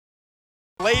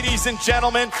Ladies and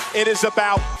gentlemen, it is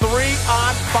about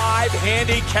 3-on-5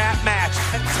 handicap match.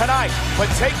 And tonight, but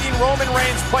taking Roman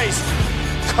Reigns' place,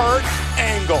 Kurt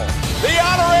Angle, the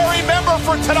honorary member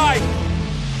for tonight.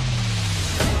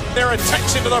 Their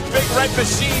attention to the big red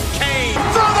machine, Kane.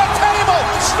 Through the table,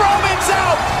 Strowman's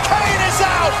out, Kane is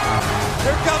out.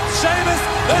 Here comes Sheamus,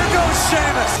 there goes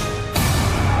Sheamus.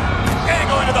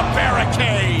 Angle into the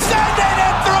barricade. Sending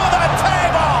it through the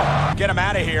table. Get him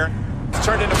out of here. It's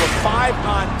turned into a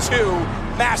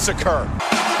 5-on-2 massacre.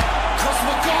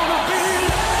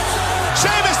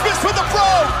 Sheamus missed with the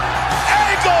throw.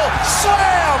 Angle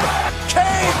slam.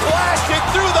 Kane blasted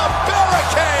through the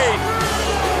barricade.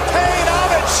 Kane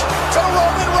homage to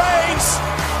Roman Reigns.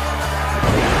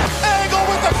 Angle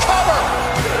with the cover.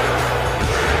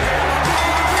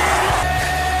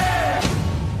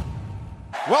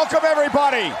 Welcome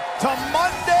everybody to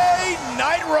Monday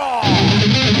Night Raw.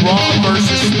 Raw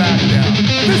versus SmackDown.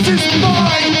 This is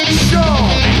my show.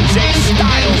 AJ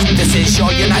Styles. This is your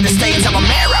United States of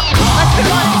America. Let's be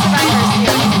honest about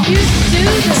this. You do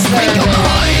deserve it.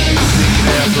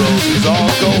 Ambrose is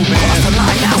all gold, man. Cross the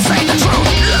line now, say the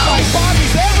truth.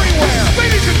 Bodies everywhere.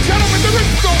 Ladies and gentlemen, there is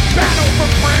no battle for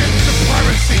brand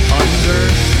supremacy. Under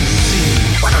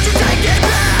siege. Why don't you take it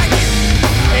back?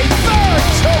 A third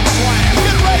choke slam.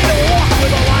 Get ready to walk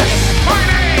with a lion. My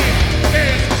name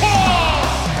is Paul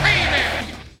Heyman.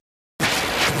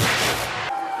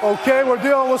 Okay, we're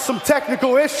dealing with some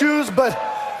technical issues, but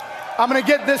I'm going to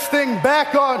get this thing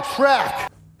back on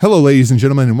track. Hello, ladies and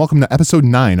gentlemen, and welcome to episode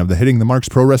 9 of the Hitting the Marks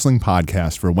Pro Wrestling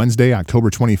Podcast for Wednesday, October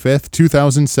 25th,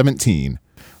 2017.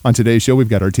 On today's show, we've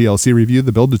got our TLC review,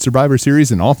 the Build to Survivor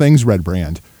series, and all things Red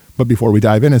Brand. But before we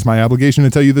dive in, it's my obligation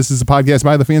to tell you this is a podcast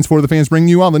by the fans for the fans, bringing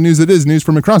you all the news that is news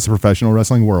from across the professional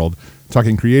wrestling world,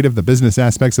 talking creative, the business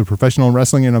aspects of professional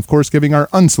wrestling, and of course, giving our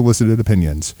unsolicited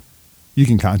opinions. You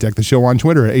can contact the show on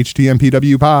Twitter at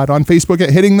HTMPWPod, on Facebook at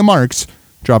Hitting the Marks.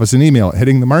 Drop us an email at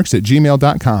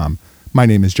hittingthemarks@gmail.com. My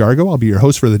name is Jargo. I'll be your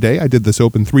host for the day. I did this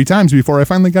open 3 times before I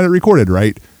finally got it recorded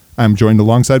right. I'm joined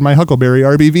alongside my Huckleberry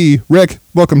RBV. Rick,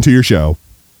 welcome to your show.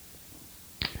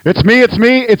 It's me.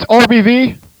 It's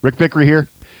RBV. Rick Vickery here.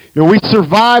 You know, we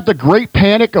survived the great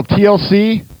panic of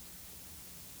TLC.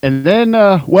 And then,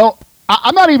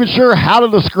 I'm not even sure how to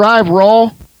describe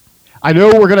Raw. I know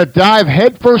we're going to dive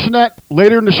headfirst in that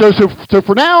later in the show. So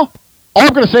for now, all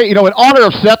I'm going to say, in honor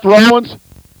of Seth Rollins,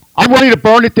 I'm ready to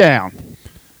burn it down.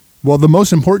 Well, the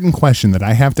most important question that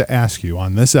I have to ask you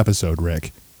on this episode,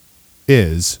 Rick,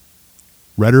 is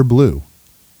red or blue?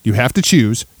 You have to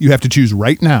choose. You have to choose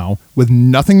right now with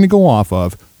nothing to go off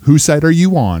of. Whose side are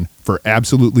you on for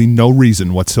absolutely no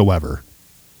reason whatsoever?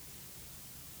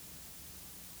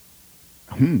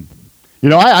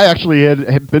 I actually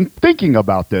had been thinking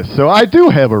about this, so I do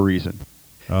have a reason.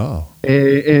 Oh.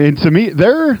 And to me,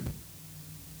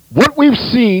 what we've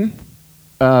seen,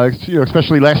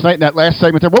 especially last night in that last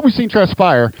segment there, what we've seen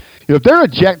transpire, if they're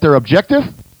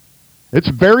objective, it's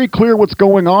very clear what's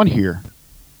going on here.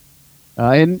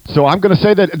 And so I'm going to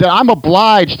say that I'm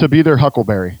obliged to be their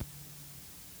Huckleberry.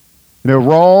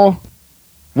 Raw,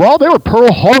 they were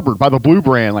Pearl Harbored by the Blue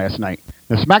Brand last night.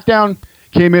 Now, SmackDown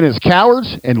came in as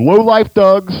cowards and low-life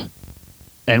thugs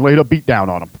and laid a beat down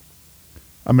on them.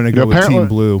 I'm going to go with Team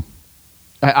Blue.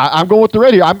 I'm going with the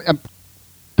radio.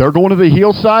 They're going to the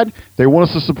heel side. They want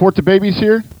us to support the babies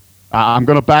here. I'm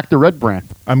going to back the Red Brand.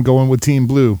 I'm going with Team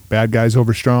Blue. Bad guys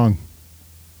over strong.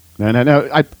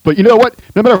 No. But you know what?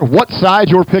 No matter what side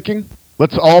you're picking,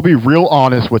 let's all be real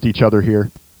honest with each other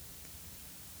here.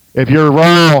 If you're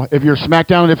Raw, if you're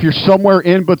SmackDown, if you're somewhere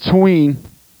in between,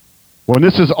 when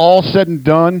this is all said and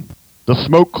done, the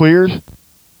smoke clears,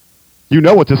 you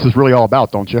know what this is really all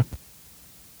about, don't you?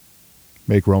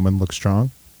 Make Roman look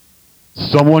strong.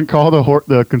 Someone call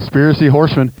the conspiracy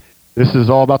horseman. This is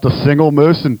all about the single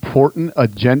most important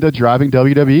agenda driving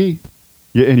WWE.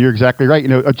 And you're exactly right.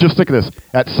 Just think of this.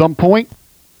 At some point,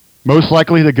 most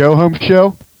likely the go-home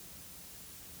show,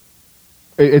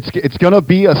 it's going to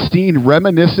be a scene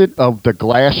reminiscent of the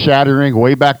glass shattering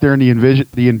way back there in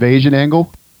the invasion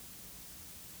angle.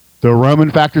 The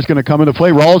Roman factor is going to come into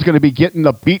play. Raw is going to be getting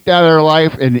the beat down of their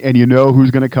life, and you know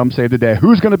who's going to come save the day.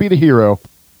 Who's going to be the hero?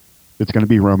 It's going to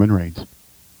be Roman Reigns.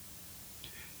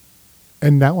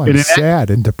 And now I'm sad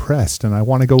and depressed, and I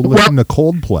want to go listen to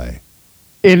Coldplay.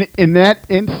 In that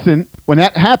instant, when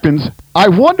that happens, I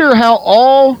wonder how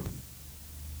all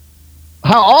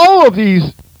of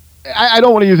these, I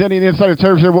don't want to use any insider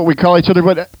terms here, what we call each other,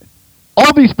 but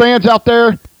all these fans out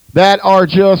there that are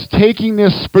just taking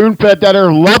this spoon-fed, that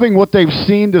are loving what they've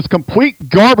seen, this complete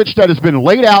garbage that has been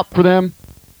laid out for them.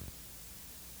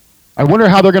 I wonder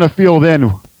how they're going to feel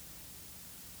then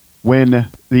when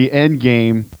the end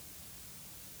game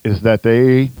is that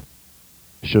they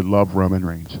should love Roman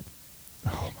Reigns.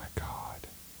 Oh my God.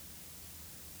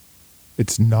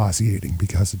 It's nauseating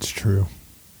because it's true.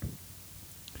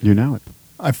 You know it.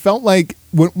 I felt like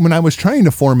when I was trying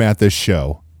to format this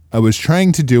show, I was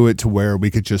trying to do it to where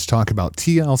we could just talk about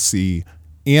TLC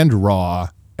and Raw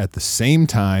at the same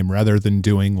time rather than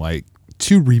doing like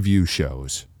 2 review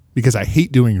shows, because I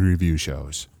hate doing review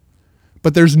shows.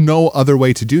 But there's no other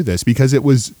way to do this because it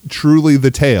was truly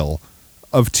the tale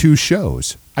of 2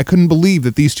 shows. I couldn't believe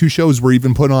that these 2 shows were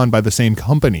even put on by the same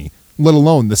company, let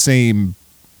alone the same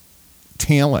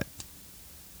talent.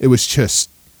 It was just,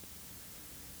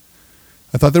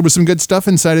 I thought there was some good stuff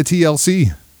inside of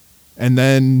TLC. And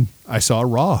then I saw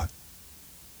Raw.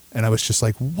 And I was just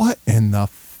like, what in the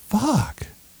fuck?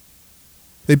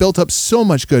 They built up so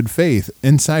much good faith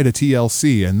inside of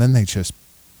TLC, and then they just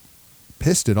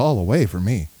pissed it all away for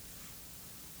me.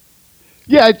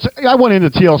 Yeah, I went into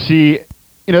TLC.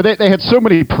 You know, they had so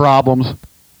many problems.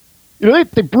 You know,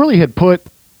 they really had put,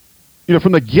 you know,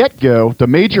 from the get-go, the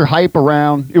major hype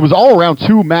around, it was all around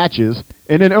 2 matches,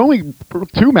 and then only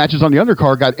 2 matches on the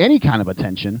undercard got any kind of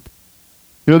attention.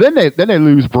 You know, then they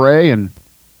lose Bray and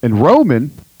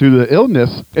Roman due to the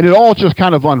illness, and it all just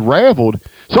kind of unraveled.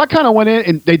 So I kind of went in,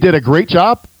 and they did a great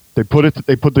job. They put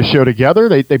the show together.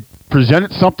 They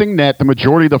presented something that the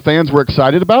majority of the fans were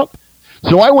excited about.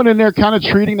 So I went in there kind of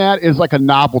treating that as like a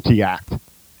novelty act.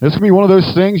 This can be one of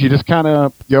those things you just kind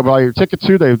of, you know, buy your ticket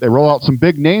to. They roll out some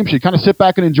big names. You kind of sit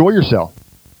back and enjoy yourself.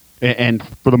 And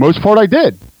for the most part, I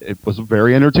did. It was a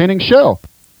very entertaining show.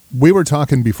 We were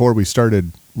talking before we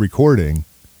started recording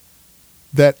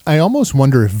that I almost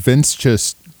wonder if Vince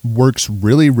just works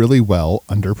really, really well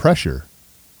under pressure.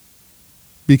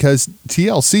 Because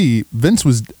TLC, Vince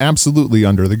was absolutely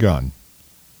under the gun.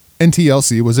 And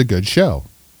TLC was a good show.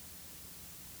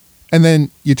 And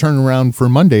then you turn around for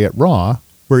Monday at Raw,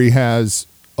 where he has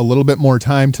a little bit more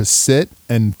time to sit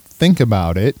and think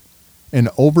about it and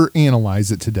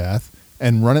overanalyze it to death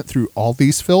and run it through all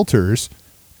these filters,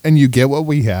 and you get what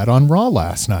we had on Raw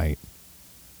last night.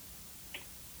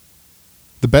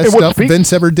 The best stuff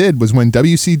Vince ever did was when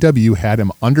WCW had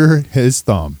him under his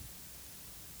thumb.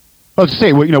 I was to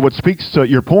say, well, you know, what speaks to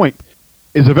your point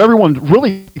is if everyone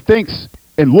really thinks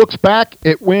and looks back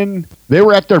at when they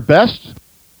were at their best,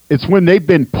 it's when they've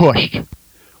been pushed.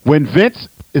 When Vince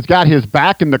has got his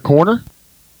back in the corner,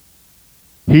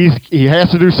 he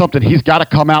has to do something. He's got to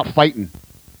come out fighting.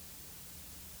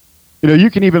 You know,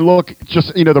 you can even look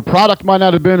just, you know, the product might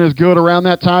not have been as good around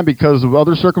that time because of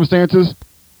other circumstances,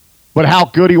 but how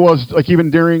good he was, like even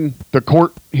during the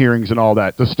court hearings and all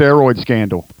that, the steroid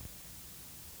scandal.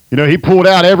 You know, he pulled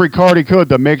out every card he could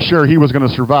to make sure he was going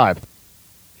to survive.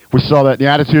 We saw that in the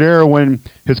Attitude Era when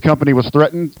his company was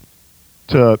threatened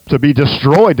to be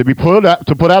destroyed, to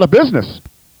put out of business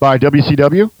by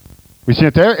WCW. We see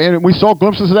it there, and we saw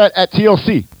glimpses of that at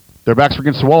TLC. Their backs were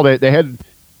against the wall. They had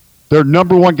their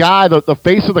number one guy, the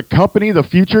face of the company, the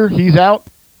future, he's out.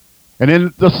 And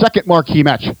then the second marquee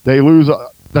match, they lose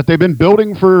that they've been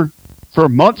building for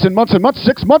months and months and months.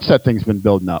 6 months that thing's been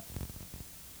building up.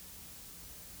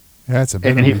 Yeah, it's a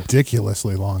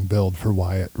ridiculously long build for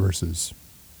Wyatt versus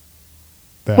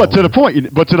Balor. But to the point,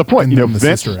 and you know, the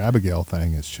Vince, Sister Abigail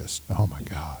thing is just, oh my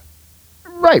God.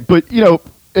 Right, but you know,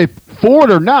 if for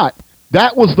it or not,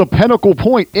 that was the pinnacle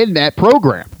point in that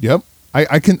program. Yep.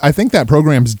 I think that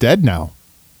program's dead now.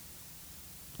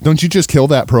 Don't you just kill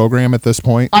that program at this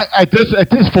point? At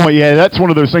this point, yeah, that's one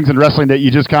of those things in wrestling that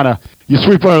you just kind of you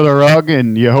sweep under the rug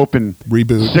and you hope in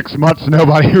reboot 6 months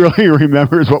nobody really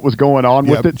remembers what was going on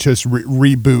with it. Just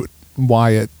reboot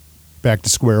Wyatt back to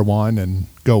square one and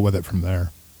go with it from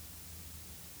there.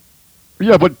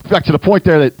 Yeah, but back to the point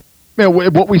there that, you know,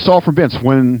 what we saw from Vince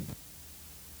when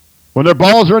their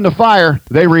balls are in the fire,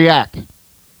 they react.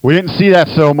 We didn't see that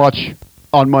so much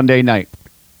on Monday night.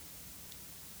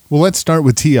 Well, let's start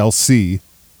with TLC.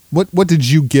 What did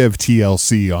you give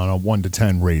TLC on a 1 to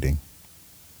 10 rating?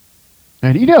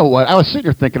 And you know what? I was sitting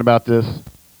here thinking about this,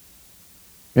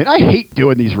 and I hate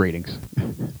doing these ratings.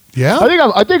 Yeah,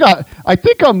 I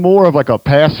think I'm more of like a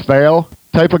pass-fail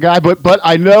type of guy, but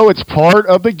I know it's part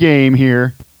of the game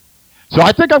here, so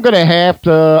I think I'm going to have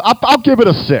to. I'll give it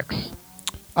a 6.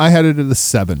 I had it at a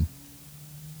 7.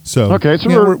 So okay, so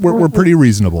yeah, we're pretty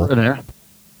reasonable. In there.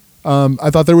 I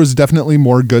thought there was definitely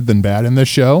more good than bad in this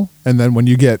show, and then when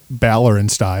you get Balor and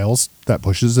Styles, that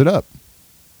pushes it up.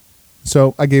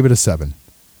 So I gave it a 7.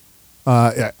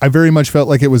 I very much felt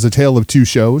like it was a tale of 2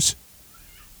 shows,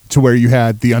 to where you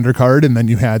had the undercard and then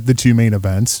you had the 2 main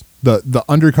events. The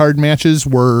undercard matches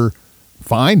were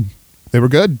fine; they were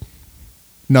good.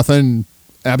 Nothing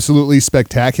absolutely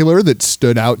spectacular that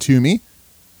stood out to me.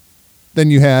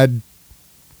 Then you had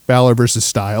Balor versus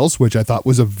Styles, which I thought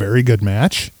was a very good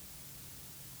match.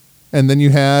 And then you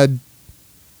had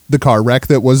the car wreck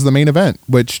that was the main event,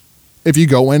 which if you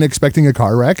go in expecting a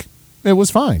car wreck, it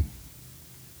was fine.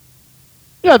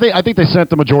 Yeah, I think they sent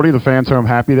the majority of the fans home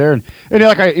happy there, and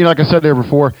like I said there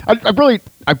before, I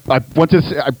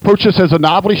approached this as a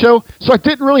novelty show, so I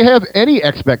didn't really have any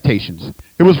expectations.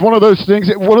 It was one of those things.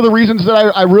 One of the reasons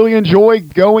that I really enjoy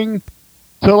going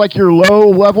to like your low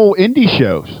level indie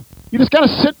shows. You just gotta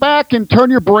sit back and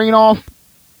turn your brain off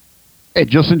and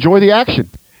just enjoy the action.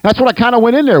 That's what I kind of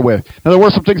went in there with. Now there were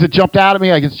some things that jumped out at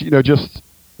me. I guess just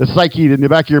the psyche in the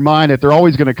back of your mind that they're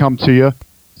always going to come to you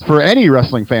for any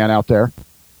wrestling fan out there.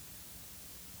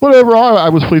 But overall, I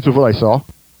was pleased with what I saw.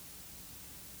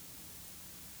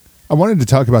 I wanted to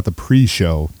talk about the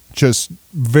pre-show just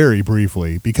very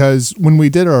briefly because when we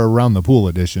did our Around the Pool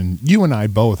edition, you and I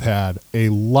both had a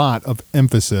lot of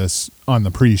emphasis on the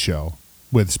pre-show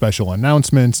with special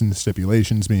announcements and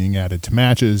stipulations being added to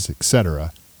matches,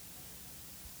 etc.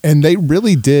 And they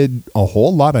really did a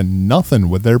whole lot of nothing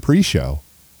with their pre-show.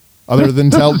 Other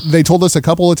than they told us a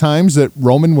couple of times that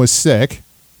Roman was sick.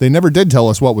 They never did tell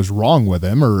us what was wrong with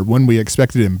him or when we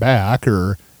expected him back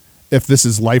or if this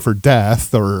is life or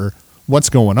death or what's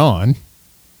going on.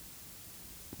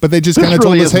 But they just kind of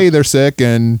told us, hey, they're sick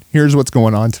and here's what's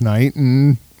going on tonight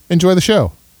and enjoy the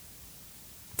show.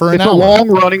 For an hour. It's a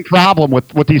long-running problem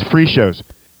with these pre-shows.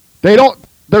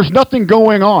 There's nothing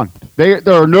going on. There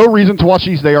are no reason to watch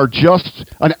these. They are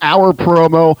just an hour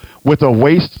promo with a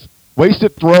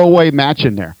wasted throwaway match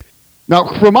in there. Now,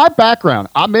 from my background,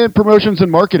 I'm in promotions and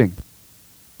marketing.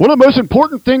 One of the most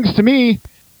important things to me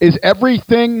is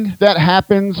everything that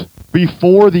happens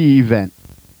before the event.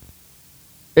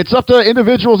 It's up to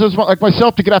individuals like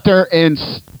myself to get out there and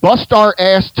bust our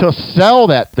ass to sell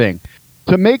that thing,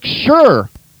 to make sure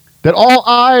that all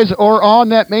eyes are on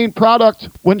that main product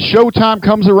when showtime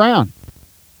comes around.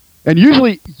 And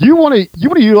usually, you want to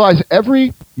utilize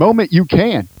every moment you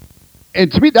can.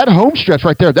 And to me, that home stretch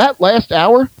right there, that last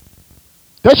hour,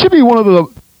 that should be one of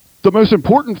the most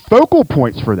important focal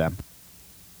points for them.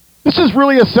 This is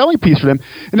really a selling piece for them.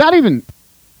 And not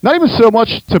even so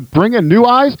much to bring in new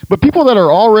eyes, but people that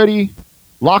are already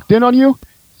locked in on you,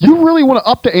 you really want to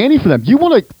up the ante for them. You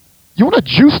want to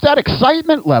juice that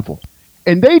excitement level.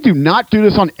 And they do not do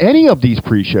this on any of these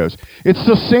pre-shows. It's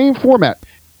the same format.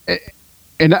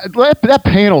 And that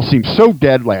panel seemed so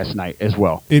dead last night as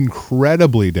well.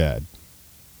 Incredibly dead.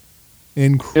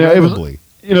 Incredibly.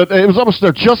 It was almost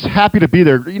they're just happy to be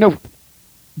there.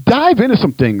 Dive into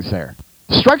some things there.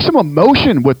 Strike some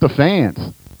emotion with the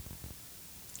fans.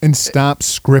 And stop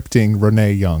scripting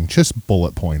Renee Young. Just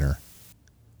bullet pointer.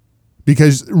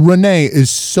 Because Renee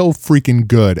is so freaking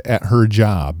good at her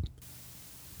job.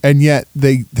 And yet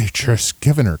they're just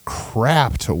giving her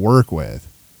crap to work with.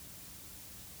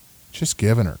 Just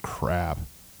giving her crap.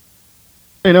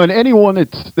 And anyone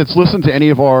that's listened to any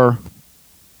of our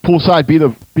Poolside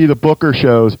Be the Booker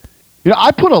shows,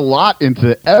 I put a lot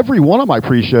into every one of my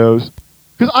pre-shows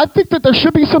because I think that there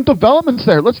should be some developments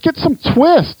there. Let's get some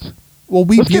twists. Well,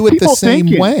 we view it the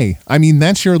same way. I mean,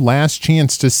 that's your last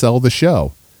chance to sell the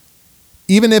show.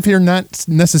 Even if you're not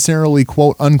necessarily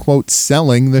quote unquote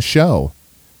selling the show,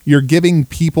 you're giving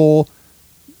people,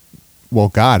 well,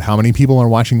 God, how many people are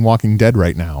watching Walking Dead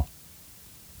right now?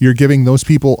 You're giving those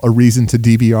people a reason to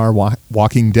DVR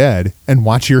Walking Dead and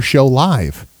watch your show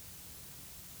live.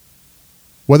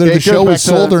 Whether the show is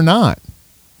sold or not.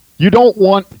 You don't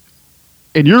want,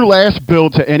 in your last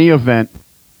build to any event,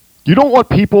 you don't want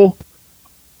people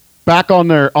back on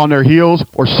their heels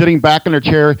or sitting back in their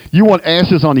chair. You want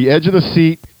asses on the edge of the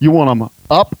seat. You want them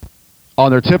up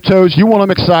on their tiptoes. You want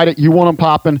them excited. You want them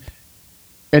popping.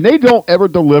 And they don't ever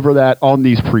deliver that on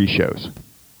these pre-shows.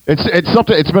 It's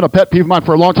something. It's been a pet peeve of mine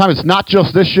for a long time. It's not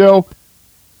just this show.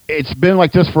 It's been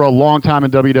like this for a long time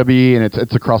in WWE, and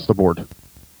it's across the board.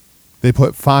 They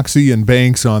put Foxy and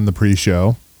Banks on the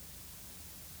pre-show.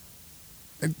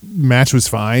 Match was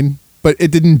fine, but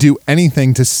it didn't do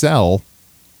anything to sell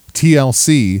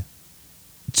TLC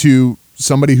to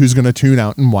somebody who's going to tune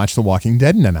out and watch The Walking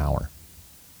Dead in an hour.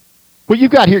 What you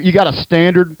got here, you got a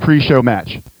standard pre-show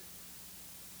match.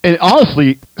 And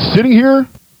honestly, sitting here,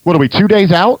 what are we, 2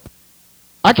 days out?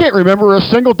 I can't remember a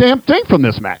single damn thing from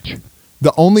this match.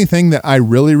 The only thing that I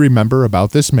really remember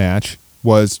about this match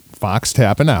was Fox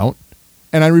tapping out,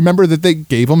 and I remember that they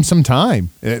gave him some time.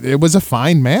 It was a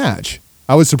fine match.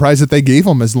 I was surprised that they gave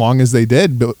him as long as they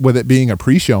did, with it being a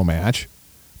pre-show match.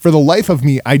 For the life of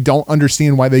me, I don't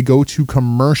understand why they go to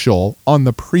commercial on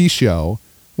the pre-show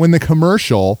when the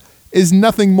commercial is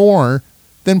nothing more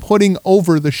than putting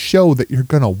over the show that you're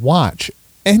going to watch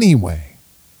anyway.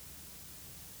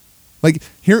 Like,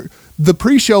 here, the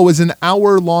pre-show is an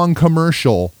hour-long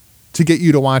commercial to get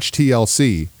you to watch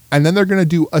TLC. And then they're going to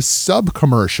do a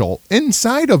sub-commercial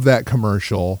inside of that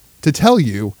commercial to tell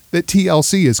you that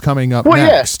TLC is coming up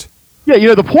next.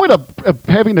 Yeah, the point of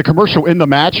having the commercial in the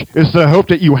match is to hope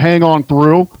that you hang on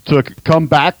through to come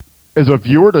back as a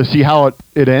viewer to see how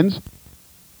it ends.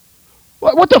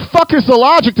 What the fuck is the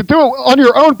logic to do it on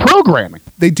your own programming?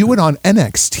 They do it on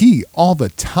NXT all the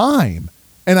time.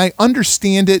 And I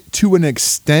understand it to an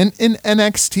extent in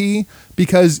NXT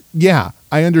because, yeah,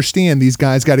 I understand these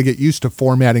guys got to get used to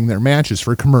formatting their matches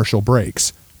for commercial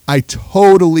breaks. I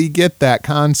totally get that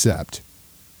concept.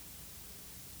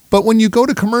 But when you go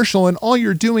to commercial and all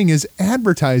you're doing is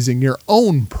advertising your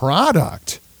own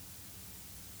product,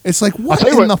 it's like, what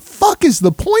in the fuck is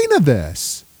the point of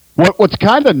this? What's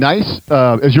kind of nice,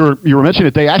 as you were mentioning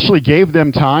it, they actually gave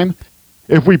them time.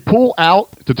 If we pull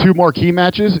out the two marquee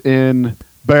matches in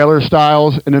Baylor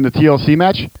Styles and then the TLC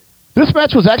match, this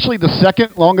match was actually the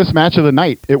second longest match of the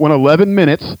night. It went 11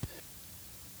 minutes.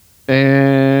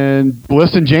 And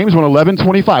Bliss and James went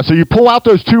 11:25. So you pull out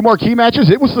those two marquee matches,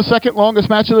 it was the second longest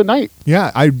match of the night.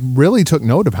 Yeah, I really took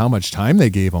note of how much time they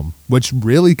gave them, which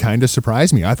really kind of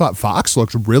surprised me. I thought Fox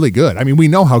looked really good. I mean, we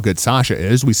know how good Sasha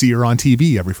is. We see her on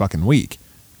TV every fucking week.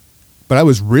 But I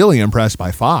was really impressed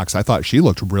by Fox. I thought she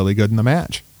looked really good in the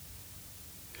match.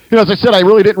 As I said, I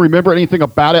really didn't remember anything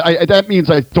about it. That means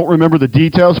I don't remember the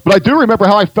details, but I do remember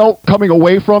how I felt coming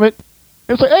away from it.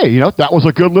 It's like, hey, that was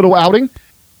a good little outing.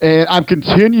 And I'm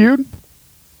continued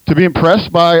to be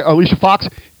impressed by Alicia Fox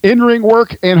in-ring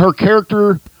work and her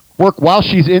character work while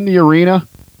she's in the arena.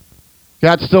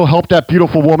 God still helped that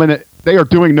beautiful woman. They are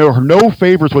doing no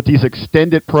favors with these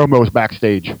extended promos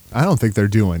backstage. I don't think they're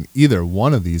doing either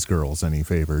one of these girls any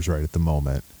favors right at the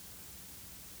moment.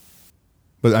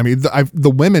 But I mean,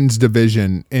 the women's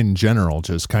division in general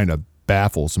just kind of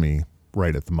baffles me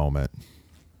right at the moment.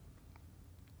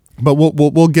 But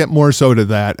we'll get more so to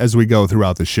that as we go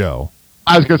throughout the show.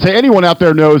 I was going to say, anyone out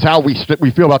there knows how we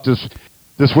feel about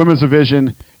this women's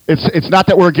division. It's not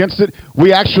that we're against it.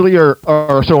 We actually are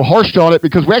so harsh on it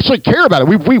because we actually care about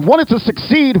it. We want it to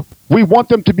succeed. We want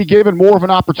them to be given more of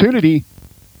an opportunity.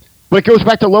 But it goes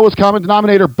back to lowest common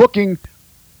denominator booking,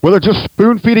 where they're just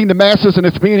spoon-feeding the masses and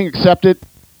it's being accepted.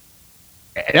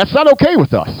 That's not okay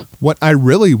with us. What I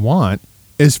really want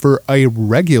is for a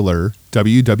regular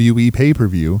WWE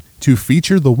pay-per-view to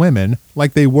feature the women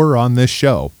like they were on this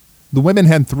show. The women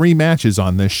had 3 matches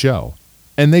on this show,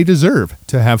 and they deserve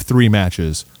to have 3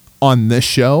 matches on this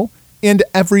show and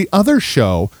every other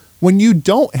show when you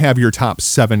don't have your top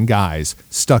 7 guys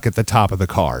stuck at the top of the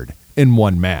card in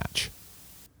one match.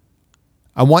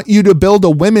 I want you to build a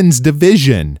women's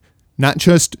division, not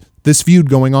just this feud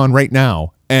going on right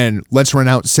now, and let's run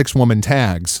out 6-woman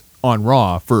tags on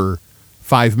Raw for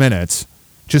 5 minutes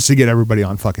just to get everybody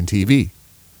on fucking TV.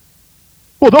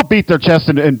 Well, they'll beat their chest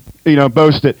and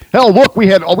boast it. Hell, look, we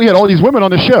had all these women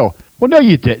on the show. Well, no,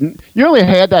 you didn't. You only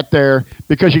had that there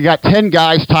because you got 10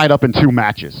 guys tied up in 2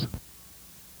 matches.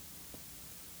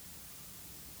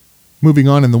 Moving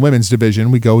on in the women's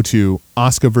division, we go to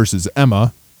Asuka versus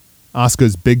Emma.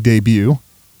 Asuka's big debut.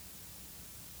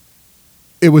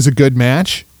 It was a good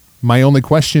match. My only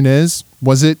question is,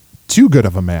 was it too good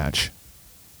of a match?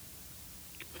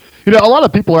 A lot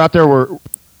of people out there were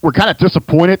kind of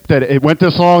disappointed that it went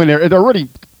this long, and they're already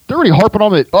harping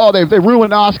on it. Oh, they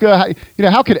ruined Asuka.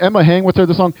 How could Emma hang with her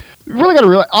this long? You really got to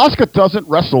realize Asuka doesn't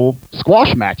wrestle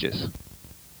squash matches.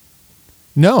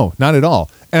 No, not at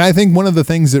all. And I think one of the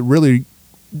things that really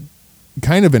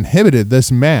kind of inhibited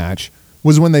this match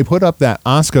was when they put up that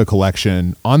Asuka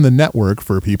collection on the network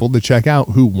for people to check out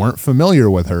who weren't familiar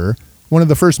with her. One of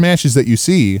the first matches that you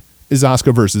see is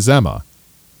Asuka versus Emma.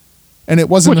 And it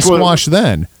wasn't a squash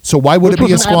then. So why would it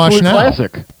be a squash now?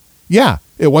 Classic. Yeah,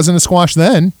 it wasn't a squash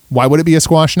then. Why would it be a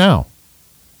squash now?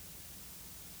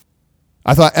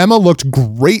 I thought Emma looked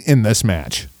great in this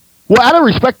match. Well, out of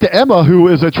respect to Emma, who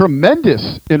is a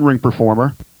tremendous in-ring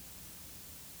performer,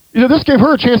 this gave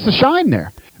her a chance to shine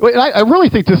there. And I really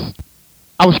think this...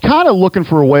 I was kind of looking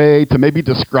for a way to maybe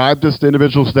describe this to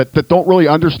individuals that don't really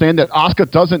understand that Asuka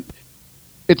doesn't...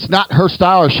 It's not her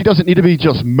style. She doesn't need to be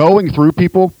just mowing through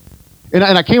people. And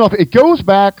I came up... It goes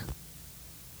back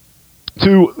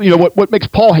to what makes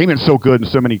Paul Heyman so good in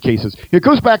so many cases. It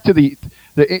goes back to the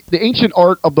ancient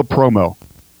art of the promo.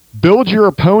 Build your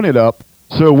opponent up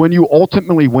so when you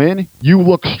ultimately win, you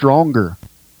look stronger.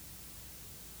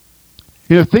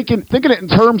 thinking it in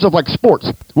terms of like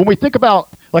sports. When we think about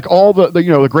like all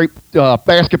the great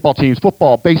basketball teams,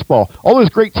 football, baseball, all those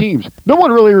great teams, no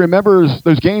one really remembers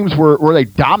those games where they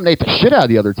dominate the shit out of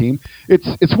the other team.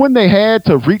 It's when they had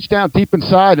to reach down deep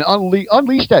inside and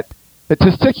unleash that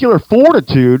testicular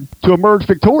fortitude to emerge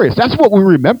victorious. That's what we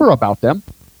remember about them.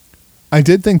 I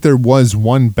did think there was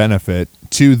one benefit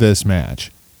to this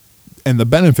match, and the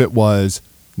benefit was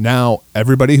now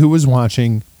everybody who was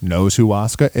watching knows who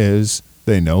Asuka is.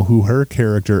 They know who her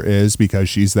character is because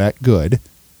she's that good.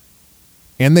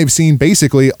 And they've seen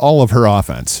basically all of her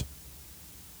offense.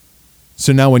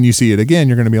 So now when you see it again,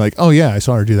 you're going to be like, oh yeah, I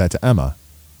saw her do that to Emma.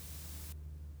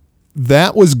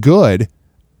 That was good,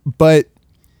 but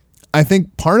I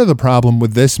think part of the problem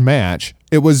with this match,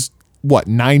 it was,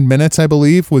 9 minutes, I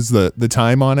believe, was the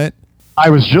time on it? I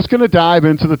was just going to dive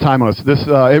into the time on this.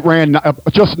 It ran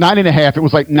just 9.5. It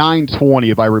was like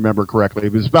 9:20, if I remember correctly.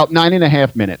 It was about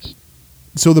 9.5 minutes.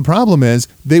 So the problem is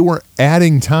they were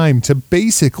adding time to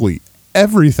basically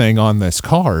everything on this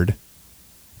card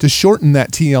to shorten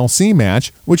that TLC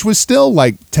match, which was still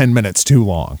like 10 minutes too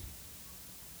long.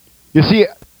 You see,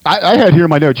 I had here in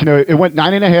my notes, it went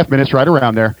 9.5 minutes, right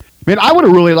around there. Man, I would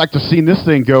have really liked to have seen this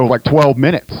thing go like 12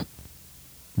 minutes.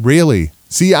 Really?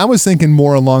 See, I was thinking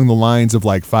more along the lines of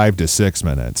like 5 to 6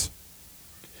 minutes.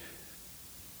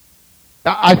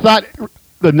 I thought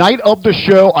the night of the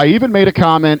show, I even made a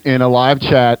comment in a live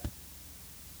chat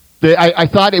that I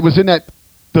thought it was in that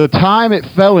the time it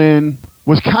fell in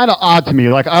was kind of odd to me.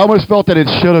 Like I almost felt that it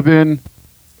should have been.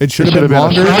 It should have been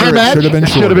longer. Or it should have been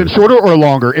shorter. Should have been shorter or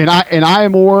longer, and I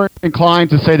am more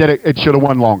inclined to say that it should have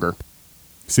won longer.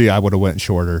 See, I would have went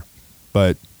shorter,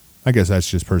 but I guess that's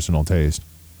just personal taste.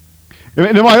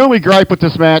 And my only gripe with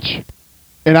this match,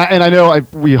 and I know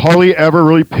we hardly ever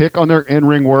really pick on their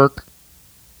in-ring work,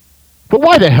 but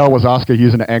why the hell was Asuka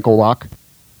using an ankle lock?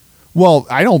 Well,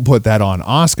 I don't put that on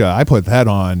Asuka. I put that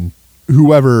on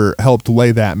whoever helped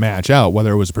lay that match out,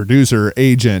 whether it was producer,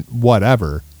 agent,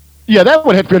 whatever. Yeah, that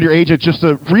would have to go to your agent just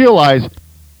to realize,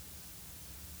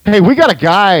 hey, we got a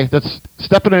guy that's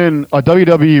stepping in a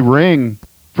WWE ring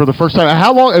for the first time.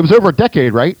 How long? It was over a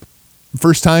decade, right?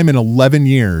 First time in 11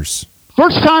 years.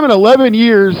 First time in 11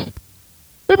 years.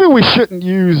 Maybe we shouldn't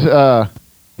use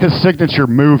his signature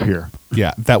move here.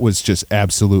 Yeah, that was just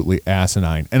absolutely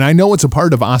asinine. And I know it's a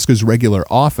part of Asuka's regular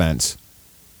offense,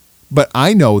 but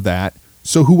I know that.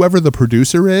 So whoever the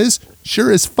producer is,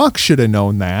 sure as fuck should have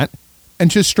known that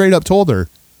and just straight up told her,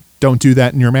 don't do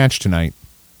that in your match tonight.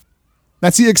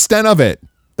 That's the extent of it.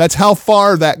 That's how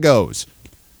far that goes.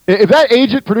 If that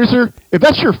agent producer, if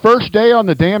that's your first day on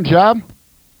the damn job,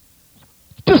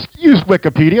 just use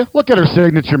Wikipedia. Look at her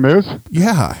signature moves.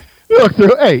 Yeah. Look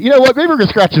through. Hey, you know what? Maybe we're gonna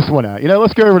scratch this one out.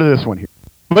 Let's go over to this one here.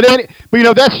 But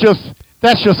that's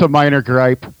just a minor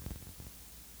gripe.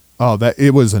 Oh,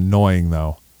 it was annoying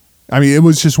though. I mean, it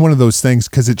was just one of those things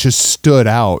because it just stood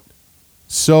out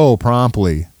so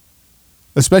promptly,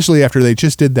 especially after they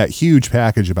just did that huge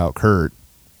package about Kurt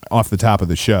off the top of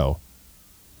the show.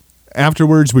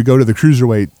 Afterwards, we go to the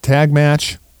Cruiserweight tag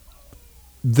match.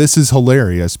 This is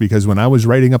hilarious because when I was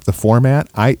writing up the format,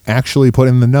 I actually put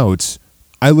in the notes,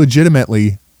 I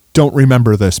legitimately don't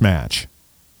remember this match.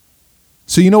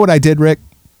 So you know what I did, Rick?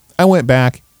 I went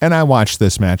back and I watched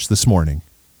this match this morning.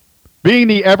 Being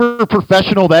the ever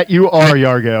professional that you are,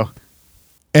 Yargo.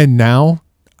 And now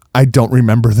I don't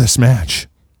remember this match.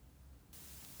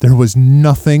 There was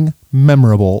nothing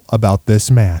memorable about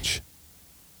this match.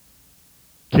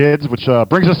 Kids, which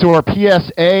brings us to our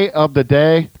PSA of the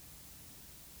day.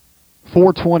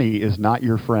 420 is not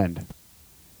your friend.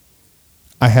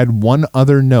 I had one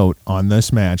other note on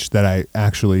this match that I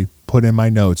actually put in my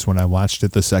notes when I watched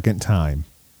it the second time.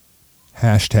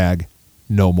 Hashtag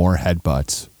no more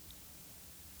headbutts.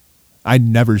 I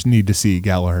never need to see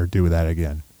Gallagher do that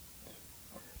again.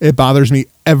 It bothers me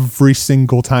every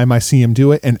single time I see him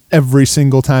do it, and every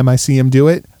single time I see him do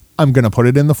it, I'm going to put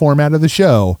it in the format of the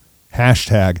show.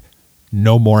 Hashtag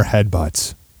no more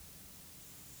headbutts.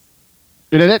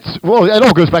 And it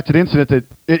all goes back to the incident that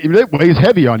it weighs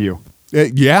heavy on you.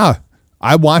 Yeah.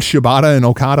 I watched Shibata and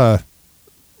Okada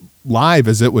live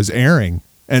as it was airing,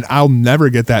 and I'll never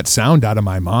get that sound out of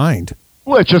my mind.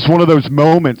 Well, it's just one of those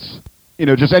moments,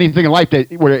 just anything in life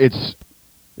where it's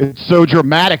so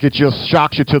dramatic it just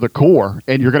shocks you to the core,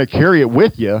 and you're going to carry it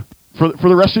with you for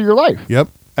the rest of your life. Yep.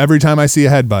 Every time I see a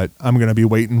headbutt, I'm going to be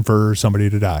waiting for somebody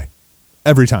to die.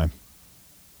 Every time.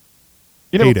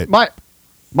 Hate it.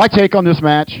 My take on this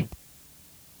match,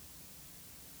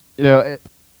 heading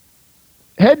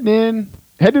into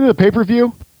the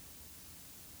pay-per-view,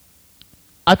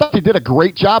 I thought they did a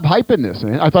great job hyping this.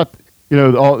 And I thought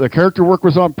All the character work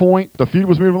was on point. The feud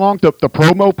was moving along. The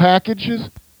promo packages,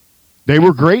 they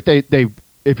were great. They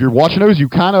if you're watching those, you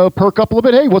kind of perk up a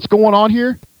little bit. Hey, what's going on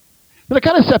here? But I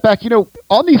kind of step back.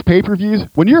 On these pay-per-views,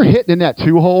 when you're hitting in that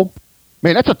 2-hole,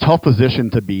 man, that's a tough position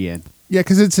to be in. Yeah,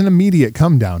 because it's an immediate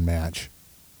come-down match.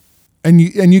 And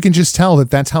you can just tell that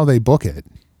that's how they book it.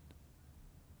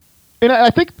 And I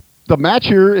think the match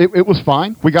here, it was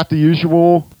fine. We got the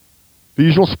usual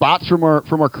spots from our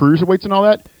cruiserweights and all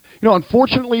that.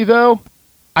 Unfortunately though,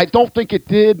 I don't think it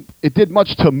did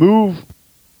much to move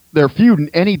their feud in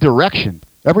any direction.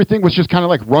 Everything was just kind of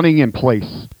like running in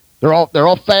place. They're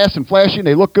all fast and flashy and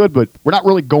they look good, but we're not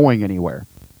really going anywhere.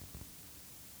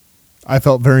 I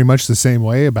felt very much the same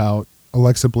way about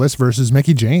Alexa Bliss versus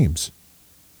Mickie James.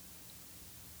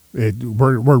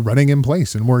 We're running in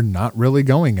place and we're not really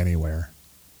going anywhere.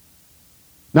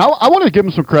 Now, I want to give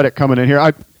them some credit coming in here.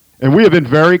 And we have been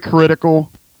very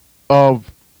critical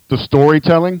of the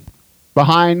storytelling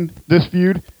behind this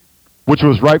feud, which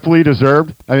was rightfully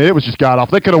deserved. I mean, it was just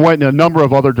god-awful. They could have went in a number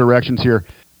of other directions here.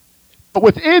 But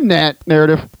within that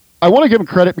narrative, I want to give them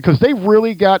credit because they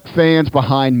really got fans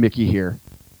behind Mickie here.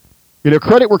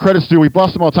 Credit where credit's due. We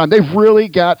bust them all the time. They've really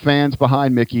got fans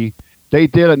behind Mickie. They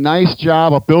did a nice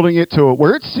job of building it to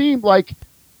where it seemed like,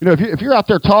 if you're out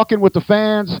there talking with the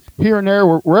fans here and there,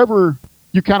 wherever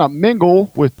you kind of mingle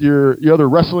with your other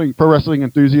pro wrestling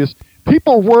enthusiasts,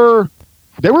 people were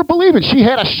believing she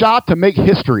had a shot to make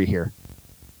history here.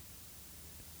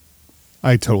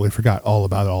 I totally forgot all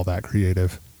about all that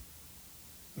creative.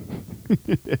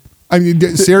 I mean,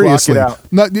 seriously.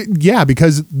 Yeah,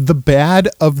 because the bad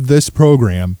of this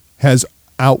program has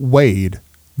outweighed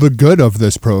the good of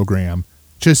this program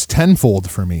just tenfold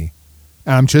for me.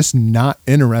 And I'm just not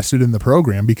interested in the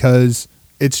program because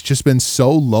it's just been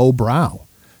so lowbrow.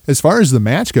 As far as the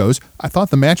match goes, I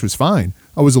thought the match was fine.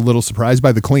 I was a little surprised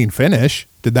by the clean finish.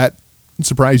 Did that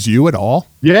surprise you at all?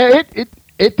 Yeah,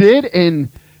 it did. And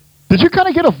did you kind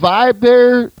of get a vibe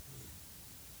there?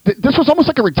 This was almost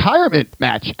like a retirement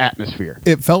match atmosphere.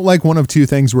 It felt like one of two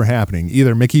things were happening.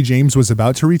 Either Mickie James was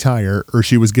about to retire or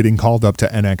she was getting called up to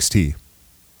NXT.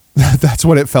 That's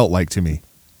what it felt like to me.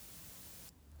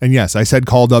 And yes, I said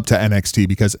called up to NXT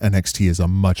because NXT is a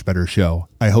much better show.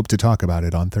 I hope to talk about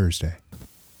it on Thursday.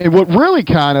 And what really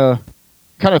kind of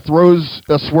throws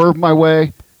a swerve my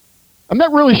way, I'm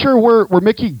not really sure where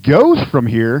Mickie goes from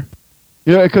here.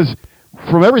 Because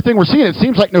from everything we're seeing, it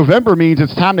seems like November means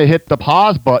it's time to hit the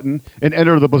pause button and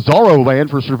enter the Bizarro land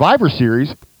for Survivor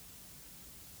Series.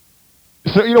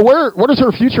 So, where does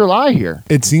her future lie here?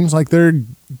 It seems like they're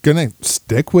going to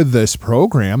stick with this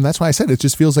program. That's why I said it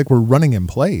just feels like we're running in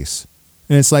place.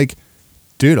 And it's like,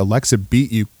 dude, Alexa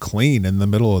beat you clean in the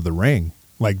middle of the ring.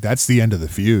 Like, that's the end of the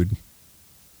feud.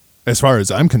 As far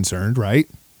as I'm concerned, right?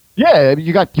 Yeah,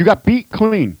 you got beat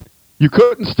clean. You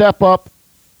couldn't step up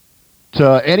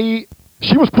to any...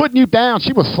 She was putting you down.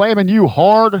 She was slamming you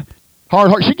hard.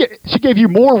 She gave you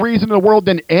more reason in the world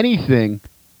than anything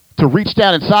to reach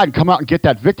down inside and come out and get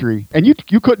that victory. And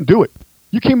you couldn't do it.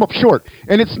 You came up short.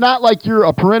 And it's not like you're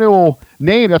a perennial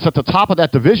name that's at the top of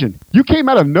that division. You came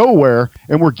out of nowhere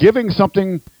and were giving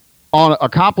something on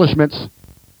accomplishments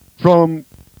from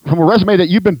a resume that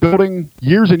you've been building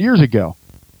years and years ago.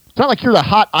 It's not like you're the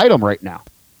hot item right now.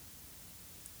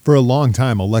 For a long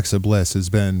time, Alexa Bliss has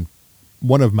been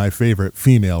one of my favorite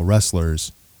female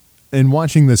wrestlers. In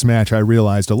watching this match, I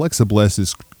realized Alexa Bliss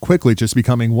is quickly just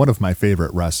becoming one of my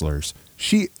favorite wrestlers.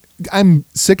 I'm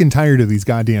sick and tired of these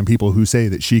goddamn people who say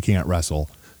that she can't wrestle.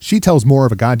 She tells more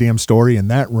of a goddamn story in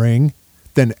that ring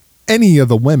than any of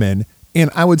the women,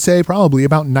 and I would say probably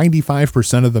about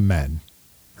 95% of the men.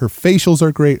 Her facials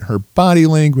are great. Her body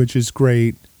language is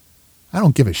great. I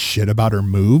don't give a shit about her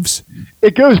moves.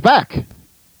 It goes back.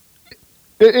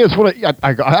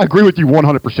 I agree with you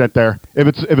 100% there. If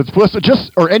it's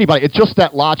Bliss or anybody, it's just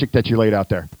that logic that you laid out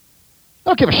there. I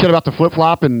don't give a shit about the flip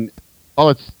flop and all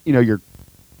it's your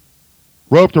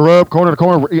rope to rope, corner to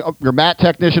corner, your mat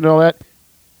technician and all that.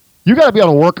 You got to be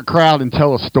able to work a crowd and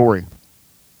tell a story,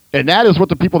 and that is what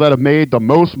the people that have made the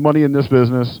most money in this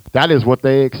business. That is what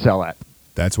they excel at.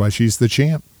 That's why she's the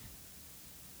champ.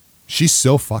 She's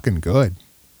so fucking good.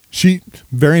 She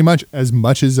very much as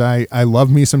I love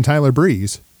me some Tyler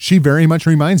Breeze, she very much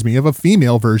reminds me of a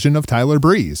female version of Tyler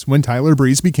Breeze when Tyler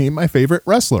Breeze became my favorite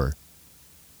wrestler.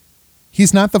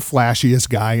 He's not the flashiest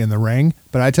guy in the ring,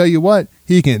 but I tell you what,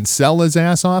 he can sell his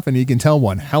ass off and he can tell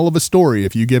one hell of a story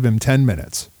if you give him 10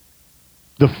 minutes.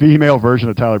 The female version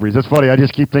of Tyler Breeze. That's funny. I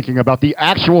just keep thinking about the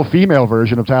actual female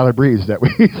version of Tyler Breeze that we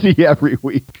see every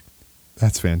week.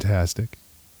 That's fantastic.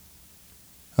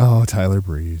 Oh, Tyler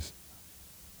Breeze.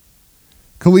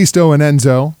 Kalisto and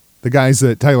Enzo the guys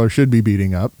that Tyler should be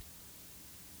beating up.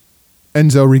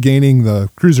 Enzo regaining the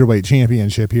Cruiserweight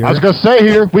Championship here. I was going to say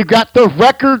here, we've got the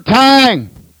record tying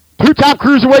two-time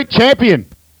Cruiserweight champion.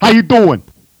 How you doing?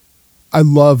 I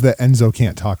love that Enzo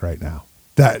can't talk right now.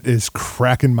 That is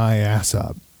cracking my ass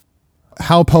up.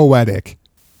 How poetic.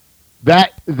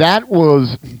 That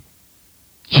was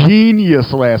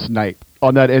genius last night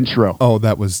on that intro. Oh,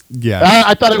 that was, yeah.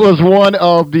 I thought it was one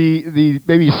of the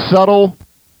maybe subtle.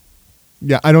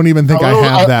 Yeah, I don't even think I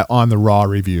have that on the Raw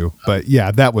review. But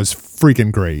yeah, that was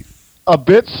freaking great. A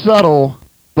bit subtle,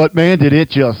 but man, did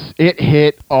it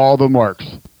hit all the marks.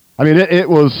 I mean, it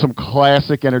was some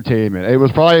classic entertainment. It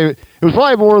was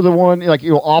probably more of the one, like,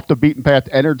 off the beaten path,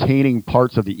 entertaining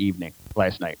parts of the evening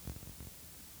last night.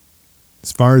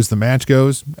 As far as the match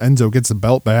goes, Enzo gets the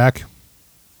belt back.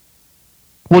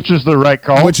 Which is the right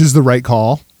call.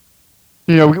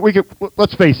 We could,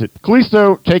 let's face it,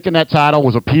 Kalisto taking that title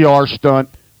was a PR stunt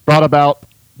brought about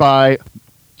by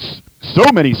so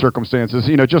many circumstances,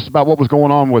 just about what was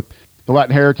going on with the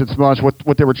Latin Heritage Month,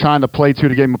 what they were trying to play to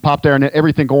get him a pop there, and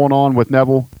everything going on with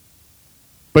Neville.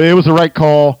 But it was the right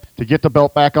call to get the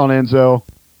belt back on Enzo,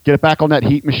 get it back on that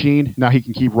heat machine. Now he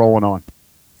can keep rolling on.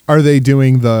 Are they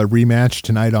doing the rematch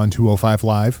tonight on 205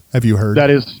 Live? Have you heard? That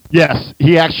is, yes.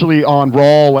 He actually, on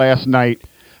Raw last night,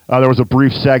 there was a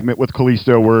brief segment with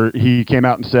Kalisto where he came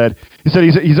out and said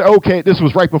he's okay. This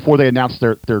was right before they announced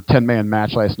their 10-man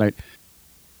match last night.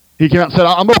 He came out and said,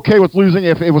 I'm okay with losing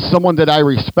if it was someone that I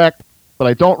respect, but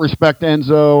I don't respect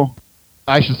Enzo.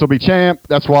 I should still be champ.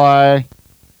 That's why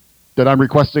that I'm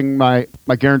requesting my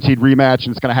guaranteed rematch,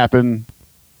 and it's going to happen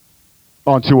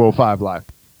on 205 Live.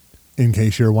 In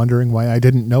case you're wondering why I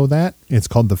didn't know that, it's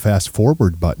called the fast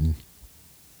forward button.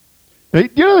 Hey,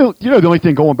 the only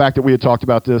thing going back that we had talked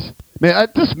about this, man,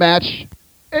 this match,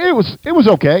 it was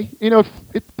okay.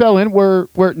 It fell in where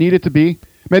it needed to be.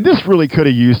 Man, this really could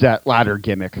have used that ladder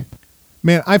gimmick.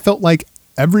 Man, I felt like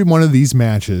every one of these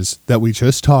matches that we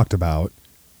just talked about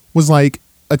was like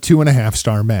a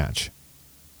 2.5-star match.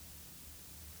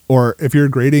 Or if you're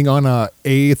grading on a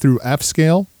A through F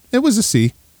scale, it was a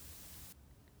C.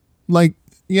 Like,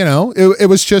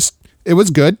 it was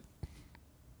good.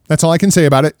 That's all I can say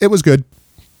about it. It was good.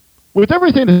 With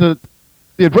everything, the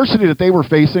adversity that they were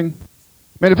facing,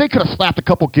 man, if they could have slapped a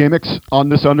couple gimmicks on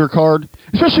this undercard,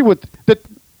 especially with that,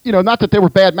 not that they were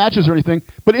bad matches or anything,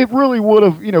 but it really would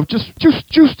have, just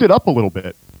juiced it up a little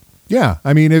bit. Yeah.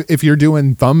 I mean, if you're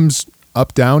doing thumbs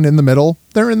up, down, in the middle,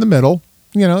 they're in the middle.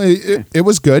 It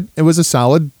was good. It was a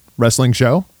solid wrestling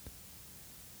show.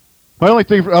 My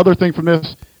other thing from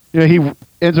this,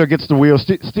 Enzo gets the wheel,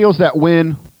 steals that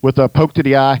win with a poke to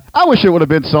the eye. I wish it would have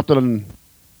been something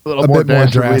a little more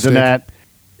dastardly than that.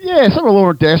 Yeah, something a little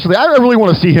more dastardly. I really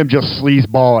want to see him just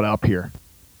sleazeball it up here.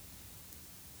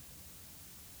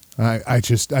 I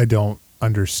don't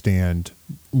understand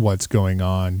what's going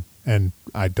on, and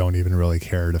I don't even really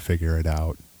care to figure it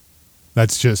out.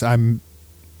 And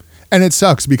it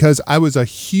sucks because I was a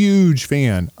huge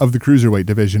fan of the Cruiserweight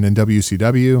division in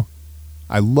WCW.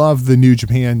 I love the New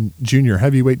Japan Junior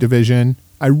Heavyweight division.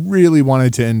 I really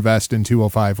wanted to invest in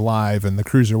 205 Live and the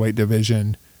Cruiserweight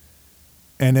division,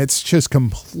 and it's just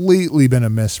completely been a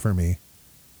miss for me.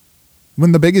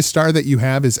 When the biggest star that you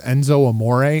have is Enzo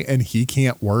Amore and he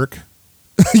can't work,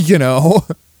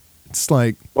 it's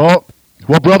like... Well,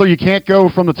 brother, you can't go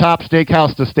from the Top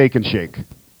Steakhouse to Steak and Shake.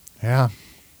 Yeah.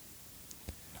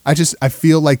 I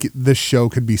feel like this show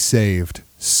could be saved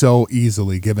so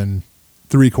easily given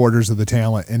 3/4 of the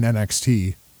talent in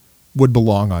NXT would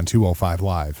belong on 205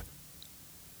 Live.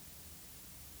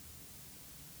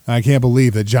 I can't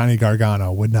believe that Johnny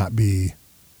Gargano would not be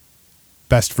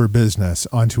best for business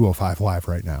on 205 Live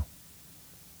right now.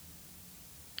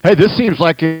 Hey, this seems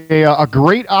like a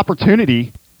great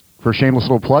opportunity for a shameless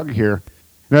little plug here.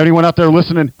 Anyone out there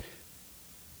listening,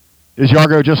 as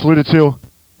Yargo just alluded to,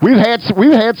 we've had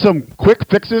some quick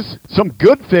fixes, some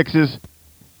good fixes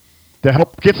to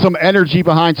help get some energy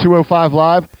behind 205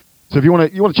 Live. So if you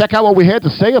want to check out what we had to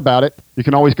say about it, you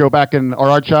can always go back in our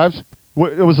archives.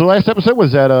 It was the last episode.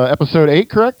 Was that episode 8,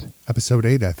 correct? Episode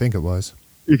 8, I think it was.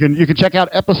 You can check out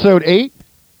episode 8.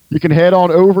 You can head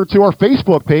on over to our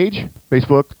Facebook page,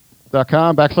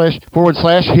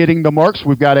 facebook.com//hitting the marks.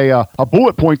 We've got a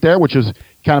bullet point there, which is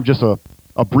kind of just a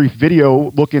brief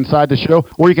video look inside the show.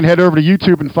 Or you can head over to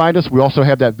YouTube and find us. We also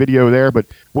have that video there. But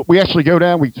we actually go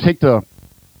down, we take the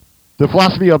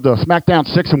philosophy of the SmackDown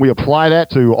 6 and we apply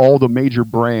that to all the major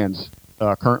brands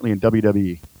currently in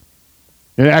WWE.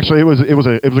 And actually, it was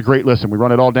a great listen. We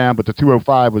run it all down, but the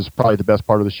 205 was probably the best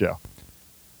part of the show.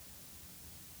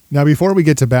 Now, before we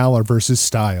get to Balor versus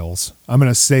Styles, I'm going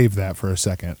to save that for a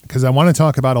second because I want to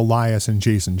talk about Elias and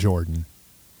Jason Jordan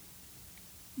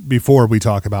before we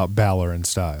talk about Balor and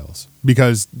Styles,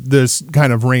 because this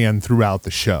kind of ran throughout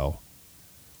the show.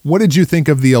 What did you think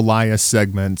of the Elias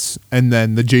segments and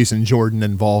then the Jason Jordan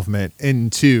involvement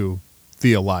into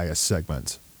the Elias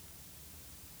segments?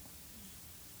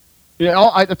 Yeah,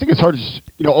 I think it's hard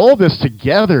to, all this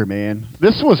together, man.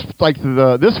 This was like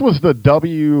the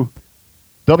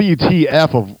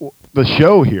WTF of the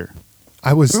show here.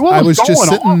 I was just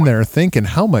sitting there thinking,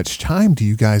 how much time do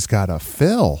you guys gotta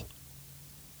fill?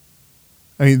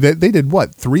 I mean, they did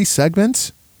what, 3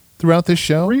 segments throughout this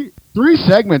show? Three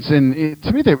segments, and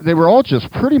to me, they were all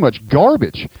just pretty much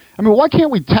garbage. I mean, why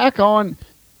can't we tack on?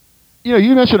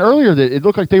 You mentioned earlier that it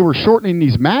looked like they were shortening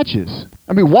these matches.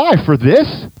 I mean, why for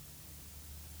this?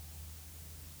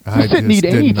 I didn't need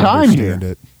any time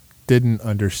here. Didn't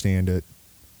understand it.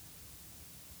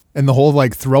 And the whole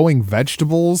throwing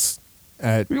vegetables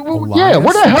at Elias. Yeah,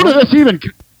 where the hell did this even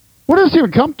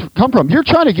come from? You're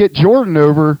trying to get Jordan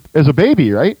over as a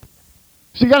baby, right?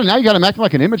 So you got to act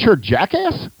like an immature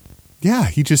jackass. Yeah,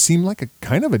 he just seemed like a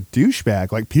kind of a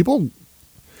douchebag. Like people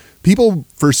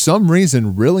for some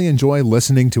reason really enjoy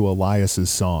listening to Elias's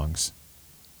songs.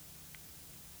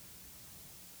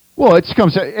 Well, it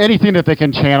comes to anything that they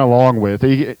can chant along with.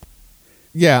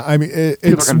 Yeah, I mean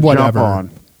it's whatever.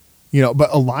 But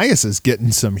Elias is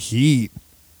getting some heat,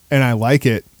 and I like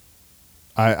it.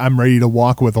 I'm ready to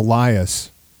walk with Elias.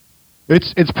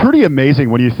 It's pretty amazing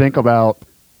when you think about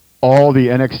all the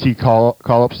NXT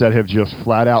call-ups that have just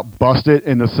flat out busted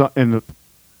in the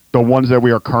ones that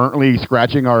we are currently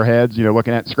scratching our heads,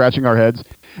 scratching our heads.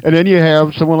 And then you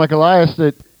have someone like Elias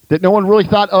that no one really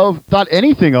thought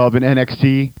anything of in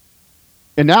NXT.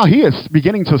 And now he is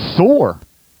beginning to soar.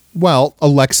 Well,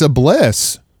 Alexa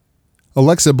Bliss.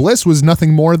 Alexa Bliss was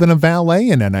nothing more than a valet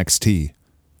in NXT.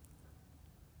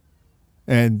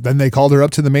 And then they called her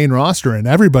up to the main roster and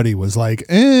everybody was like,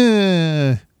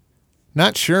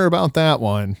 not sure about that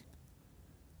one.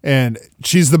 And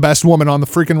she's the best woman on the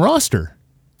freaking roster.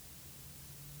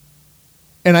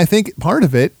 And I think part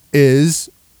of it is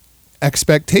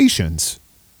expectations.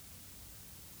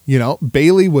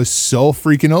 Bayley was so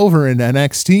freaking over in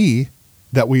NXT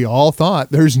that we all thought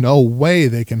there's no way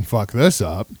they can fuck this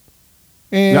up.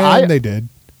 And they did.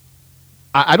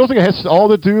 I don't think it has all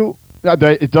to do.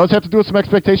 It does have to do with some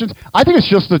expectations. I think it's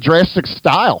just the drastic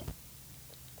style.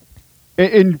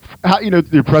 In how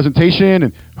their presentation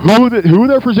and who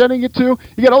they're presenting it to.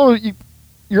 You got all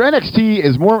your NXT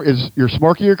is your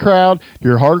smarkier crowd,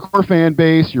 your hardcore fan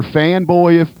base, your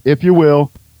fanboy, if you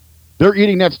will. They're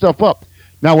eating that stuff up.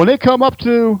 Now, when they come up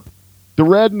to the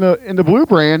red and the blue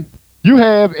brand, you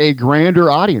have a grander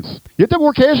audience. You have to have a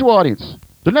more casual audience.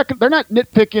 They're not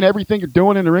nitpicking everything you're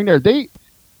doing in the ring there. They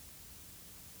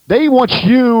want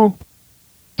you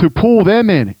to pull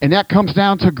them in, and that comes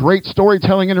down to great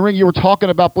storytelling in the ring. You were talking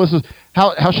about Bliss's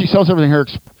how she sells everything, her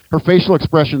facial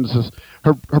expressions,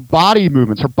 her body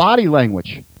movements, her body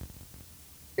language.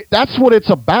 That's what it's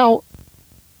about.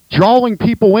 Drawing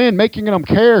people in, making them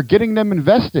care, getting them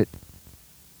invested.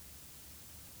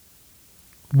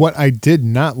 What I did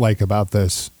not like about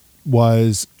this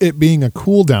was it being a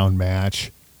cool-down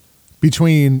match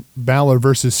between Balor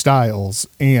versus Styles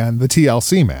and the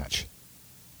TLC match.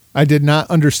 I did not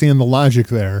understand the logic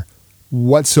there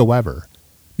whatsoever.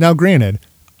 Now, granted,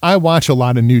 I watch a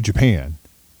lot of New Japan,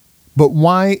 but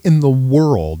why in the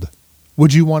world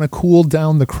would you want to cool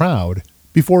down the crowd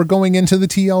before going into the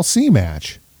TLC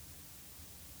match?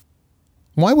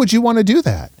 Why would you want to do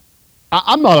that?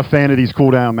 I'm not a fan of these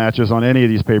cool-down matches on any of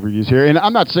these pay-per-views here, and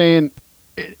I'm not saying,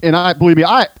 and believe me,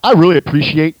 I really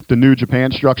appreciate the New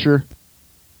Japan structure,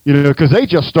 because they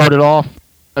just started off,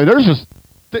 and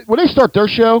when they start their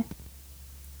show,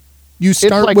 you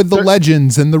start with the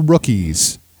legends and the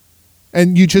rookies,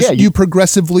 and you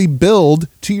progressively build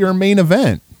to your main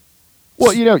event.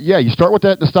 Well, you start with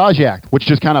that Nostalgia Act,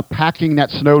 which is kind of packing that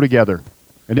snow together,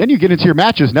 and then you get into your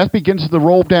matches, and that begins the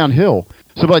roll downhill.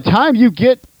 So by the time you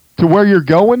get to where you're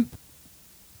going,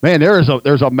 man, there's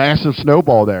a massive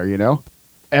snowball there.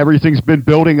 Everything's been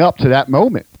building up to that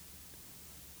moment.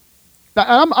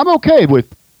 Now, I'm okay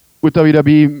with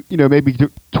WWE, maybe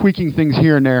tweaking things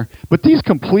here and there, but these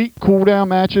complete cool down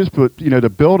matches, to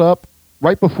build up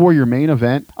right before your main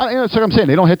event. That's what I'm saying.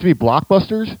 They don't have to be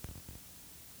blockbusters,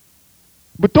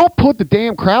 but don't put the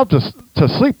damn crowd to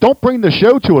sleep. Don't bring the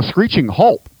show to a screeching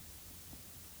halt.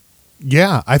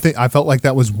 Yeah, I felt like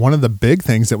that was one of the big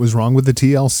things that was wrong with the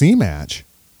TLC match.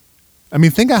 I mean,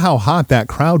 think of how hot that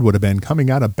crowd would have been coming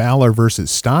out of Balor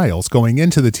versus Styles going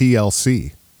into the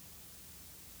TLC.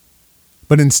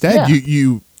 But instead,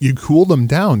 Yeah. you cooled them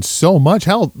down so much.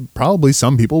 Hell, probably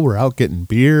some people were out getting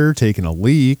beer, taking a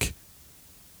leak.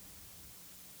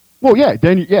 Well, yeah,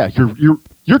 then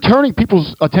you're turning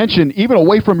people's attention even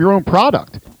away from your own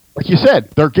product. Like you said,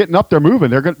 they're getting up, they're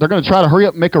moving, they're going to try to hurry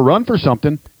up and make a run for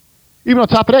something. Even on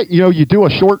top of that, you do a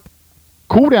short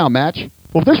cool down match.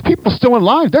 Well, if there's people still in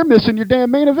line, they're missing your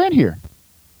damn main event here.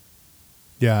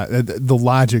 Yeah, the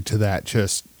logic to that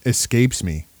just escapes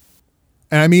me.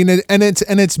 And I mean,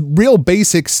 it's real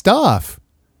basic stuff.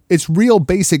 It's real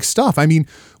basic stuff. I mean,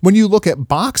 when you look at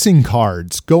boxing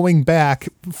cards going back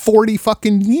 40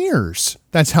 fucking years,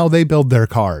 that's how they build their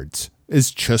cards.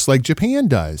 It's just like Japan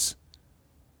does.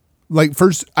 Like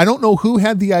first, I don't know who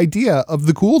had the idea of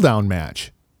the cool down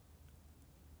match.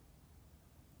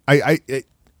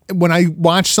 When I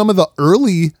watch some of the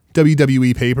early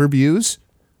WWE pay-per-views,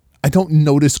 I don't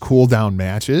notice cool down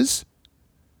matches.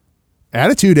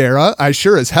 Attitude Era, I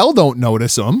sure as hell don't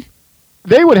notice them.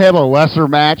 They would have a lesser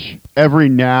match every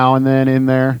now and then in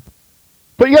there.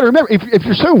 But you got to remember, if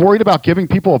you're so worried about giving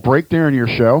people a break during your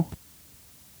show,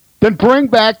 then bring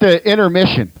back the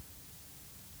intermission.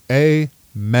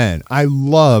 Amen. I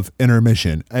love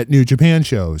intermission at New Japan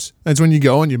shows. That's when you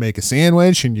go and you make a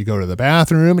sandwich and you go to the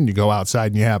bathroom and you go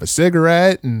outside and you have a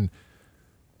cigarette, and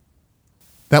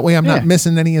that way I'm not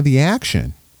missing any of the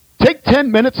action. Take 10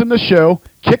 minutes in the show,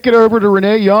 kick it over to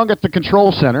Renee Young at the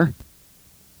control center.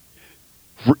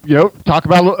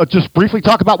 Just briefly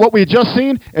talk about what we had just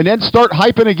seen, and then start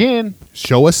hyping again.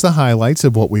 Show us the highlights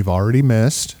of what we've already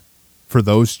missed for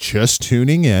those just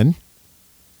tuning in.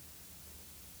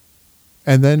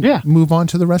 And then move on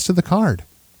to the rest of the card.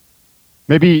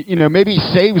 Maybe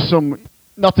save some,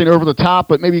 nothing over the top,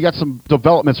 but maybe you got some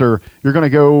developments, or you're going to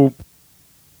go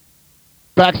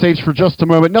backstage for just a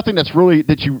moment. Nothing that's really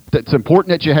that's important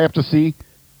that you have to see.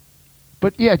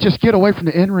 But yeah, just get away from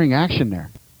the in-ring action there.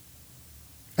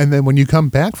 And then when you come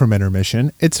back from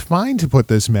intermission, it's fine to put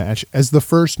this match as the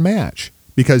first match,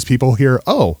 because people hear,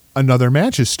 oh, another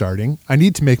match is starting. I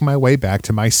need to make my way back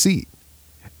to my seat.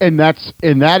 And that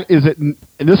is it. And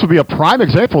this would be a prime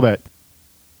example that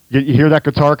you hear that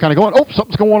guitar kind of going, oh,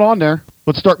 something's going on there.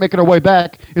 Let's start making our way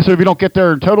back. And so if you don't get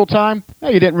there in total time,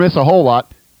 you didn't miss a whole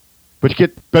lot. But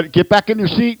get back in your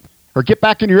seat, or get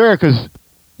back in your area, because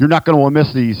you're not going to want to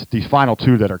miss these final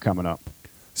two that are coming up.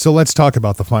 So let's talk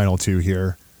about the final two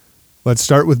here. Let's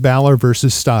start with Balor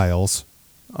versus Styles.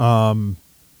 What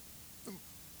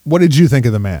did you think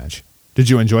of the match? Did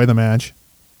you enjoy the match?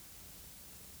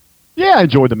 Yeah, I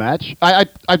enjoyed the match. I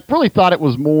really thought it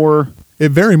was more... It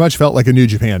very much felt like a New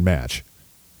Japan match.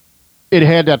 It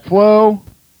had that flow.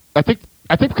 I think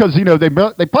because, they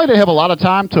probably didn't have a lot of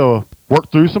time to work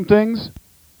through some things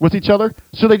with each other.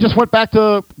 So they just went back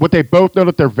to what they both know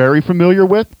that they're very familiar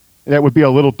with. That would be a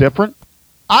little different.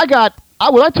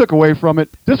 What I took away from it,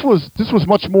 this was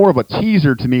much more of a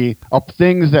teaser to me of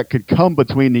things that could come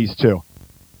between these two.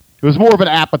 It was more of an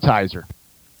appetizer.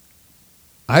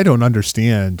 I don't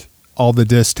understand all the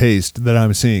distaste that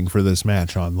I'm seeing for this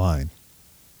match online.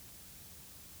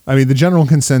 I mean, the general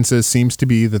consensus seems to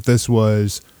be that this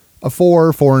was a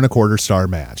 4.25 star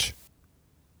match.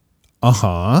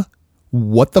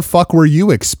 What the fuck were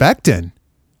you expecting?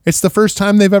 It's the first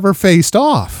time they've ever faced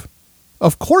off.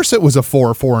 Of course it was a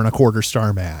 4.25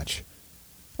 star match.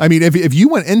 I mean, if you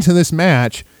went into this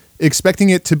match expecting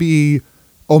it to be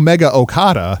Omega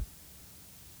Okada,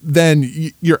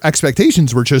 then your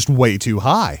expectations were just way too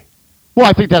high. Well,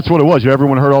 I think that's what it was.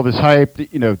 Everyone heard all this hype.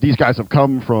 These guys have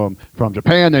come from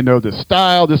Japan. They know this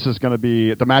style. This is going to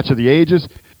be the match of the ages.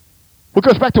 What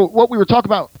goes back to what we were talking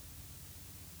about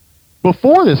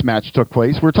before this match took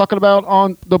place. We were talking about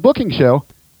on the booking show.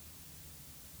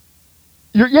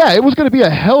 It was going to be a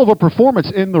hell of a performance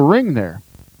in the ring there.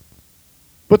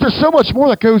 But there's so much more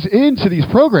that goes into these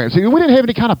programs. I mean, we didn't have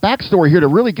any kind of backstory here to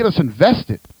really get us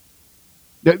invested.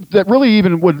 That really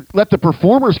even would let the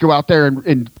performers go out there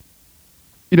and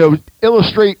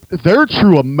illustrate their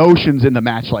true emotions in the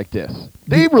match like this.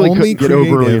 They really couldn't get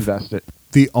overly invested.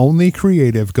 The only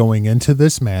creative going into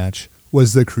this match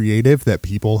was the creative that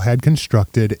people had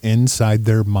constructed inside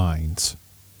their minds.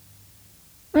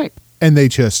 Right. And they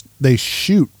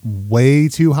shoot way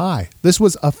too high. This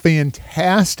was a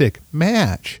fantastic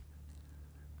match.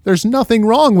 There's nothing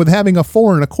wrong with having a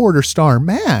 4.25 star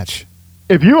match.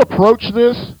 If you approach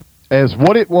this as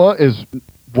what it was,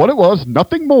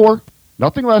 nothing more,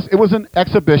 nothing less. It was an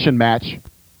exhibition match.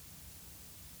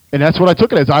 And that's what I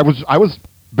took it as. I was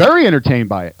very entertained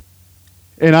by it.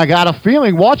 And I got a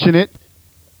feeling watching it,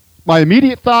 my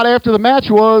immediate thought after the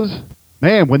match was,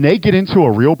 man, when they get into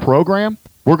a real program,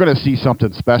 we're going to see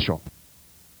something special.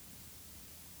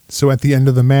 So at the end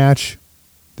of the match,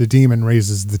 The Demon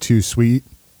raises the too sweet.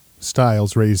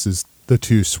 Styles raises the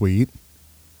too sweet.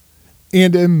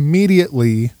 And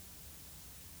immediately,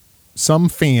 some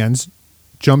fans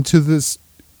jump to this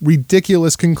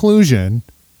ridiculous conclusion.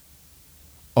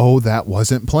 Oh, that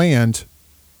wasn't planned.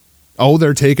 Oh,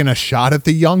 they're taking a shot at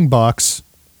the Young Bucks.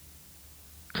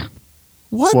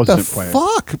 What Wasn't the planned.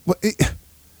 fuck?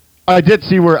 I did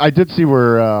see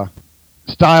where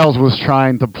Styles was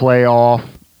trying to play off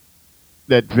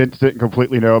that Vince didn't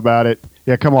completely know about it.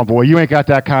 Yeah, come on, boy. You ain't got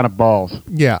that kind of balls.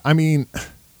 Yeah, I mean,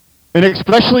 And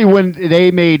especially when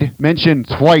they made mention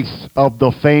twice of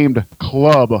the famed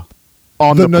club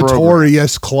on the the program.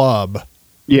 Notorious Club.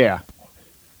 Yeah.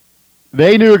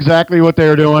 They knew exactly what they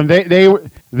were doing.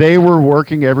 They were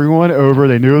working everyone over.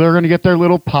 They knew they were going to get their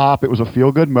little pop. It was a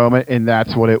feel-good moment, and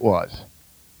that's what it was.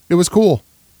 It was cool.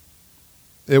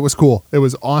 It was cool. It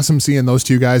was awesome seeing those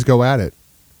two guys go at it.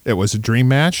 It was a dream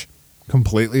match.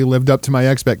 Completely lived up to my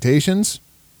expectations.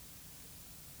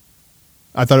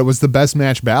 I thought it was the best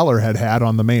match Balor had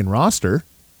on the main roster.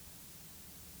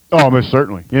 Oh, most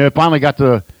certainly. Yeah, it finally got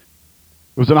to. It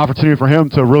was an opportunity for him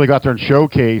to really go out there and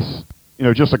showcase,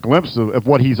 just a glimpse of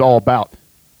what he's all about.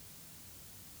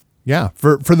 Yeah,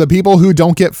 for the people who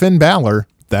don't get Finn Balor,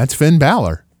 that's Finn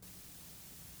Balor.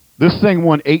 This thing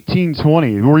won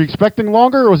 18-20. Were you expecting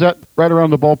longer, or was that right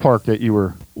around the ballpark that you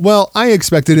were? Well, I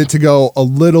expected it to go a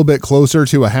little bit closer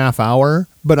to a half hour,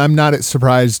 but I'm not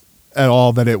surprised at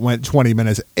all that it went 20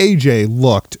 minutes. AJ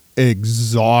looked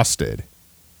exhausted.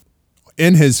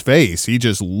 In his face, he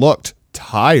just looked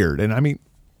tired. And I mean,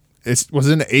 it was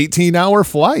an 18-hour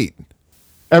flight.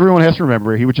 Everyone has to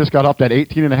remember, he just got off that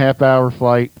 18-and-a-half-hour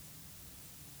flight.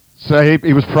 So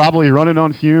he was probably running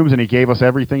on fumes, and he gave us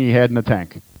everything he had in the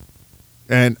tank.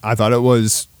 And I thought it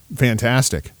was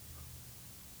fantastic.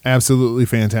 Absolutely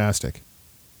fantastic.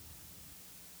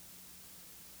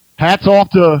 Hats off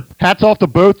to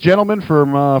both gentlemen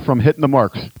from hitting the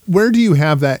marks. Where do you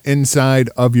have that inside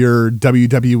of your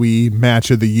WWE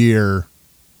match of the year?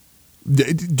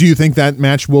 Do you think that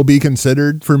match will be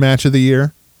considered for match of the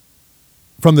year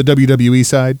from the WWE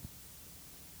side?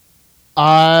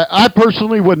 I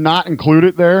personally would not include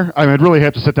it there. I mean, I'd really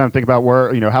have to sit down and think about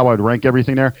how I'd rank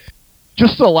everything there.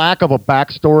 Just the lack of a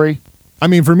backstory. I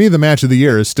mean, for me, the match of the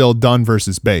year is still Dunn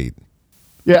versus Bate.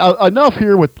 Yeah, enough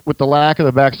here with the lack of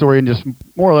the backstory and just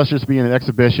more or less just being an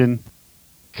exhibition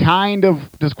kind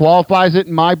of disqualifies it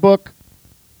in my book.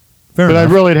 Fair But enough.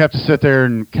 I'd really have to sit there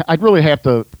and I'd really have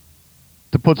to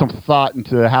put some thought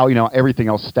into how, everything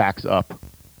else stacks up.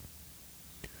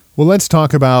 Well, let's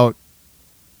talk about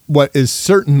what is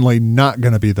certainly not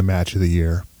going to be the match of the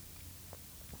year.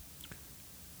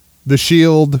 The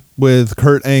Shield with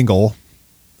Kurt Angle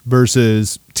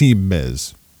versus Team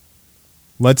Miz.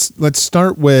 Let's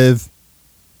start with,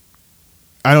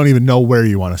 I don't even know where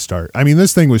you want to start. I mean,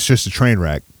 this thing was just a train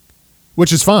wreck,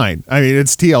 which is fine. I mean,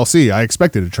 it's TLC. I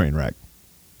expected a train wreck.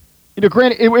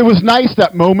 Granted, it was nice,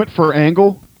 that moment for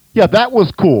Angle. Yeah, that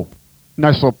was cool.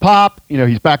 Nice little pop.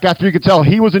 He's back after. You could tell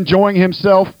he was enjoying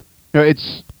himself.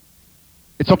 It's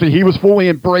something he was fully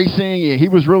embracing. He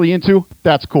was really into.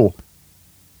 That's cool.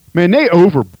 Man, they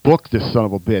overbooked this son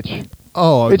of a bitch.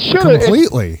 Oh, It should've-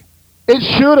 completely. It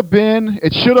should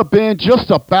have been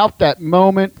just about that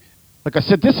moment. Like I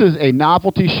said, this is a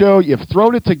novelty show. You've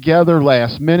thrown it together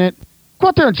last minute. Go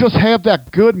out there and just have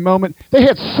that good moment. They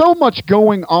had so much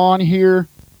going on here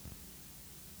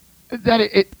that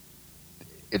it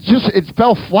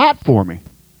fell flat for me.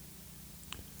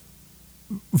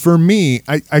 For me,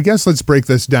 I guess let's break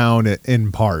this down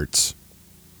in parts.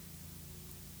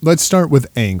 Let's start with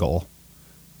Angle.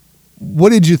 What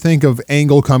did you think of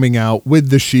Angle coming out with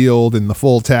the Shield and the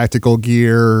full tactical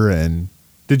gear? And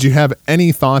did you have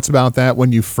any thoughts about that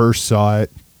when you first saw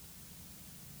it?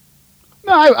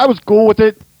 No, I was cool with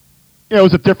it. It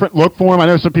was a different look for him. I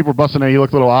know some people were busting out. He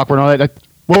looked a little awkward and all that.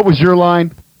 What was your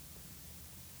line?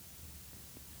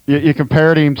 You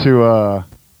compared him to a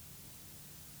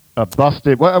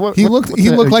busted. He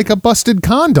looked like a busted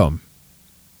condom.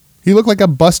 He looked like a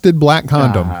busted black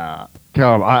condom.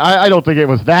 Come on, I don't think it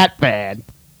was that bad.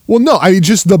 Well, no,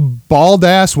 just the bald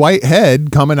ass white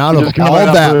head coming out of Just coming all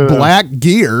out that the- black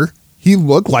gear. He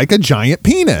looked like a giant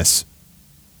penis.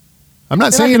 I'm not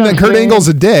And I saying can that Kurt understand- Angle's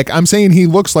a dick. I'm saying he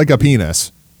looks like a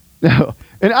penis.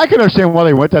 And I can understand why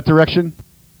they went that direction.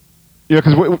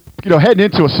 Because heading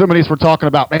into it, some of these we're talking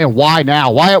about, man, why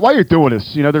now? Why are you doing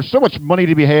this? There's so much money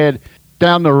to be had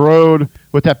down the road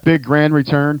with that big grand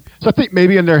return. So I think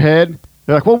maybe in their head,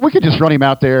 they're like, well, we could just run him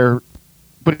out there.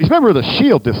 But he's a member of the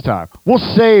Shield this time. We'll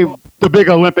save the big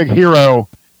Olympic hero.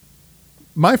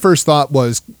 My first thought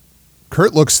was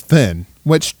Kurt looks thin,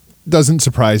 which doesn't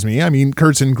surprise me. I mean,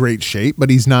 Kurt's in great shape, but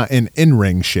he's not in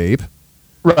in-ring shape.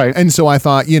 Right. And so I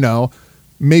thought,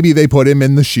 maybe they put him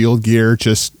in the Shield gear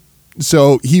just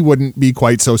so he wouldn't be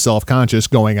quite so self-conscious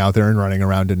going out there and running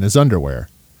around in his underwear.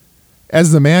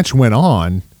 As the match went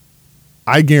on,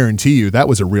 I guarantee you that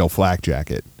was a real flak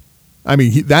jacket. I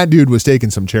mean, that dude was taking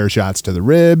some chair shots to the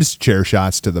ribs, chair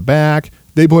shots to the back.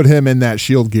 They put him in that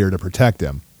Shield gear to protect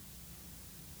him,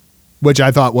 which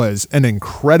I thought was an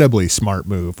incredibly smart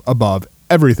move above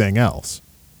everything else.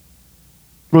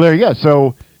 Well, there you go.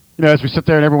 So, as we sit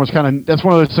there and everyone's that's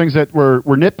one of those things that we're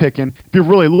nitpicking. If you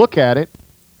really look at it,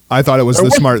 I thought it was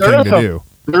the smart thing to do.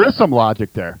 There is some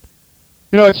logic there.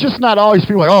 It's just not always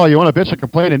people like, oh, you want to bitch and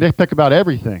complain and nitpick about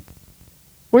everything.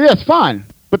 Well, yeah, it's fine.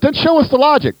 But then show us the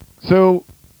logic. So,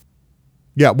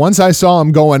 yeah, once I saw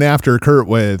him going after Kurt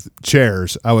with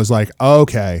chairs, I was like,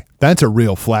 okay, that's a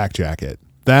real flak jacket.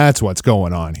 That's what's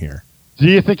going on here. Do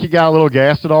you think he got a little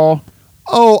gassed at all?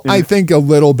 Oh, I think a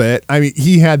little bit. I mean,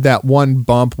 he had that one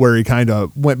bump where he kind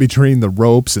of went between the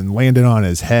ropes and landed on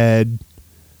his head,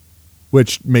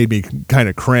 which made me kind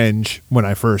of cringe when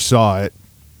I first saw it.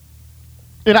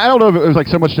 And I don't know if it was like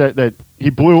so much that he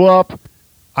blew up.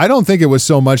 I don't think it was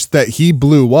so much that he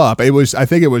blew up. I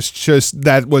think it was just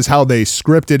that was how they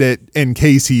scripted it in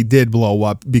case he did blow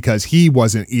up, because he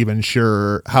wasn't even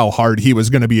sure how hard he was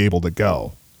going to be able to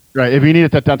go. Right. If he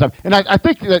needed that downtime. And I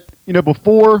think that,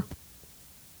 before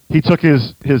he took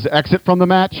his exit from the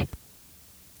match,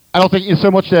 I don't think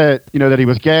so much that, that he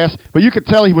was gassed, but you could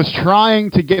tell he was trying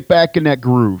to get back in that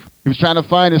groove. He was trying to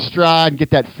find his stride and get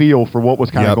that feel for what was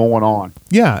kind of going on.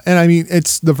 Yeah. And I mean,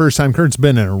 it's the first time Kurt's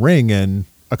been in a ring in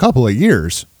a couple of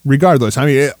years, regardless. I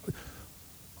mean,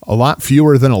 a lot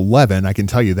fewer than 11, I can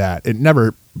tell you that. It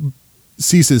never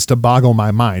ceases to boggle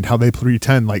my mind how they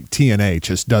pretend like TNA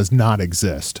just does not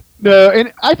exist. No,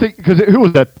 and I think, because who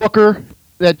was that, Booker,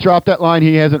 that dropped that line,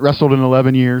 he hasn't wrestled in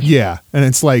 11 years? Yeah, and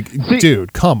it's like,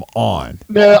 dude, come on.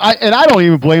 No, I don't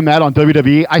even blame that on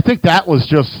WWE. I think that was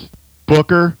just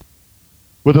Booker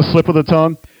with a slip of the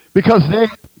tongue, because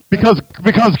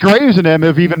Graves and them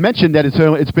have even mentioned that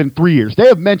it's been 3 years. They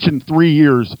have mentioned 3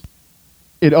 years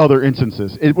in other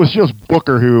instances. It was just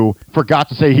Booker who forgot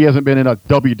to say he hasn't been in a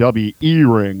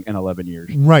WWE ring in 11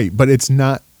 years. Right, but it's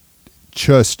not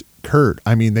just Kurt.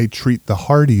 I mean, they treat the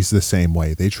Hardys the same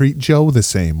way. They treat Joe the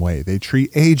same way. They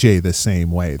treat AJ the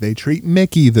same way. They treat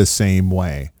Mickey the same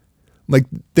way. Like,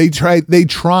 they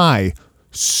try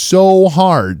so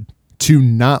hard to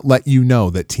not let you know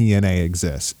that TNA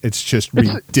exists. It's just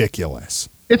ridiculous.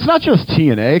 It's not just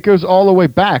TNA. It goes all the way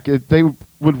back. They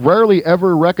would rarely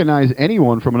ever recognize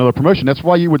anyone from another promotion. That's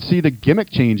why you would see the gimmick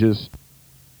changes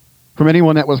from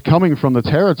anyone that was coming from the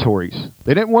territories.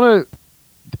 They didn't want to.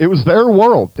 It was their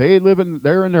world. They're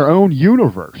in their own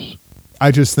universe.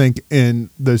 I just think in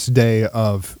this day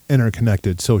of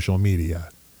interconnected social media,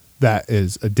 that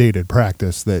is a dated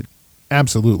practice that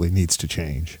absolutely needs to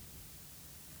change.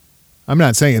 I'm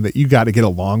not saying that you got to get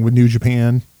along with New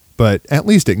Japan, but at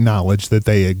least acknowledge that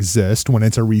they exist when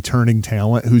it's a returning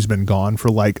talent who's been gone for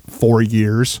like 4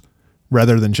 years,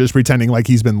 rather than just pretending like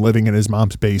he's been living in his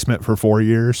mom's basement for 4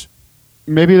 years.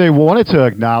 Maybe they wanted to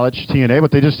acknowledge TNA, but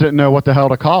they just didn't know what the hell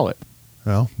to call it.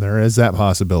 Well, there is that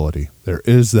possibility.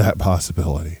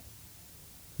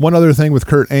 One other thing with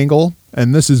Kurt Angle,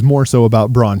 and this is more so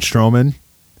about Braun Strowman.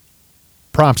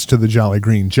 Props to the Jolly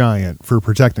Green Giant for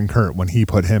protecting Kurt when he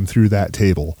put him through that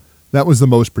table. That was the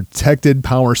most protected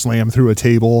power slam through a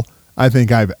table I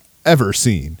think I've ever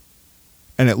seen.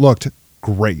 And it looked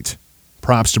great.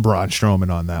 Props to Braun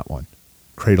Strowman on that one.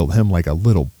 Cradled him like a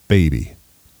little baby.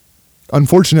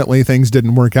 Unfortunately, things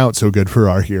didn't work out so good for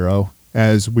our hero,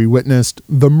 as we witnessed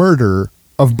the murder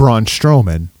of Braun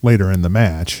Strowman later in the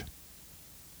match.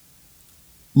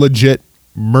 Legit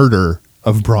murder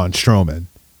of Braun Strowman.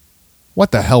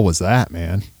 What the hell was that,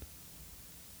 man?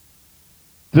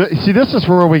 See, this is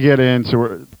where we get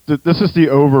into. This is the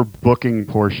overbooking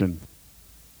portion.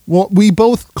 Well, we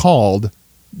both called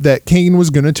that Kane was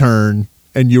going to turn,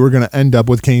 and you were going to end up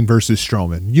with Kane versus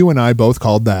Strowman. You and I both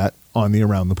called that on the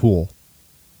Around the Pool.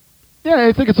 Yeah,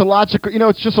 I think it's a logical.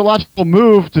 It's just a logical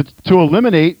move to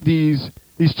eliminate these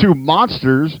two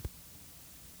monsters.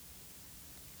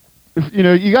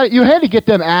 You had to get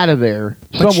them out of there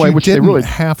some way, which they really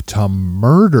have to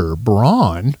murder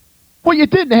Braun. Well, you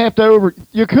didn't have to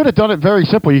You could have done it very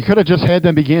simple. You could have just had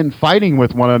them begin fighting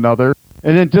with one another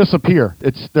and then disappear.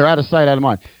 They're out of sight, out of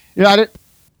mind.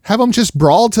 Have them just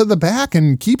brawl to the back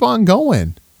and keep on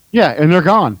going. Yeah, and they're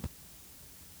gone.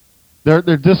 They're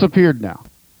disappeared now.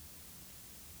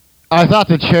 I thought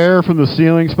the chair from the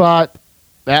ceiling spot,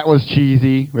 that was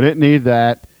cheesy. We didn't need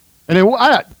that. And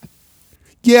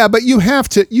Yeah, but you have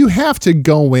to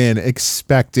go in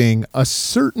expecting a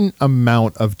certain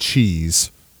amount of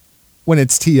cheese when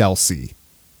it's TLC.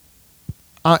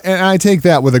 And I take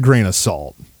that with a grain of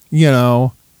salt, you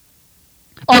know.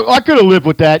 I could have lived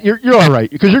with that. You're all right,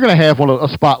 because you're going to have a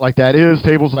spot like that. It is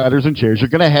tables, ladders, and chairs. You're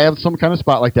going to have some kind of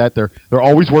spot like that. They're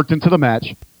always worked into the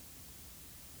match.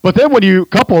 But then when you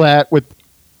couple that with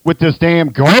this damn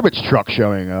garbage truck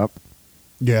showing up.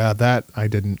 Yeah, that I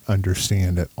didn't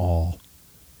understand at all.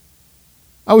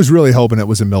 I was really hoping it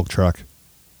was a milk truck.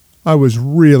 I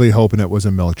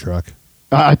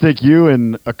think you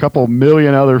and a couple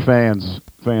million other fans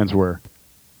were.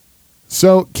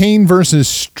 So Kane versus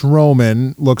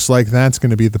Strowman looks like that's going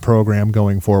to be the program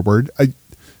going forward.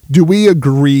 Do we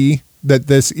agree that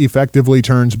this effectively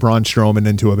turns Braun Strowman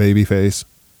into a babyface?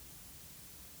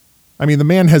 I mean, the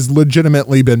man has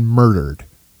legitimately been murdered.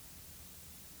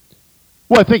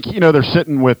 Well, I think, they're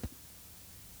sitting with,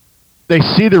 they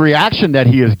see the reaction that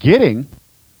he is getting.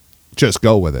 Just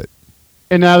go with it.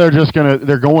 And now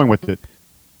they're going with it.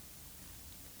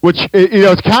 Which,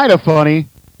 it's kind of funny.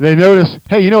 They notice,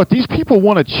 hey, you know what? These people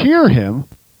want to cheer him.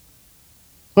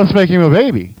 Let's make him a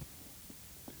baby.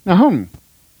 Now,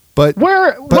 But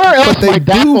where else might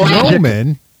that logic?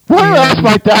 Roman, where else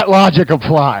might that logic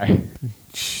apply?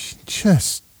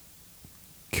 Just,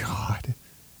 God.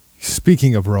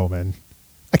 Speaking of Roman,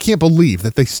 I can't believe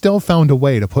that they still found a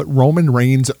way to put Roman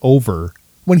Reigns over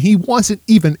when he wasn't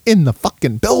even in the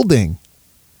fucking building.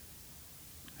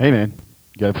 Hey, man,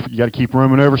 you got to keep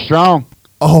Roman over strong.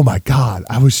 Oh my God.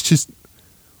 I was just,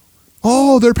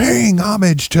 they're paying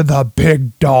homage to the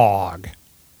big dog.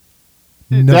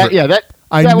 I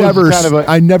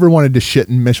never wanted to shit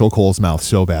in Michelle Cole's mouth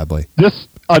so badly. This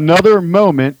another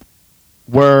moment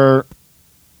where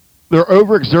they're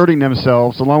overexerting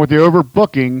themselves along with the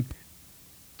overbooking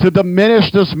to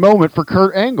diminish this moment for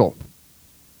Kurt Angle.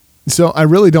 So I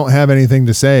really don't have anything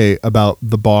to say about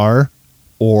the bar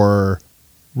or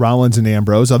Rollins and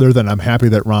Ambrose, other than I'm happy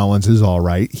that Rollins is all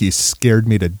right. He scared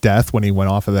me to death when he went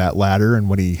off of that ladder and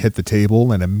when he hit the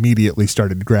table and immediately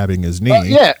started grabbing his knee.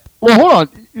 Yeah. Well, hold on.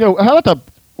 How about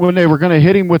when they were going to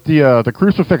hit him with the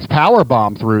crucifix power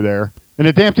bomb through there, and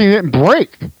the damn thing didn't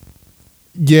break?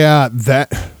 Yeah,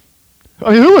 that.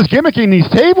 I mean, who was gimmicking these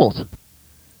tables?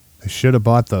 They should have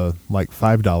bought the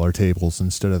 $5 tables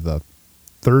instead of the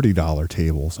 $30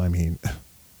 tables. I mean.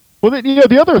 Well,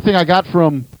 the other thing I got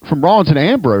from Rollins and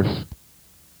Ambrose,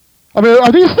 I mean,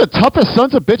 are these the toughest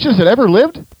sons of bitches that ever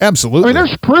lived? Absolutely. I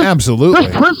mean, absolutely.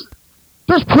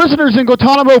 There's prisoners in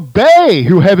Guantanamo Bay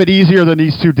who have it easier than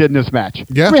these two did in this match.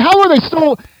 Yeah. I mean, how are they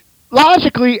still,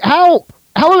 logically, how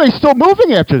are they still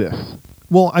moving after this?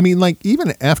 Well, I mean,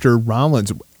 even after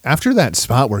Rollins, after that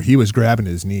spot where he was grabbing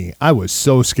his knee, I was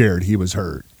so scared he was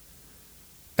hurt.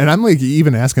 And I'm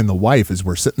even asking the wife as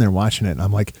we're sitting there watching it, and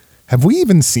I'm like, have we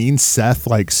even seen Seth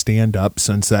stand up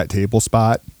since that table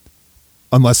spot?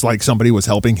 Unless somebody was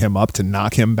helping him up to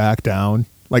knock him back down.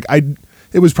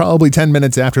 It was probably 10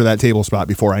 minutes after that table spot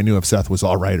before I knew if Seth was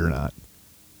all right or not.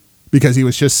 Because he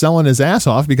was just selling his ass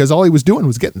off because all he was doing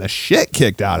was getting the shit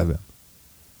kicked out of him.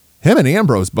 Him and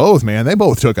Ambrose both, man, they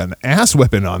both took an ass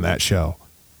whipping on that show.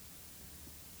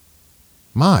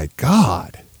 My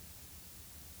God.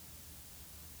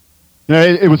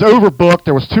 It was overbooked.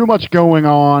 There was too much going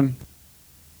on.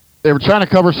 They were trying to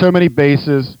cover so many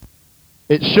bases.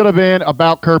 It should have been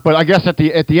about Kurt, but I guess at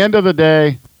the end of the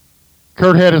day,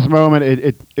 Kurt had his moment.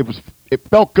 It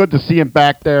felt good to see him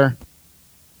back there.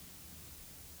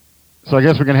 So I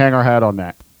guess we can hang our hat on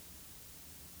that.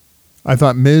 I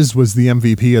thought Miz was the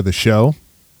MVP of the show,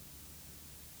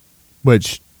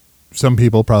 which some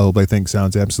people probably think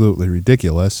sounds absolutely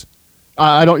ridiculous.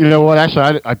 I don't. You know what?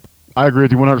 Actually, I agree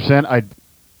with you 100%.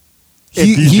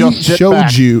 He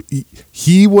showed you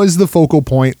he was the focal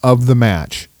point of the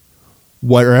match.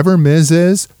 Wherever Miz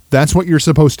is, that's what you're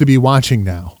supposed to be watching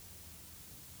now.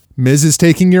 Miz is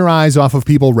taking your eyes off of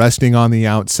people resting on the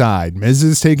outside. Miz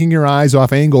is taking your eyes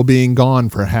off Angle being gone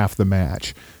for half the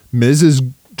match. Miz is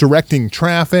directing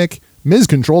traffic. Miz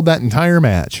controlled that entire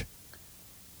match.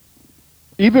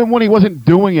 Even when he wasn't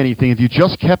doing anything, if you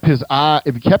just kept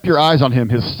your eyes on him,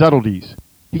 his subtleties.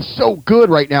 He's so good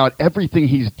right now at everything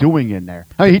he's doing in there.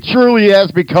 I mean, he truly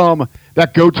has become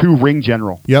that go-to ring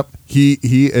general. Yep. He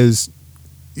is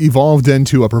evolved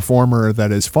into a performer that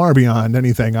is far beyond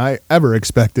anything I ever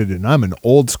expected, and I'm an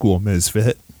old school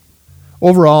misfit.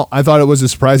 Overall, I thought it was a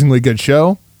surprisingly good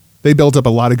show. They built up a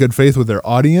lot of good faith with their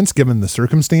audience, given the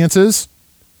circumstances.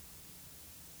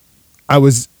 I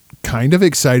was kind of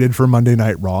excited for Monday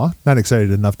Night Raw. Not excited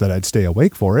enough that I'd stay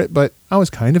awake for it, but I was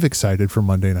kind of excited for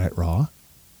Monday Night Raw.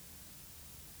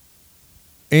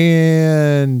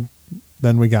 And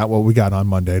then we got what we got on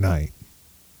Monday night.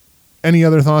 Any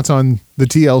other thoughts on the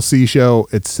TLC show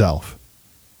itself?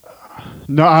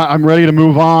 No, I'm ready to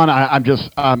move on.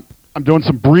 I'm doing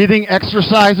some breathing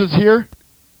exercises here.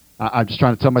 I'm just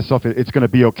trying to tell myself it's going to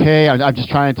be okay. I'm just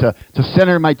trying to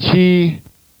center my chi.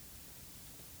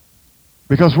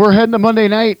 Because we're heading to Monday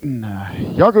night, and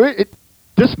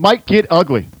this might get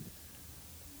ugly.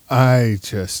 I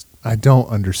don't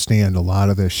understand a lot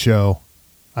of this show.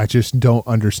 I just don't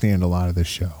understand a lot of this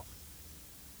show.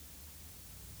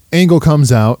 Angle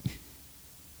comes out,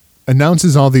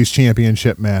 announces all these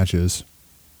championship matches.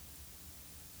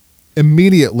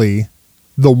 Immediately,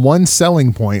 the one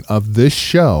selling point of this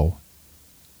show,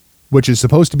 which is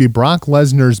supposed to be Brock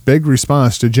Lesnar's big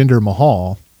response to Jinder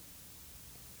Mahal,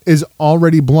 is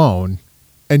already blown,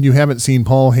 and you haven't seen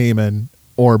Paul Heyman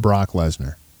or Brock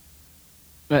Lesnar.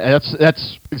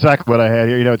 That's exactly what I had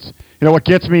here. What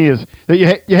gets me is that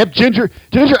you have Jinder.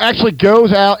 Jinder actually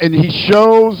goes out and he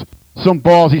shows some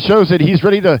balls. He shows that he's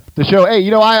ready to show, hey,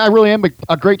 I really am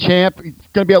a great champ. He's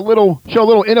going to be show a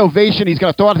little innovation. He's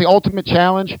going to throw out the ultimate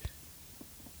challenge.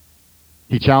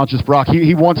 He challenges Brock.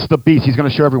 He wants the beast. He's going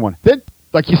to show everyone. Then,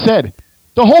 like you said,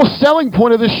 the whole selling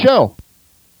point of this show,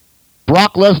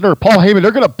 Brock Lesnar, Paul Heyman,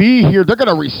 they're going to be here. They're going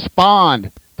to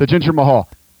respond to Jinder Mahal.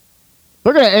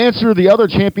 They're going to answer the other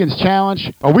champions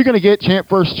challenge. Are we going to get champ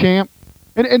versus champ?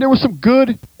 And there was some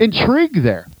good intrigue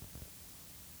there.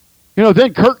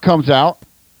 Then Kurt comes out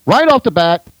right off the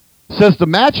bat, says the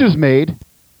match is made.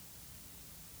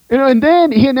 And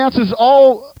then he announces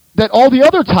all the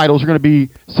other titles are going to be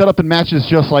set up in matches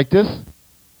just like this.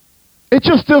 It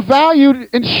just devalued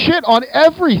and shit on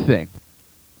everything.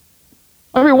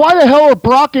 I mean, why the hell are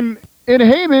Brock and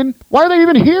Heyman, why are they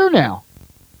even here now?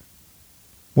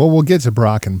 Well, we'll get to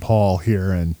Brock and Paul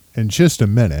here in just a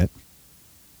minute.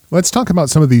 Let's talk about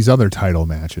some of these other title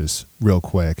matches real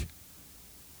quick.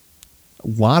 A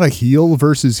lot of heel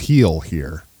versus heel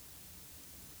here.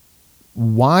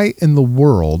 Why in the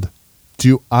world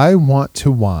do I want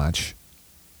to watch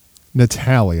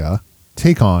Natalya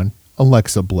take on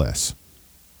Alexa Bliss?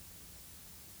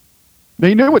 Now,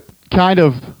 you know what kind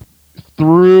of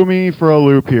threw me for a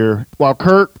loop here? While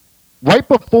Kurt, right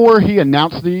before he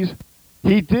announced these,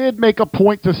 he did make a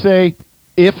point to say,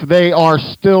 if they are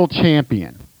still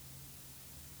champion.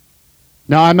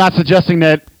 Now, I'm not suggesting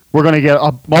that we're going to get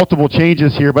multiple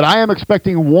changes here, but I am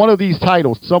expecting one of these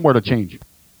titles somewhere to change.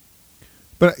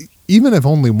 But even if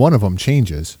only one of them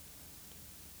changes,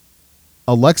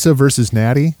 Alexa versus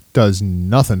Natty does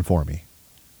nothing for me.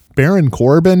 Baron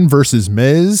Corbin versus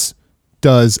Miz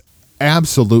does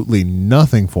absolutely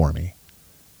nothing for me.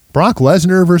 Brock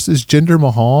Lesnar versus Jinder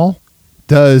Mahal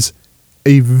does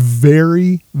a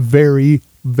very, very,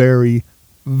 very,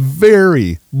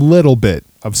 very little bit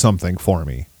of something for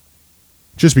me.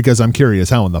 Just because I'm curious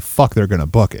how in the fuck they're going to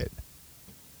book it.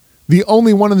 The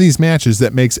only one of these matches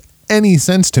that makes any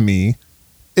sense to me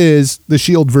is the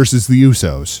Shield versus the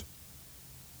Usos.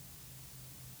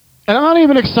 And I'm not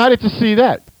even excited to see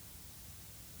that.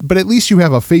 But at least you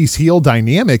have a face-heel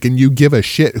dynamic and you give a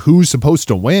shit who's supposed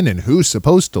to win and who's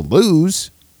supposed to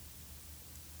lose.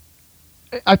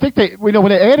 I think when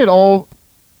they added all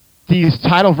these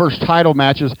title versus title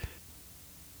matches,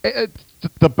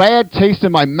 the bad taste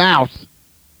in my mouth,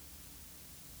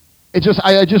 I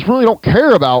just really don't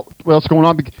care about what's going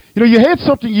on. You had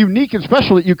something unique and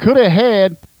special that you could have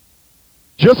had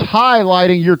just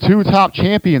highlighting your two top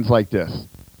champions like this.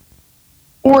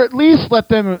 Or at least let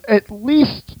them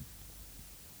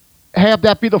have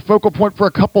that be the focal point for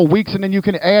a couple weeks, and then you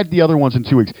can add the other ones in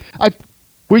 2 weeks.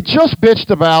 We just bitched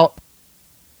about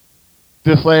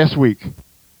this last week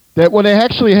that when they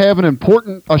actually have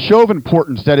a show of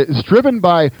importance that is driven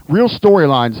by real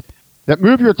storylines that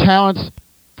move your talents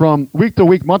from week to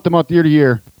week, month to month, year to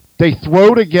year, they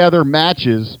throw together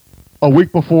matches a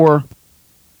week before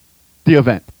the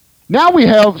event. Now we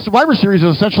have Survivor Series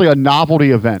is essentially a novelty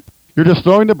event. You're just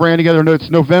throwing the brand together. No, it's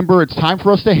November. It's time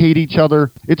for us to hate each other.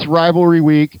 It's rivalry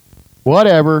week,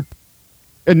 whatever.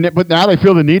 But now they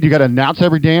feel the need. You got to announce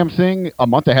every damn thing a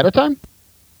month ahead of time.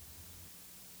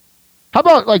 How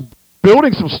about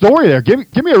building some story there?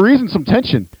 Give me a reason, some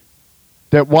tension.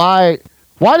 That why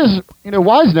does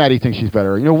Natty think she's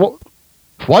better?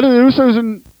 Why do the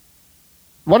Usos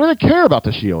why do they care about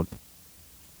the Shield?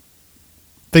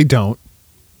 They don't.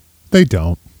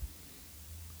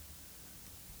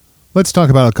 Let's talk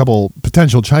about a couple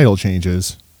potential title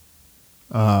changes,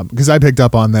 because I picked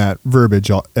up on that verbiage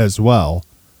as well.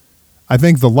 I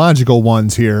think the logical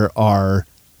ones here are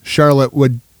Charlotte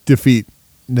would defeat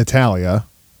Natalya,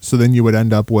 so then you would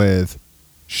end up with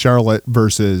Charlotte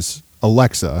versus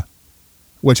Alexa.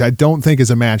 which I don't think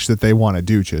is a match that they want to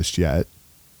do just yet.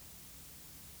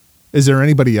 Is there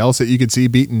anybody else that you could see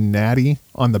beating Natty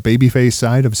on the babyface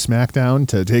side of SmackDown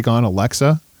to take on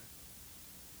Alexa?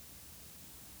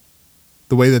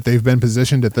 The way that they've been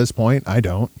positioned at this point, I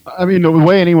don't. I mean, the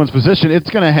way anyone's positioned, it's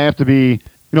going to have to be,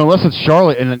 unless it's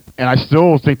Charlotte, and I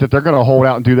still think that they're going to hold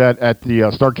out and do that at the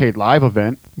Starrcade Live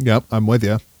event. Yep, I'm with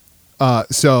you.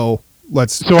 So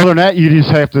other than that,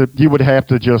 you would have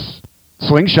to just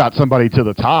slingshot somebody to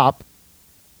the top.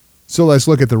 So let's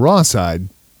look at the Raw side.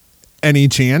 Any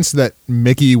chance that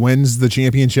Mickey wins the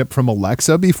championship from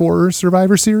Alexa before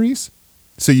Survivor Series?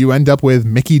 So you end up with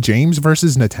Mickie James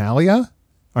versus Natalya?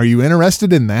 Are you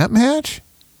interested in that match?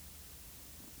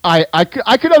 I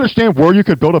could understand where you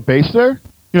could build a base there.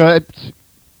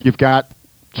 You've got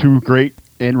two great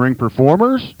in-ring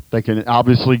performers. They can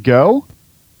obviously go.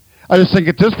 I just think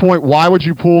at this point, why would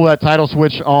you pull that title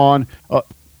switch on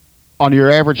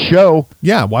your average show?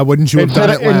 Yeah, why wouldn't you have done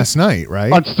it last night,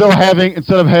 right?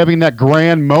 Instead of having that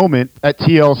grand moment at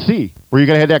TLC where you're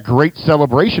going to have that great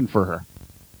celebration for her.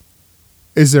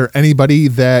 Is there anybody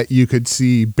that you could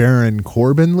see Baron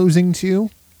Corbin losing to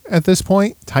at this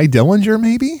point? Ty Dillinger,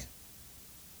 maybe?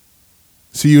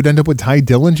 So you'd end up with Ty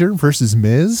Dillinger versus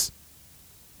Miz?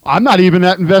 I'm not even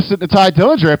that invested in Ty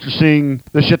Dillinger after seeing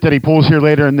the shit that he pulls here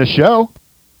later in this show.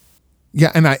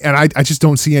 Yeah, and I just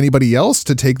don't see anybody else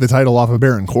to take the title off of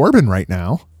Baron Corbin right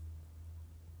now.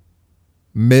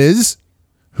 Miz?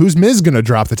 Who's Miz going to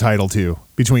drop the title to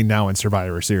between now and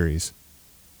Survivor Series?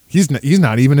 He's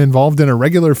not even involved in a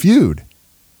regular feud.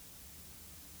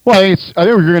 Well, I think what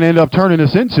you're going to end up turning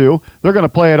this into, they're going to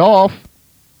play it off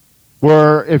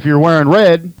where if you're wearing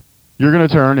red, you're going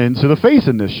to turn into the face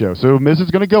in this show. So Miz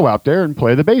is going to go out there and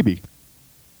play the baby.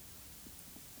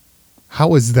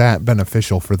 How is that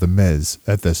beneficial for the Miz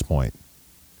at this point?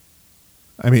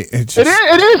 I mean, it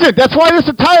isn't. That's why this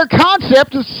entire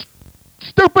concept is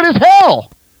stupid as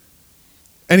hell.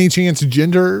 Any chance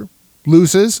Jinder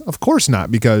loses? Of course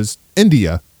not, because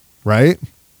India, right?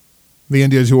 The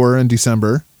India tour in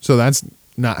December, so that's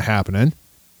not happening.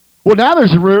 Well, now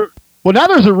there's a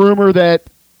rumor that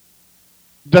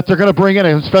they're going to bring in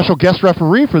a special guest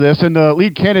referee for this, and the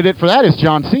lead candidate for that is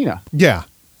John Cena. Yeah.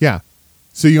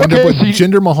 So you end up with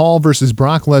Jinder Mahal versus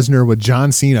Brock Lesnar with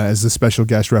John Cena as the special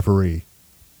guest referee.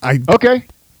 Okay.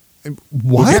 What?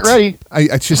 Well, get ready.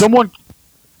 I just someone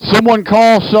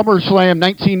call SummerSlam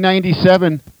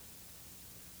 1997.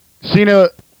 Cena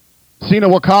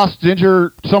will cost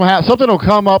Ginger somehow. Something will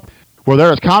come up where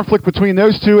there is conflict between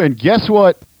those two, and guess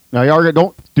what? Now,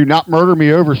 y'all do not murder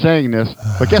me over saying this,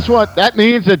 but guess what? That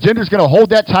means that Jinder's going to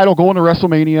hold that title going to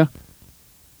WrestleMania.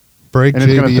 Break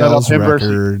JBL's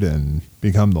record and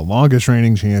become the longest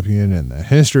reigning champion in the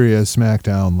history of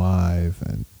SmackDown Live,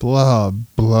 and blah,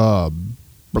 blah,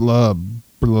 blah,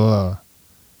 blah.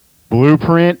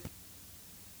 Blueprint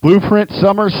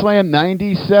SummerSlam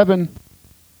 97.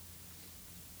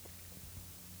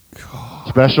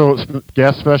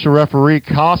 Special referee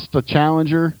cost a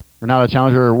challenger, or not a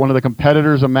challenger, or one of the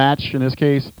competitors a match in this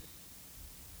case.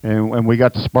 And we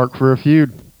got the spark for a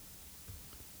feud.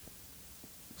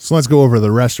 So let's go over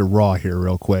the rest of Raw here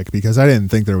real quick, because I didn't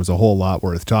think there was a whole lot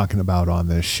worth talking about on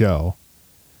this show.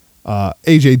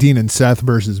 AJ, Dean, and Seth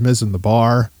versus Miz and The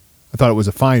Bar. I thought it was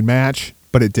a fine match,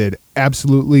 but it did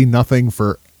absolutely nothing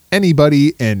for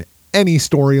anybody in any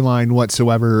storyline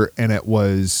whatsoever, and it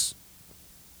was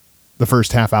the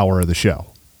first half hour of the show.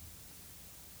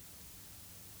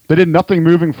 They did nothing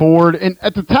moving forward, and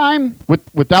at the time,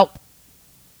 without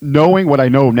knowing what I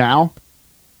know now,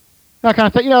 I kind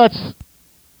of thought,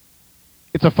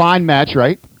 it's a fine match,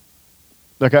 right?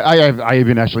 Like I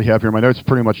even actually have here my notes,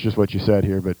 pretty much just what you said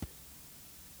here, but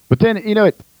then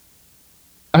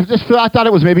I thought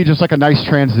it was maybe just like a nice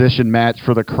transition match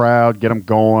for the crowd, get them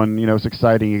going. It's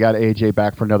exciting. You got AJ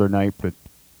back for another night, but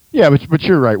yeah, but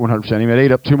you're right, 100%. I mean, it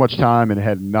ate up too much time and it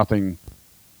had nothing.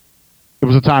 It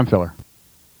was a time filler.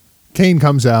 Kane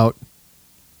comes out,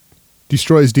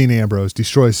 destroys Dean Ambrose,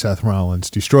 destroys Seth Rollins,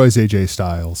 destroys AJ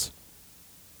Styles.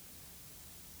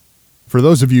 For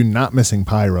those of you not missing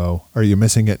Pyro, are you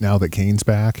missing it now that Kane's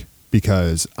back?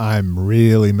 Because I'm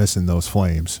really missing those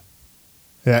flames.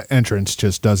 That entrance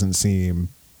just doesn't seem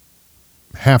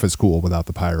half as cool without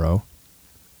the Pyro.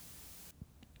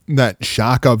 That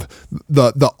shock of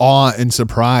the awe and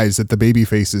surprise that the baby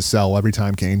faces sell every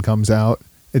time Kane comes out,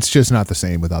 it's just not the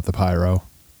same without the Pyro.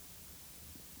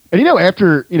 And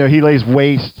after he lays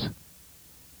waste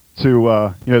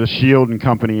to the Shield and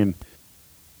company, and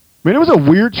I mean, it was a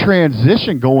weird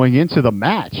transition going into the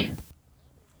match.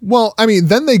 Well, I mean,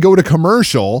 then they go to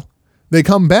commercial. They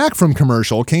come back from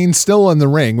commercial. Kane's still in the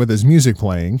ring with his music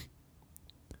playing.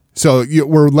 So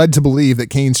we're led to believe that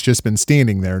Kane's just been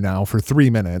standing there now for 3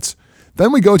 minutes.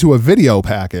 Then we go to a video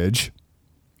package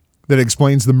that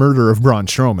explains the murder of Braun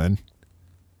Strowman.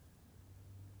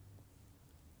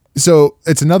 So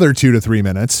it's another 2 to 3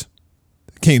 minutes.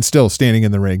 Kane's still standing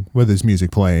in the ring with his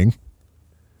music playing.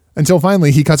 Until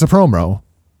finally he cuts a promo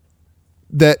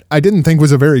that I didn't think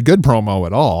was a very good promo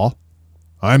at all.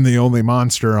 I'm the only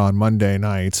monster on Monday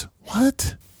nights.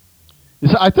 What?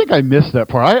 I think I missed that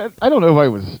part. I don't know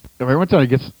if I went down to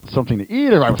get something to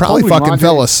eat or I was probably fucking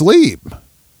fell asleep.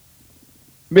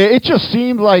 Man, it just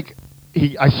seemed like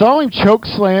I saw him choke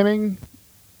slamming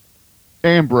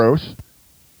Ambrose.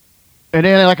 And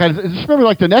then I just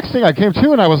remember the next thing I came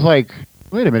to and I was like,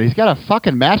 wait a minute, he's got a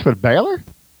fucking match with Balor?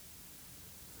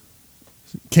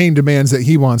 Kane demands that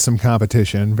he wants some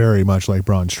competition, very much like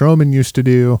Braun Strowman used to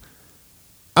do.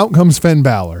 Out comes Finn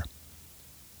Balor.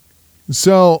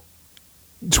 So,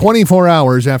 24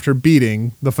 hours after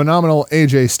beating the phenomenal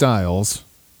AJ Styles,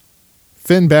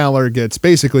 Finn Balor gets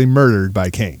basically murdered by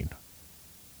Kane.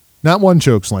 Not 1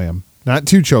 chokeslam, not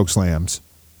 2 chokeslams,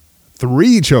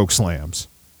 3 chokeslams,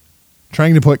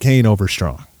 trying to put Kane over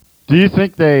strong. Do you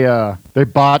think they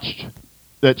botched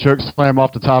that chokeslam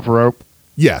off the top rope?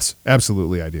 Yes,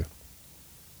 absolutely, I do.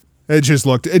 It just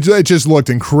looked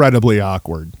incredibly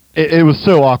awkward. It was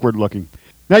so awkward looking.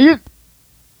 Now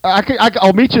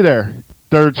I'll meet you there.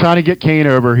 They're trying to get Kane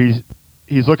over. He's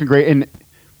looking great,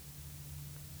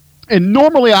 and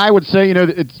normally I would say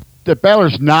that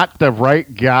Balor's not the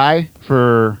right guy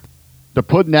to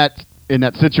put in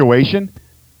that situation.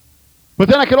 But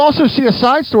then I could also see a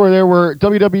side story there where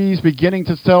WWE is beginning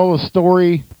to tell a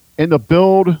story in the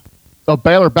build of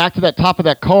Balor back to that top of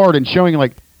that card and showing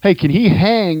hey, can he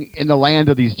hang in the land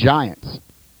of these giants?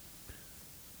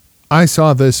 I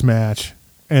saw this match,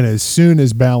 and as soon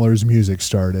as Balor's music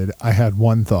started, I had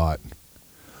one thought.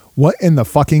 What in the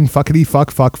fucking fuckity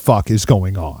fuck is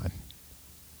going on?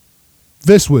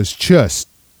 This was just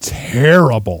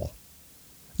terrible.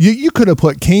 You could have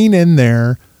put Kane in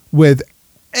there with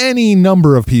any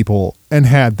number of people and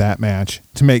had that match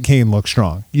to make Kane look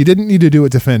strong. You didn't need to do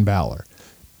it to Finn Balor.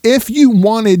 If you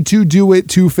wanted to do it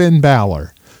to Finn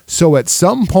Balor, so at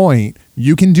some point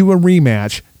you can do a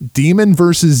rematch, Demon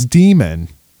versus Demon,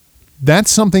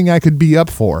 that's something I could be up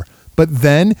for. But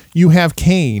then you have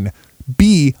Kane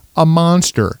be a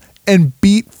monster and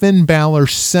beat Finn Balor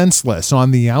senseless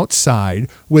on the outside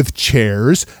with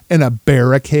chairs and a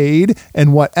barricade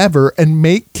and whatever, and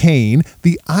make Kane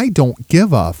the I don't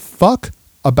give a fuck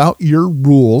about your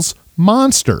rules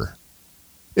monster.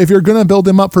 If you're going to build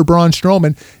him up for Braun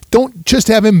Strowman, don't just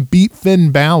have him beat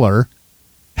Finn Balor.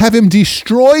 Have him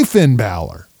destroy Finn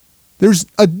Balor. There's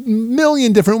a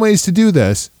million different ways to do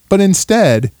this, but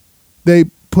instead, they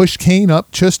push Kane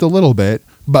up just a little bit,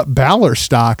 but Balor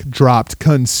stock dropped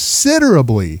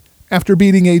considerably after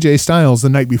beating AJ Styles the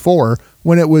night before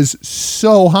when it was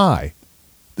so high.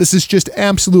 This is just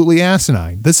absolutely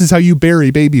asinine. This is how you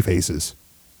bury baby faces.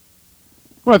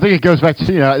 Well, I think it goes back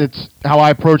to it's how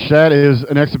I approach that is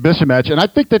an exhibition match, and I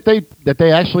think that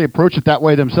they actually approach it that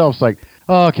way themselves. Like,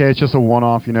 oh, okay, it's just a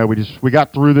one-off. We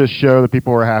got through this show. The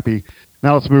people are happy.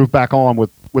 Now let's move back on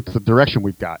with the direction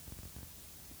we've got.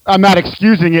 I'm not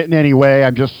excusing it in any way.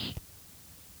 I'm just,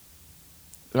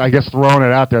 I guess, throwing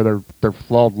it out there. They're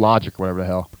flawed logic, whatever the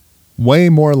hell. Way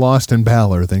more lost in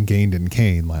Balor than gained in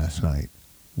Kane last night.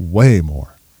 Way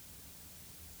more.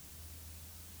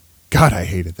 God, I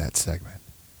hated that segment.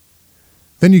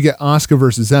 Then you get Asuka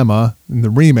versus Emma in the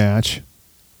rematch,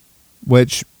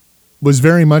 which was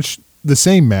very much the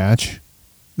same match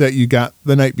that you got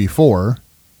the night before,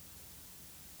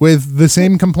 with the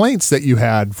same complaints that you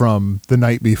had from the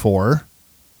night before.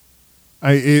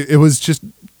 It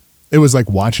was like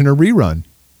watching a rerun.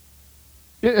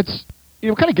 It's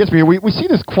kind of gets me. We see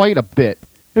this quite a bit.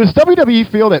 Does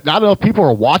WWE feel that not enough people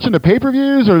are watching the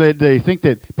pay-per-views, or they think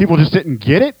that people just didn't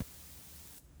get it?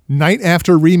 Night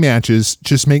after rematches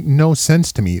just make no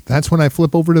sense to me. That's when I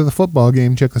flip over to the football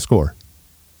game, check the score.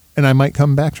 And I might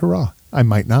come back to Raw. I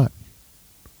might not.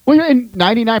 Well, in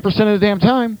 99% of the damn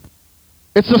time,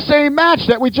 it's the same match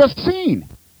that we just seen.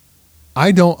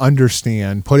 I don't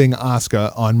understand putting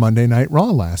Asuka on Monday Night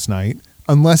Raw last night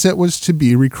unless it was to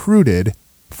be recruited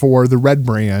for the Red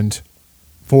Brand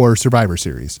for Survivor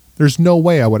Series. There's no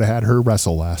way I would have had her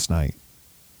wrestle last night.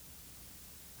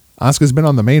 Asuka's been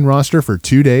on the main roster for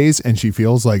 2 days, and she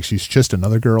feels like she's just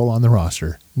another girl on the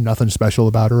roster. Nothing special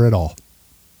about her at all.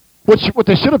 What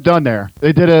they should have done there,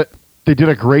 they did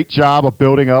a great job of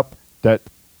building up that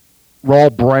Raw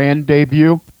brand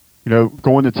debut,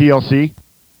 going to TLC.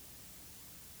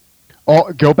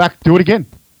 Go back, do it again.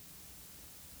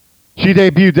 She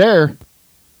debuted there,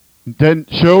 Then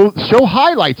show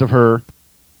highlights of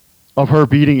her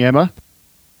beating Emma.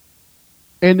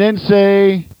 And then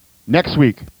say, next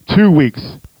week, 2 weeks,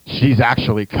 she's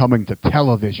actually coming to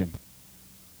television.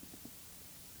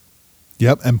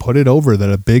 Yep, and put it over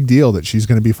that a big deal that she's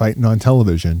going to be fighting on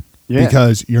television. Yeah.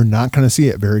 Because you're not going to see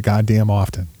it very goddamn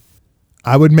often.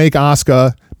 I would make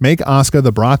Asuka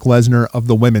the Brock Lesnar of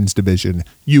the women's division.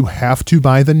 You have to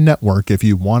buy the network if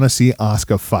you want to see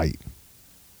Asuka fight.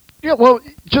 Yeah, well,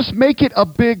 just make it a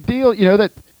big deal. You know,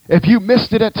 that if you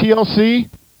missed it at TLC,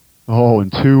 in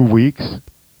 2 weeks,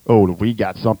 we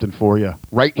got something for you.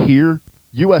 Right here,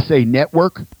 USA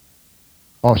Network.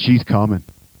 Oh, she's coming.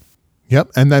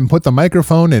 Yep, and then put the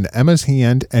microphone in Emma's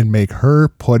hand and make her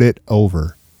put it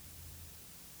over.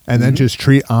 And then just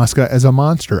treat Asuka as a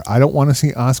monster. I don't want to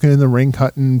see Asuka in the ring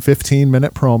cutting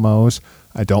 15-minute promos.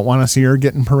 I don't want to see her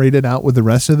getting paraded out with the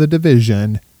rest of the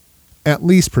division. At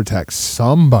least protect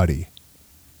somebody.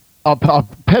 I'll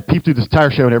pet peeve through this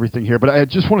entire show and everything here, but I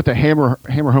just wanted to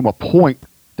hammer home a point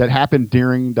that happened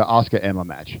during the Asuka-Emma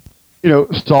match. You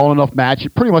know, solid enough match,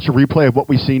 pretty much a replay of what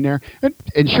we've seen there.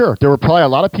 And sure, there were probably a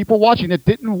lot of people watching that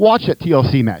didn't watch that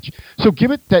TLC match. So give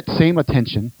it that same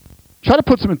attention. Try to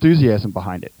put some enthusiasm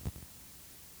behind it.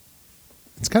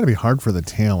 It's got to be hard for the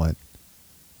talent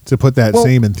to put that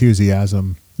same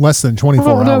enthusiasm less than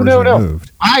 24 hours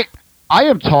removed. I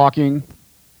am talking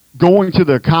going to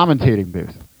the commentating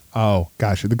booth. Oh,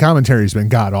 gosh. The commentary's been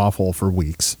god-awful for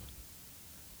weeks.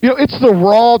 You know, it's the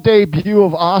Raw debut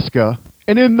of Asuka,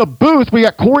 and in the booth, we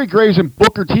got Corey Graves and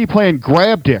Booker T playing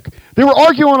Grab Dick. They were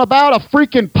arguing about a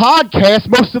freaking podcast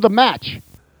most of the match.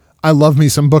 I love me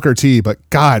some Booker T, but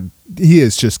God, he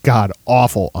is just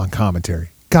god-awful on commentary.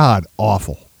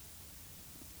 God-awful.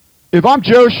 If I'm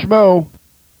Joe Schmo,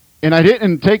 and I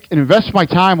didn't invest my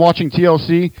time watching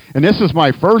TLC, and this is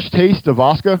my first taste of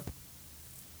Asuka,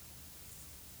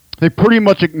 they pretty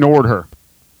much ignored her.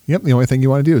 Yep, the only thing you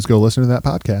want to do is go listen to that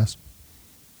podcast.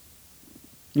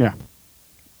 Yeah.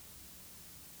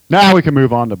 Now we can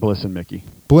move on to Bliss and Mickey.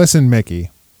 Bliss and Mickey.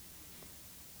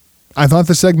 I thought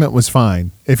the segment was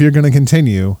fine. If you're going to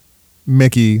continue,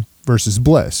 Mickey versus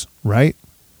Bliss, right?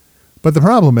 But the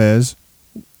problem is,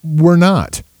 we're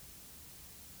not.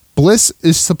 Bliss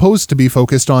is supposed to be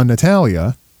focused on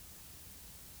Natalya.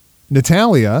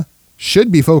 Natalya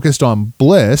should be focused on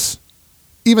Bliss,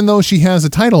 even though she has a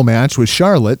title match with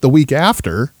Charlotte the week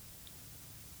after.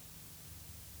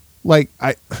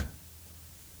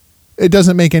 It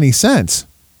doesn't make any sense.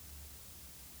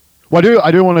 Well,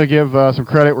 I do want to give some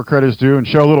credit where credit is due and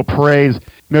show a little praise. You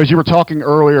know, as you were talking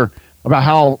earlier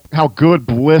about how good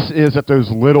Bliss is at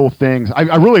those little things.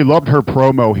 I really loved her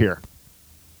promo here.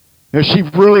 You know, she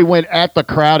really went at the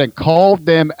crowd and called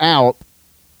them out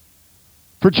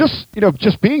for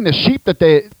just being the sheep that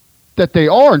they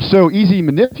are and so easy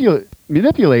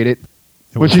manipulated.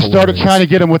 When she started trying to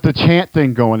get them with the chant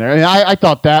thing going there, and I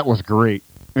thought that was great.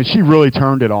 I mean, she really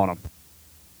turned it on them.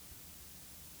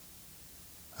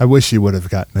 I wish she would have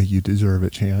gotten a "You Deserve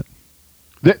It" chant.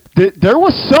 There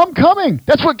was some coming.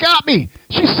 That's what got me.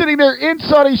 She's sitting there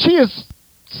inside and she is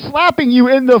slapping you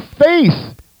in the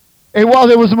face. And while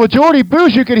there was a majority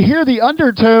boos, you could hear the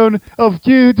undertone of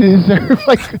 "You deserve."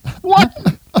 Like, what?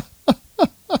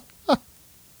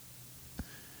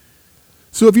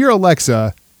 So if you're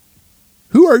Alexa,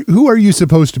 who are you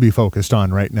supposed to be focused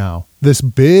on right now? This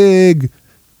big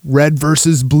red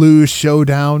versus blue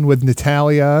showdown with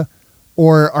Natalya?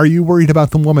 Or are you worried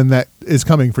about the woman that is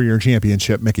coming for your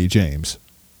championship, Mickie James?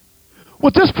 Well,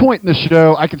 at this point in the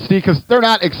show, I can see because they're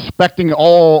not expecting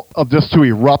all of this to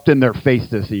erupt in their face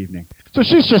this evening. So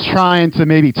she's just trying to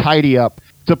maybe tidy up,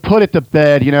 to put it to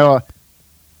bed,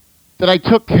 that I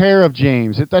took care of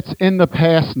James. That's in the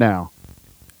past now.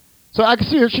 So I can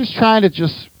see her. She's trying to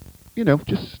just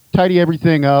tidy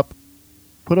everything up,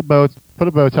 put a bow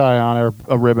tie on it, or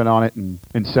a ribbon on it,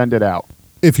 and send it out.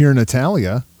 If you're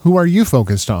Natalya, who are you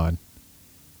focused on?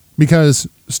 Because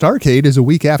Starrcade is a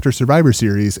week after Survivor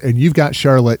Series, and you've got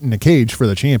Charlotte in a cage for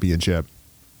the championship.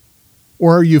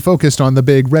 Or are you focused on the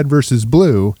big red versus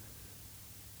blue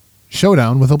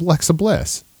showdown with Alexa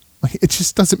Bliss? It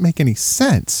just doesn't make any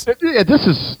sense. Yeah,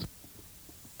 there's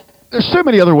so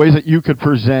many other ways that you could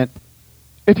present.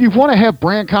 If you want to have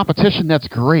brand competition, that's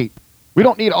great. We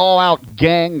don't need all-out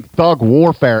gang thug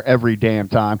warfare every damn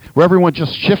time, where everyone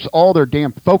just shifts all their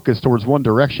damn focus towards one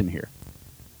direction here.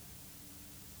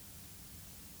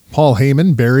 Paul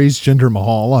Heyman buries Jinder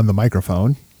Mahal on the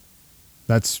microphone.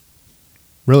 That's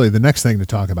really the next thing to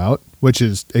talk about, which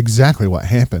is exactly what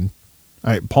happened.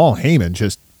 Paul Heyman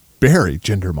just buried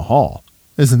Jinder Mahal.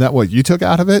 Isn't that what you took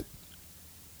out of it?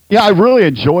 Yeah, I really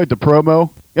enjoyed the promo.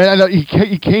 And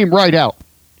he came right out.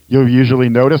 you'll usually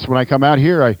notice when I come out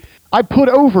here, I put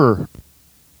over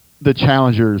the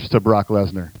challengers to Brock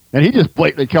Lesnar. And he just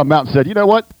blatantly come out and said, you know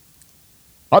what?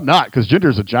 I'm not, because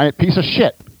Jinder's a giant piece of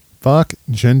shit. Fuck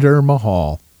Jinder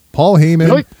Mahal. Paul Heyman.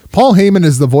 Really? Paul Heyman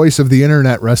is the voice of the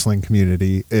internet wrestling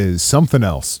community, is something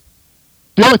else.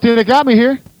 The only thing that got me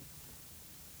here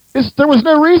is there was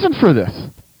no reason for this.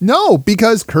 No,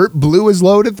 because Kurt blew his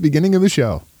load at the beginning of the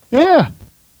show. Yeah. I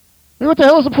mean, what the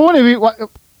hell is the point of it?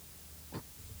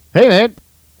 Hey, man.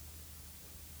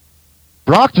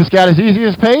 Brock just got his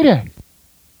easiest payday.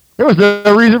 There was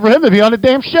no reason for him to be on the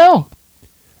damn show.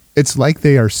 It's like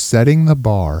they are setting the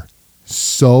bar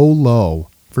so low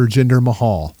for Jinder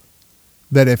Mahal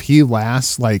that if he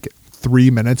lasts like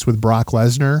 3 minutes with Brock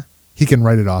Lesnar, he can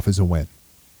write it off as a win.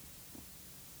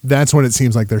 That's what it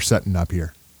seems like they're setting up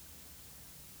here.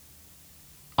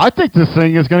 I think this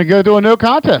thing is going to go to a no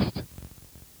contest.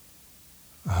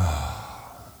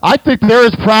 I think there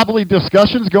is probably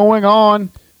discussions going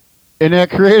on in his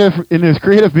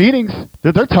creative meetings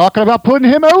that they're talking about putting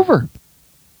him over.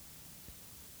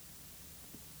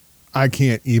 I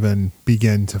can't even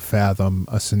begin to fathom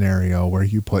a scenario where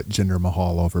you put Jinder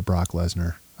Mahal over Brock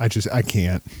Lesnar. I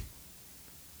can't.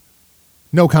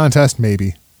 No contest,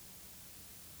 maybe.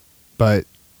 But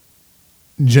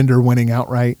Jinder winning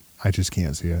outright, I just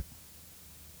can't see it.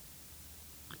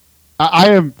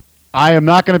 I am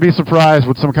not going to be surprised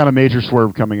with some kind of major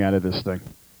swerve coming out of this thing.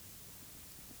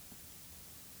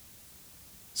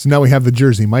 So now we have the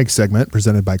Jersey Mike segment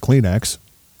presented by Kleenex.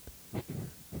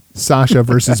 Sasha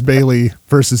versus Bayley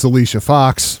versus Alicia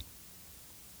Fox.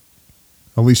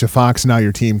 Alicia Fox, now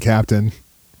your team captain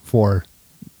for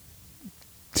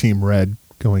Team Red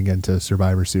going into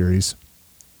Survivor Series.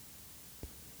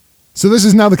 So this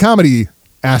is now the comedy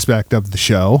aspect of the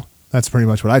show. That's pretty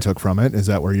much what I took from it. Is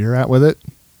that where you're at with it?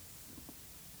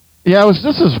 Yeah,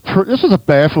 this is a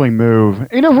baffling move.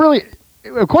 You know, really,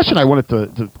 a question I wanted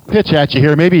to pitch at you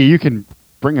here. Maybe you can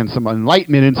bring in some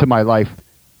enlightenment into my life.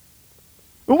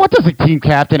 Well, what does a team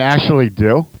captain actually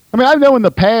do? I mean, I know in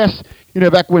the past, you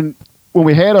know, back when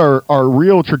we had our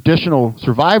real traditional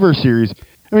Survivor Series,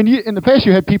 I mean, in the past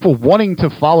you had people wanting to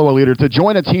follow a leader, to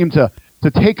join a team, to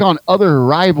take on other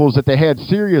rivals that they had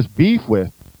serious beef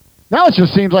with. Now it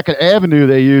just seems like an avenue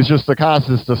they use just to cause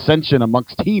this dissension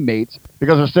amongst teammates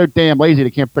because they're so damn lazy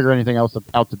they can't figure anything else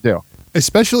out to do.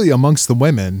 Especially amongst the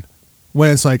women,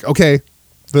 when it's like, okay,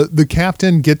 the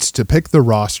captain gets to pick the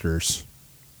rosters.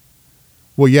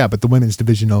 Well, yeah, but the women's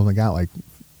division only got like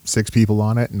 6 people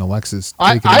on it, and Alexa's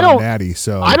taking on Natty.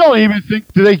 So I don't even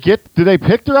think do they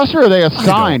pick the roster, or are they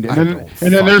assigned? And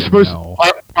then they're supposed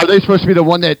are they supposed to be the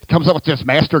one that comes up with this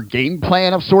master game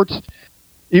plan of sorts,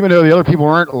 even though the other people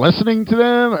aren't listening to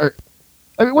them? Or,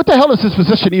 I mean, what the hell does this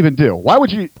position even do? Why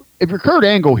would you, if you're Kurt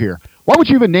Angle here, why would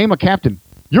you even name a captain?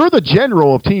 You're the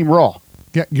general of Team Raw.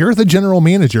 Yeah, you're the general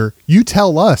manager. You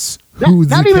tell us who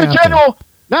not even the general.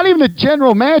 Not even the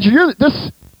general manager. You're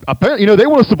this. Apparently, you know, they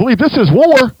want us to believe this is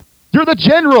war. You're the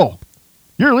general.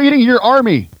 You're leading your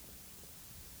army.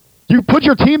 You put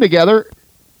your team together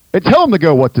and tell them to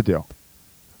go what to do.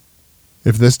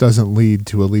 If this doesn't lead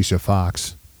to Alicia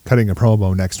Fox cutting a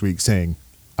promo next week saying,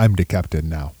 "I'm the captain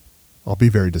now," I'll be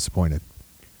very disappointed.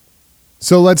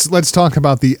 So let's talk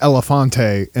about the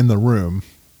elefante in the room.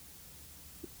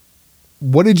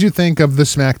 What did you think of the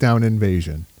SmackDown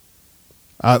invasion?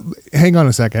 Hang on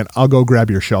a second. I'll go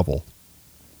grab your shovel.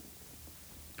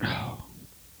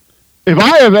 If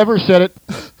I have ever said it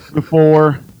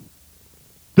before,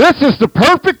 this is the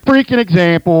perfect freaking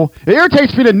example. It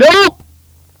irritates me to no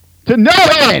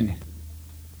end.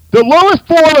 The lowest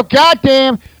form of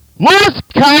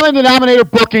lowest common denominator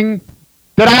booking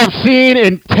that I have seen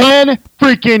in 10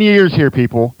 freaking years here,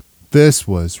 people. This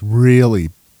was really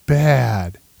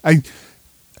bad.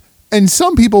 And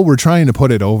some people were trying to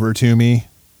put it over to me,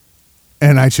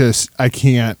 and I can't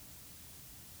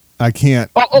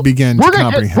begin to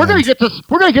comprehend. We're going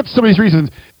to get to some of these reasons,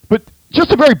 but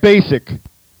just a very basic.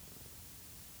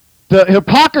 The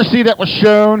hypocrisy that was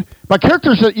shown by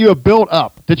characters that you have built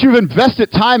up, that you've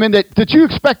invested time in, that you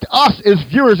expect us as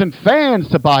viewers and fans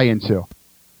to buy into.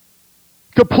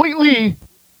 Completely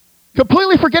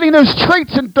forgetting those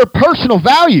traits and their personal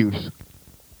values.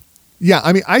 Yeah,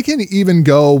 I mean, I can even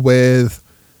go with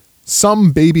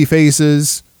some baby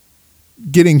faces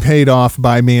getting paid off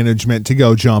by management to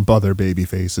go jump other baby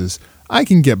faces. I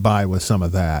can get by with some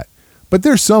of that. But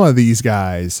there's some of these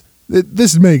guys that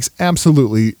this makes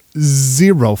absolutely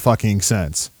zero fucking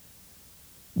sense.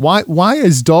 Why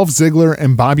is Dolph Ziggler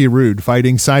and Bobby Roode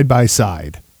fighting side by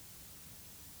side?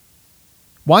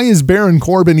 Why is Baron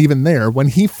Corbin even there when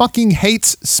he fucking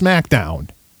hates SmackDown?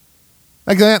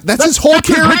 Like that's his whole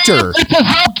character. That's his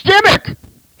whole gimmick.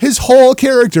 His whole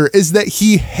character is that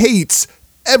he hates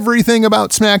everything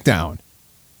about SmackDown.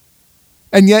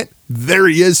 And yet, there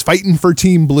he is fighting for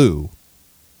Team Blue.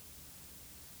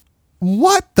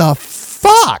 What the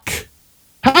fuck?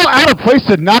 How out of place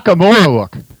did Nakamura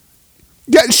look?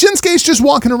 Yeah, Shinsuke's just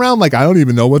walking around like, I don't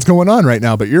even know what's going on right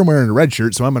now, but you're wearing a red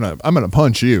shirt, so I'm gonna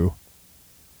punch you.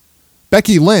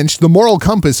 Becky Lynch, the moral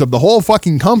compass of the whole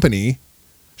fucking company,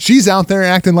 she's out there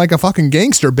acting like a fucking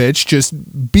gangster bitch,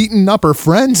 just beating up her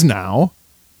friends now.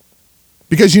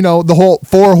 Because, you know, the whole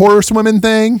 4 horsewomen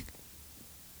thing.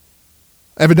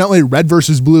 Evidently, red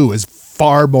versus blue is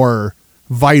far more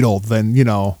vital than, you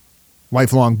know,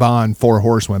 lifelong bond, 4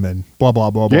 horsewomen, blah, blah,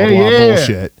 blah, blah, blah,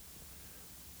 bullshit.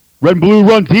 Red and blue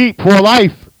run deep for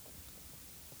life.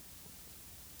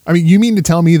 I mean, you mean to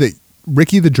tell me that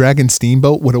Ricky the Dragon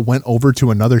Steamboat would have went over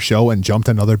to another show and jumped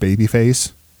another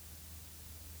babyface?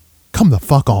 Come the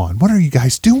fuck on. What are you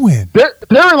guys doing?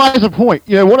 Therein lies a point.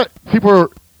 You know,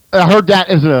 people heard that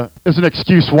as an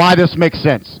excuse why this makes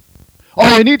sense.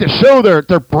 Oh, they need to show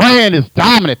their brand is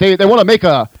dominant. They want to make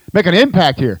an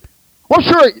impact here. Well,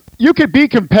 sure, you could be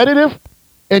competitive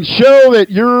and show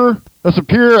that you're a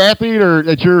superior athlete or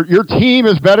that your team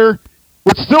is better,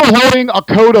 but still holding a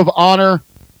code of honor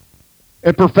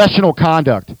and professional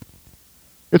conduct.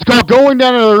 It's called going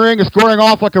down to the ring and scoring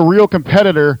off like a real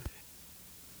competitor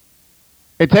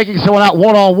and taking someone out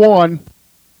one-on-one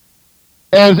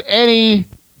as any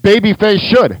babyface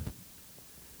should.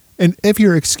 And if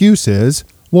your excuse is,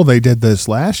 well, they did this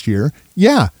last year.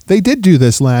 Yeah, they did do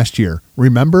this last year.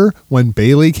 Remember when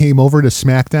Bayley came over to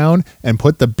SmackDown and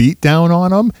put the beat down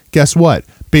on them? Guess what?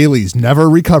 Bayley's never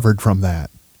recovered from that.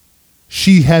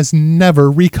 She has never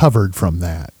recovered from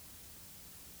that.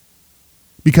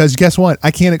 Because guess what? I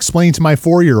can't explain to my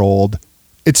 4-year-old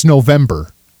it's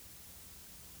November.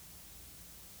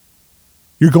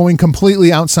 You're going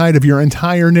completely outside of your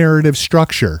entire narrative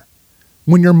structure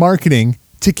when you're marketing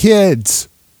to kids.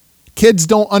 Kids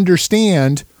don't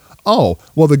understand, oh,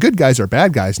 well, the good guys are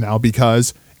bad guys now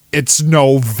because it's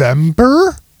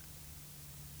November?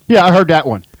 Yeah, I heard that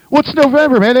one. Well, it's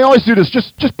November, man. They always do this.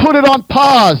 Just put it on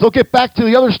pause. They'll get back to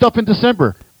the other stuff in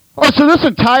December. All right, so this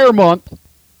entire month,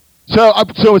 so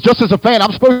just as a fan,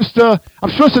 I'm supposed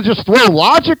to just throw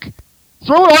logic,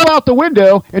 throw it all out the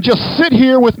window, and just sit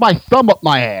here with my thumb up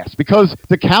my ass because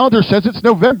the calendar says it's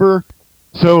November.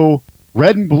 So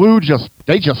red and blue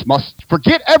they just must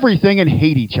forget everything and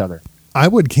hate each other. I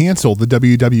would cancel the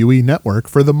WWE Network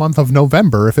for the month of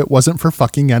November if it wasn't for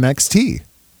fucking NXT.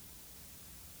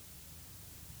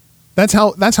 That's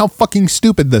how fucking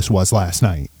stupid this was last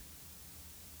night.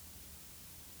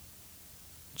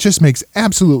 Just makes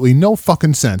absolutely no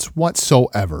fucking sense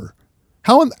whatsoever.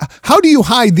 How do you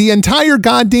hide the entire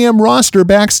goddamn roster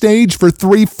backstage for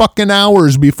 3 fucking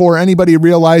hours before anybody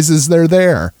realizes they're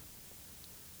there?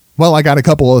 Well, I got a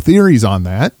couple of theories on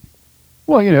that.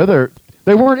 Well, you know,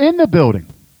 they weren't in the building.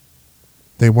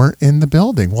 They weren't in the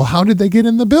building. Well, how did they get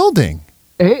in the building?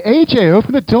 AJ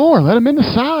opened the door, let him in the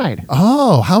side.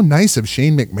 Oh, how nice of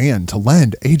Shane McMahon to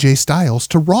lend AJ Styles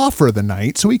to Raw for the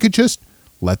night so he could just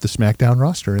let the SmackDown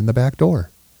roster in the back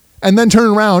door. And then turn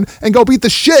around and go beat the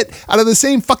shit out of the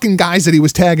same fucking guys that he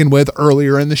was tagging with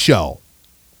earlier in the show.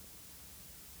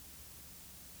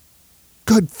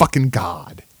 Good fucking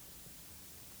God.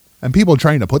 And people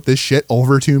trying to put this shit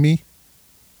over to me.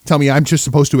 Tell me I'm just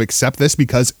supposed to accept this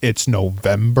because it's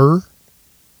November?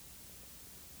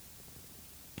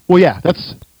 Well, yeah,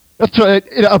 that's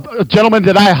a gentleman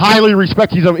that I highly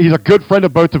respect. He's a good friend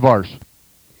of both of ours.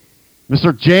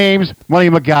 Mr. James Money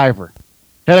MacGyver.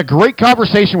 Had a great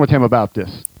conversation with him about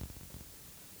this.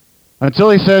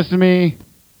 Until he says to me,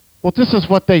 well, this is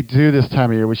what they do this time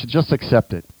of year. We should just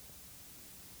accept it.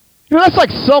 You know, that's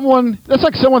like someone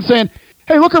saying,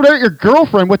 hey, look over there at your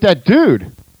girlfriend with that dude.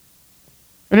 And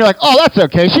you're like, oh, that's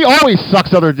okay. She always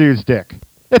sucks other dudes' dick.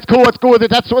 It's cool. It's cool with it.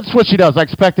 That's what she does. I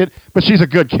expect it. But she's a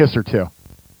good kisser, too.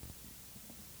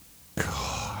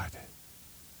 God.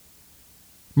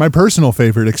 My personal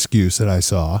favorite excuse that I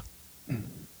saw.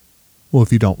 Well,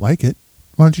 if you don't like it,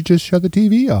 why don't you just shut the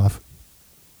TV off?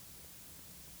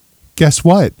 Guess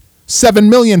what? 7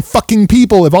 million fucking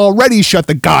people have already shut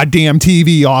the goddamn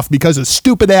TV off because of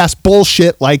stupid ass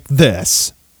bullshit like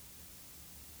this.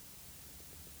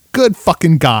 Good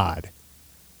fucking God.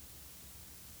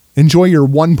 Enjoy your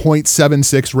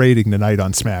 1.76 rating tonight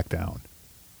on SmackDown.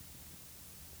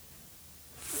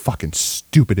 Fucking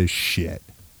stupid as shit.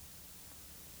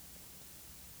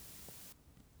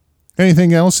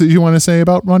 Anything else that you want to say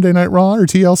about Monday Night Raw or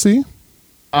TLC?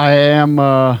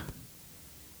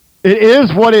 It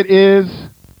is what it is.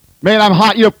 Man, I'm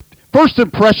hot. You know, first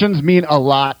impressions mean a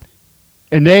lot,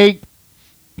 and they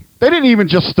didn't even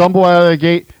just stumble out of the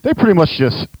gate. They pretty much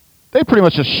just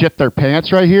shit their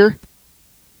pants right here.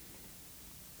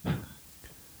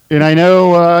 And I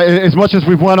know as much as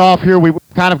we've went off here, we've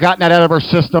kind of gotten that out of our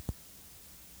system.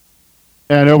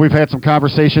 And I know we've had some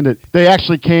conversation that they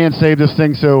actually can save this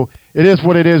thing, so it is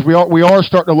what it is. We are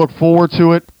starting to look forward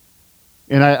to it.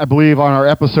 And I believe on our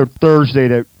episode Thursday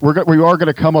that we are going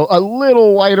to come a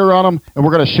little lighter on them, and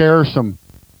we're going to share some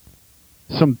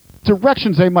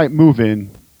directions they might move in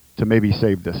to maybe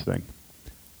save this thing.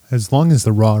 As long as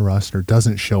the Raw roster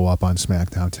doesn't show up on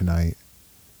SmackDown tonight.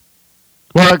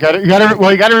 Well, you got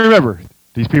to remember,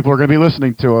 these people are going to be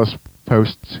listening to us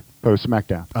post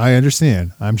SmackDown. I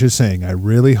understand. I'm just saying, I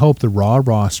really hope the Raw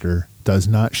roster does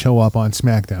not show up on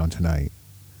SmackDown tonight,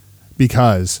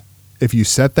 because if you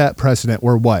set that precedent,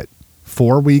 we're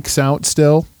 4 weeks out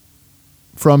still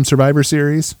from Survivor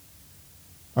Series?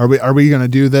 Are we going to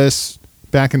do this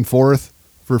back and forth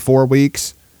for 4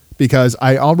 weeks? Because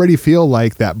I already feel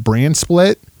like that brand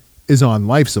split is on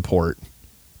life support.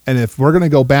 And if we're going to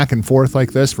go back and forth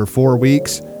like this for 4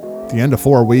 weeks, at the end of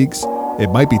 4 weeks,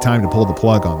 it might be time to pull the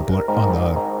plug on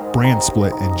the brand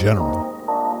split in general.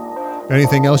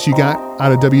 Anything else you got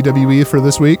out of WWE for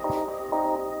this week?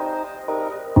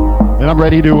 And I'm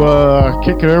ready to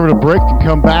kick it over to break and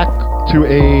come back to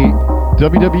a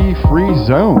WWE free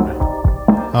zone.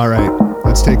 All right,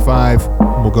 let's take 5.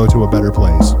 And we'll go to a better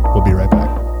place. We'll be right back.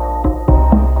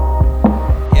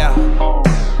 Yeah.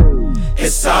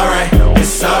 It's alright,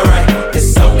 it's alright,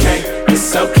 it's okay,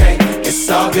 it's okay, it's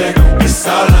all good, it's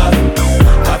all love.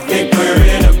 I think we're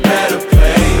in a better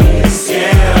place,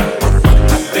 yeah.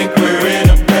 I think we're in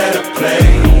a better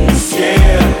place,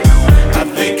 yeah. I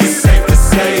think it's safe to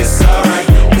say it's alright,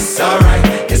 it's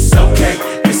alright, it's okay,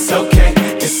 it's okay,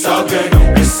 it's all good,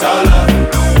 it's all love.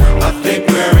 I think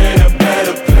we're in a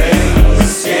better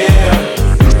place,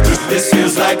 yeah. This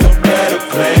feels like a better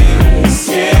place,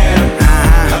 yeah.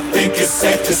 I think it's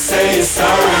safe to say it's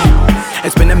alright.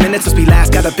 It's been a minute since we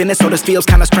last got up in it, so this feels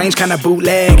kinda strange, kinda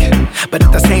bootleg. But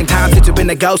at the same time, since you've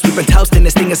been a ghost, we've been toasting,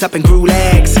 this thing is up in grew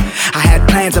legs. I had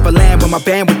plans of a land where my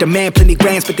band would demand plenty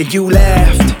grands, but then you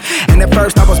left. And at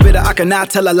first I was bitter, I could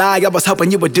not tell a lie, I was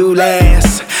hoping you would do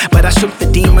less. But I shook the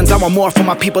demons, I want more from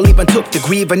my people, even took to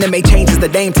grieve, and then made changes the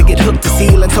name to get hooked to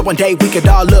ceiling, so one day we could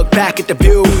all look back at the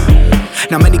view.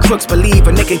 Now many crooks believe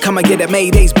and they can come and get at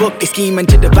Mayday's book. They scheming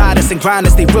to divide us and grind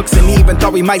us, they rooks, and even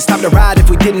thought we might stop the ride if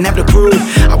we didn't have the crew.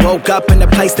 I woke up in a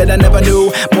place that I never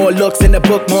knew. More looks in the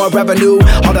book, more revenue.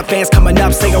 All the fans coming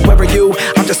up saying, where are you?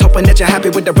 I'm just hoping that you're happy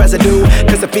with the residue,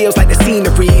 cause it feels like the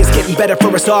scenery is getting better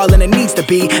for us all, and it needs to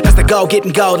be. That's the goal,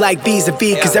 getting gold like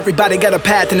vis-a-vis, cause everybody got a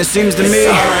path, and it seems to me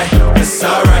it's alright, it's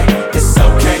alright, it's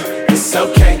okay, it's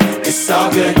okay, it's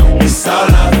all good, it's all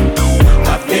love.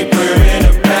 I think we're in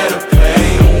a better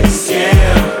place,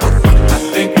 yeah. I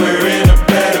think we're in a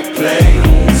better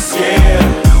place, yeah.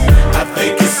 I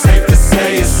think it's safe to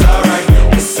say it's alright,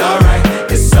 it's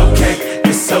alright, it's okay,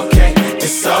 it's okay,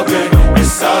 it's all good,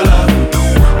 it's all love.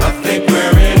 I think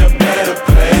we're in a better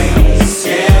place,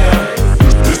 yeah.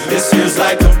 This feels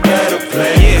like a better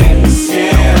place,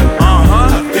 yeah.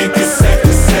 I think it's safe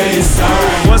to say it's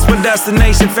alright. Once my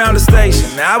destination found a station,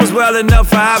 I was well enough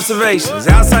for observations.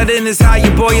 Outside in is how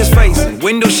your boy is facing.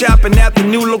 Window shopping at the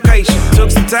new location.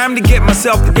 Took some time to get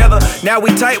myself together. Now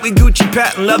we tight, we Gucci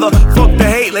patent leather. Fuck the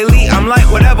hate lately, I'm like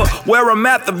whatever. Where I'm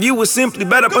at, the view is simply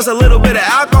better. Plus a little bit of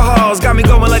alcohol's got me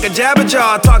going like a jabber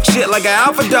jaw. Talk shit like an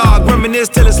alpha dog. Reminisce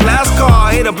till it's last call.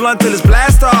 Hit a blunt till it's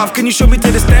blast off. Can you show me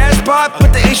to the stash spot?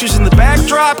 Put the issues in the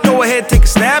backdrop. Go ahead, take a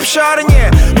snapshot. And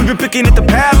yeah, we've been picking at the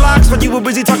padlocks while you were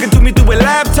busy talking to me through a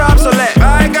laptop. So let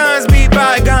bygones be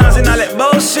bygones, and I let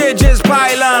bullshit just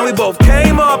pile on. We both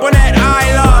came up on that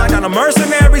island. Now the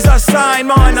mercenaries are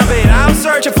signed on. I've been out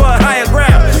searching for a higher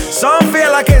ground. Some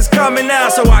feel like it's coming now,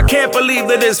 so I can't believe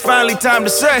that it's finally time to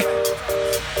say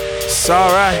it's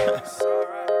alright.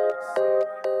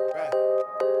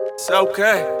 It's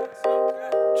okay.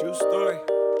 True story.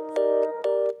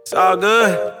 It's all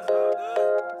good.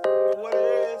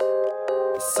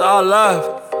 It's all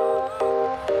love.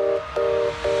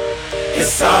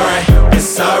 It's alright,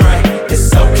 it's alright,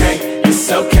 it's okay,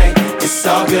 it's okay, it's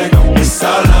all good, it's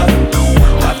all love.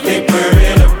 I think we're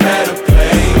in a better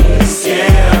place,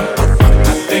 yeah.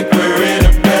 I think we're in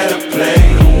a better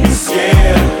place,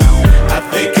 yeah. I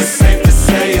think it's safe to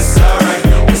say it's alright,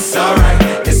 it's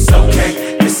alright, it's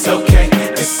okay, it's okay,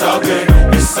 it's all good,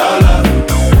 it's all love.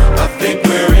 I think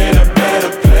we're in a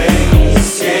better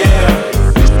place,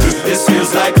 yeah. This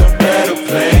feels like a better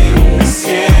place,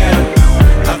 yeah.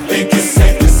 I think it's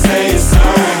safe to say it's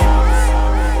alright.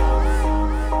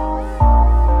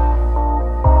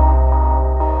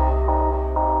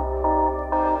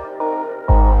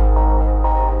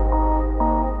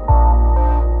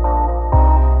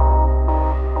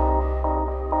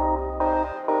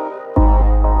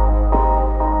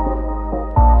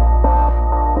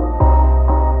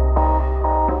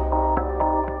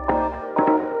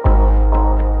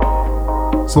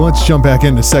 So let's jump back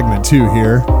into segment 2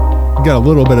 here. We got a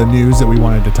little bit of news that we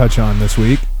wanted to touch on this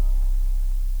week.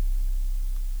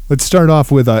 Let's start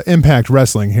off with Impact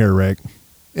Wrestling here, Rick.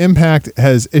 Impact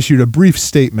has issued a brief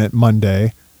statement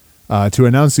Monday to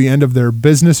announce the end of their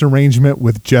business arrangement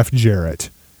with Jeff Jarrett.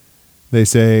 They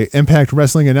say Impact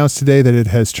Wrestling announced today that it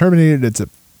has terminated its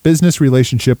business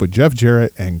relationship with Jeff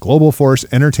Jarrett and Global Force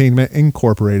Entertainment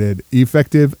Incorporated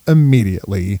effective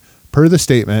immediately, per the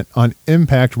statement on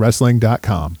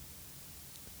ImpactWrestling.com.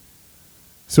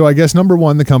 So I guess number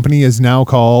one, the company is now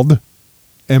called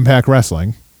Impact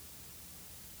Wrestling,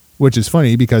 which is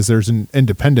funny because there's an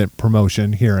independent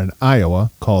promotion here in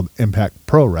Iowa called Impact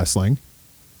Pro Wrestling.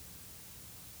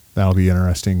 That'll be an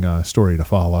interesting story to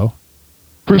follow.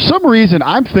 For some reason,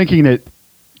 I'm thinking that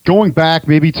going back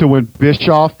maybe to when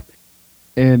Bischoff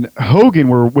and Hogan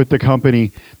were with the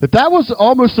company, that was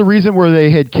almost the reason where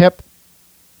they had kept,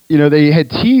 they had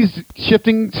teased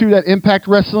shifting to that Impact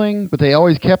Wrestling, but they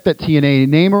always kept that TNA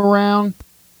name around.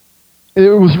 It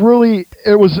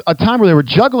was a time where they were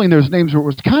juggling those names where it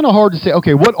was kind of hard to say,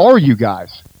 okay, what are you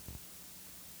guys?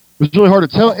 It was really hard to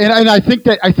tell. And I think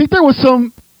there was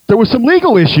some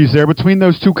legal issues there between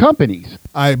those two companies.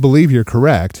 I believe you're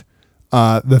correct.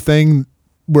 The thing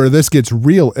where this gets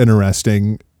real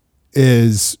interesting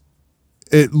is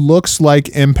it looks like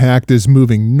Impact is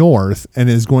moving north and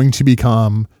is going to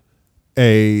become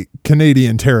a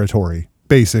Canadian territory,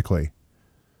 basically.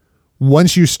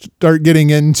 Once you start getting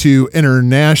into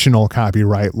international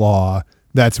copyright law,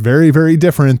 that's very, very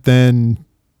different than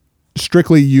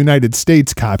strictly United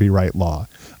States copyright law.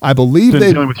 I believe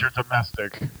dealing with your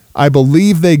domestic. I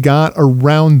believe they got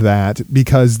around that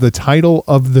because the title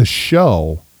of the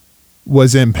show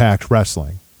was Impact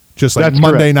Wrestling. Just like That's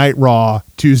Monday correct. Night Raw,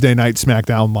 Tuesday Night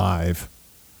SmackDown Live.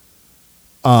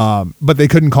 But they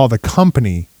couldn't call the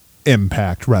company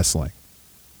Impact Wrestling.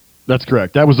 That's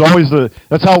correct. That's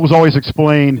how it was always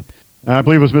explained. And I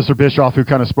believe it was Mr. Bischoff who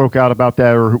kind of spoke out about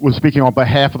that, or was speaking on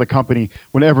behalf of the company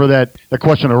whenever that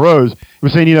question arose. He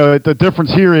was saying, the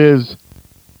difference here is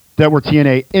that we're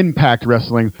TNA Impact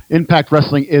Wrestling. Impact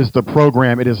Wrestling is the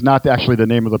program. It is not actually the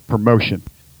name of the promotion.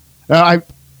 I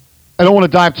don't want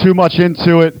to dive too much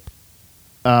into it,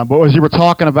 but as you were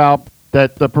talking about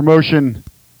that the promotion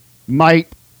might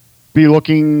be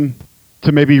looking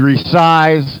to maybe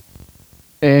resize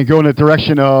and go in the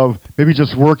direction of maybe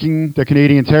just working the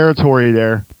Canadian territory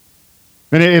there.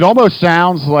 And it almost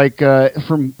sounds like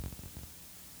from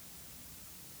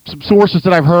some sources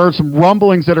that I've heard, some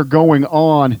rumblings that are going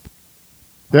on,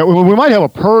 that we might have a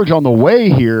purge on the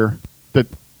way here, that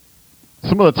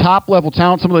some of the top-level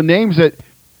talent, some of the names that,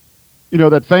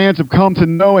 that fans have come to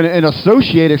know and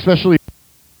associate, especially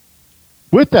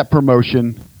with that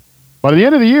promotion, by the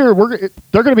end of the year,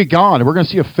 they're going to be gone, and we're going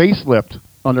to see a facelift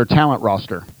on their talent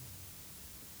roster.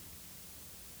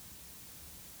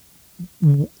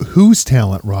 Whose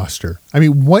talent roster? I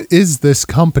mean, what is this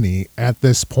company at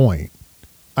this point?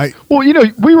 We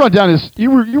run down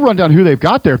you run down who they've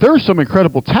got there. There's some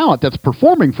incredible talent that's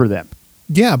performing for them.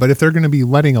 Yeah, but if they're going to be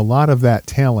letting a lot of that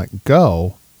talent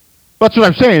go, that's what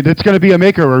I'm saying. It's going to be a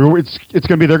makeover. It's going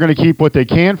to be they're going to keep what they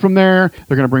can from there.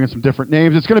 They're going to bring in some different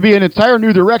names. It's going to be an entire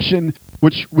new direction,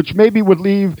 which maybe would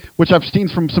leave, which I've seen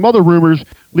from some other rumors,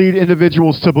 lead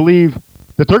individuals to believe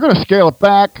that they're going to scale it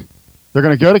back. They're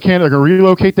going to go to Canada. They're going to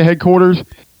relocate the headquarters,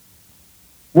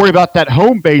 worry about that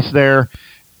home base there,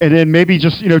 and then maybe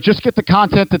just get the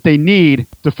content that they need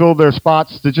to fill their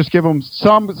spots, to just give them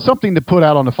something to put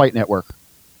out on the Fight Network.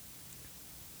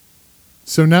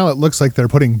 So now it looks like they're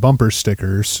putting bumper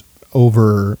stickers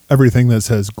over everything that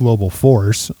says Global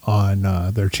Force on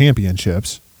their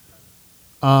championships.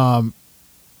 What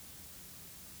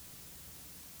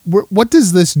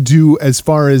does this do as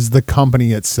far as the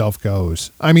company itself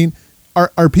goes? I mean,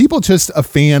 are people just a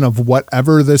fan of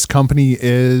whatever this company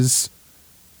is?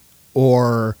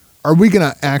 Or are we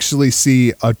going to actually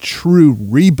see a true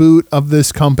reboot of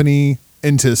this company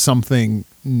into something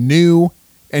new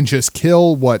and just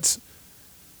kill what's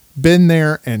been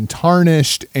there and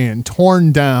tarnished and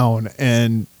torn down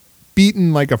and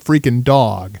beaten like a freaking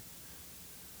dog?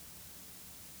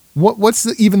 What's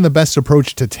even the best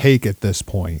approach to take at this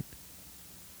point?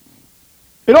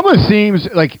 It almost seems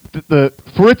like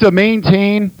for it to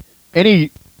maintain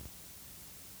any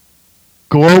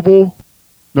global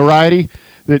notoriety,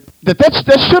 that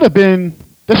should have been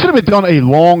done a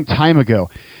long time ago.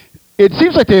 It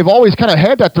seems like they've always kind of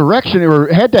had that direction, or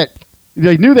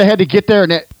they knew they had to get there,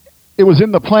 and it was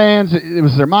in the plans, it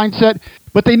was their mindset,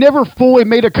 but they never fully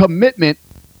made a commitment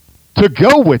to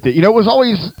go with it. It was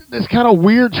always this kind of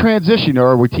weird transition.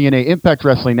 Or we're TNA Impact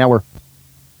Wrestling, now we're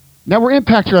Now we're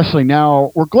Impact Wrestling.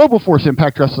 Now we're Global Force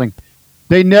Impact Wrestling.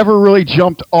 They never really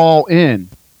jumped all in.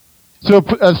 So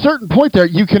at a certain point there,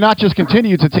 you cannot just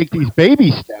continue to take these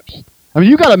baby steps. I mean,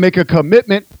 you got to make a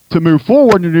commitment to move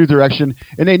forward in a new direction,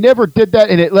 and they never did that,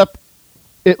 and it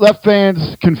left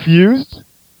fans confused.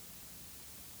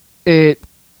 It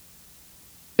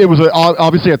was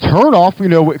obviously a turnoff,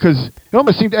 because it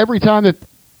almost seemed every time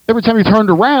you turned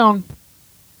around,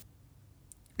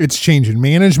 it's changing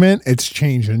management, it's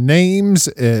changing names,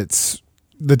 it's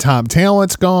the top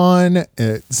talent's gone.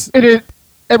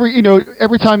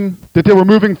 Every time that they were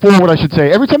moving forward, I should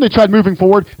say, every time they tried moving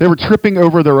forward, they were tripping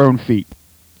over their own feet.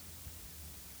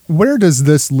 Where does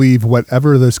this leave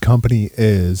whatever this company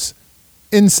is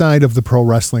inside of the pro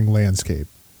wrestling landscape?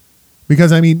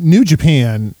 Because, I mean, New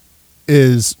Japan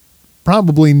is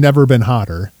probably never been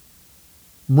hotter.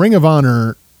 Ring of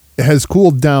Honor has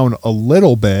cooled down a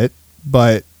little bit,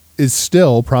 but is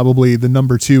still probably the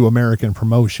number 2 American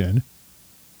promotion.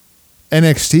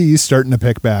 NXT is starting to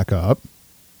pick back up.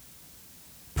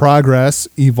 Progress,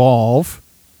 Evolve.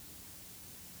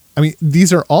 I mean,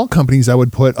 these are all companies I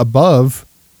would put above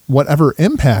whatever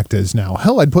Impact is now.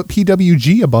 Hell, I'd put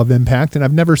PWG above Impact, and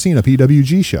I've never seen a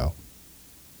PWG show.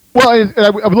 Well, I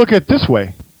would look at it this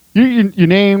way.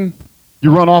 You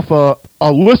run off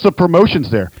a list of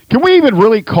promotions there. Can we even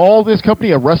really call this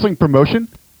company a wrestling promotion?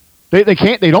 They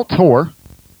can't. They don't tour.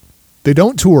 They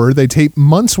don't tour. They tape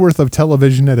months worth of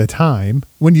television at a time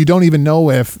when you don't even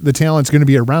know if the talent's going to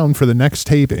be around for the next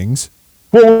tapings.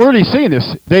 Well, we're already seeing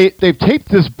this. They've taped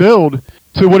this build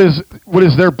to what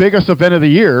is their biggest event of the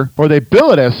year, or they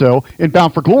bill it as so, in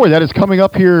Bound for Glory. That is coming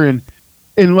up here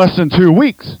in less than 2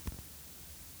 weeks.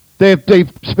 They've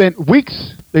spent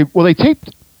weeks. They taped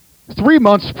 3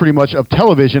 months pretty much of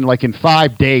television, like in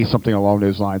 5 days, something along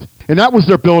those lines, and that was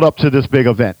their build up to this big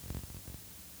event.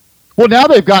 Well, now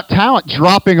they've got talent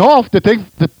dropping off that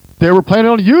they were planning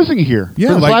on using here.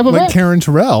 Yeah, like Karen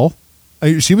Terrell.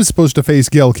 She was supposed to face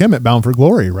Gail Kim at Bound for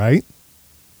Glory, right?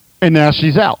 And now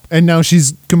she's out. And now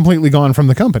she's completely gone from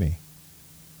the company.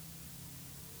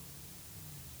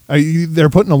 They're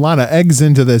putting a lot of eggs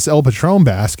into this El Patron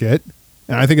basket,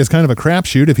 and I think it's kind of a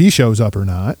crapshoot if he shows up or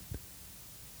not.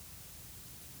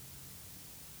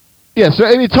 Yeah, so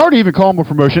it's hard to even call them a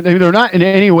promotion. I mean, they're not in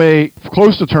any way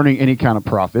close to turning any kind of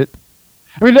profit.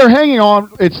 I mean, they're hanging on.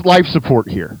 It's life support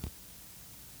here.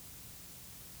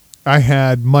 I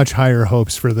had much higher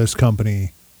hopes for this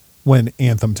company when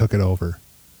Anthem took it over.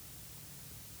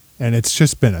 And it's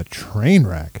just been a train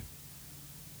wreck.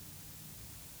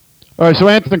 All right, so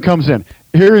Anthem comes in.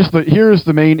 Here's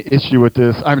the main issue with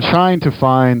this. I'm trying to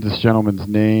find this gentleman's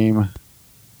name.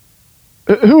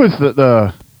 Who is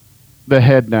the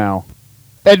head now?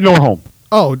 Ed Norholm.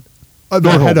 Oh,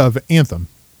 the head of Anthem.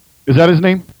 Is that his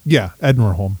name? Yeah, Ed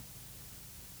Norholm.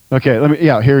 Okay,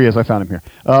 here he is. I found him here.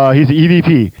 He's the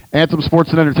EVP, Anthem Sports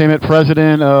and Entertainment,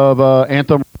 president of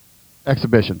Anthem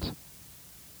Exhibitions.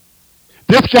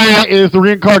 This guy is the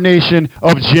reincarnation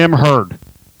of Jim Herd.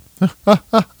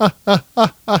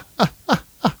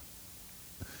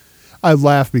 I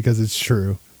laugh because it's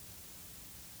true.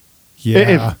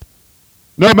 Yeah.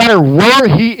 No matter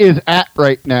where he is at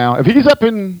right now, if he's up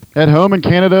at home in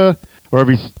Canada, or if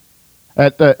he's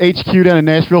at the HQ down in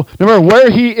Nashville, no matter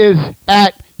where he is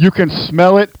at, you can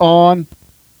smell it on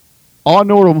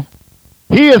Normal.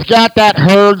 He has got that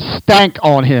Herd stank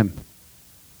on him.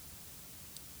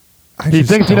 He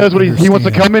thinks he knows what he wants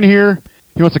to come in here.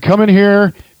 He wants to come in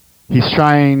here. He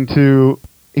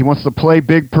wants to play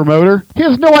big promoter. He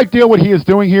has no idea what he is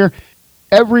doing here.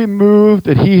 Every move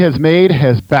that he has made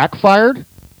has backfired.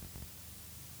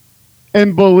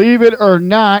 And believe it or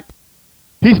not,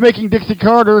 he's making Dixie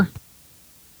Carter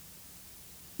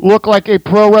look like a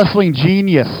pro wrestling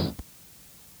genius.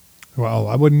 Well,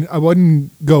 I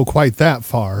wouldn't go quite that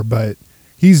far, but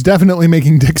he's definitely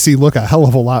making Dixie look a hell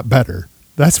of a lot better.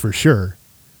 That's for sure.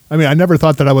 I mean, I never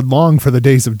thought that I would long for the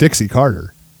days of Dixie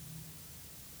Carter.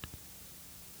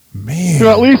 Man. So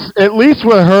at least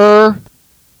with her,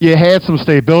 you had some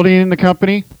stability in the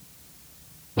company.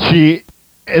 She,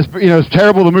 as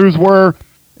terrible the moves were,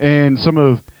 and some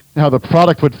of how the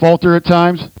product would falter at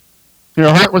times.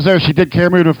 Hart was there. She did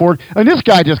care moving forward. And this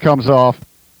guy just comes off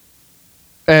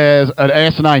as an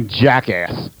asinine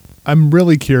jackass. I'm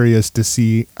really curious to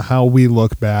see how we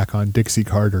look back on Dixie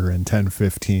Carter in 10,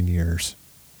 15 years.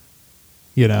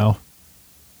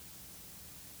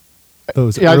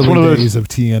 Those early days of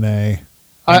TNA.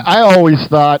 I always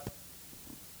thought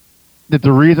that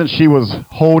the reason she was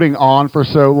holding on for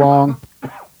so long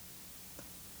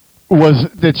was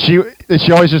that she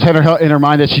always just had in her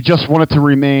mind that she just wanted to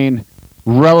remain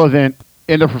relevant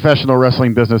in the professional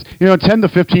wrestling business. 10 to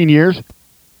 15 years,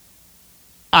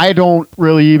 I don't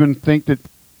really even think that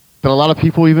a lot of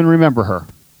people even remember her.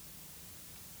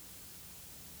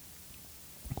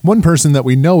 One person that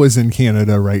we know is in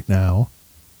Canada right now,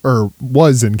 or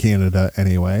was in Canada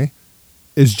anyway,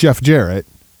 is Jeff Jarrett.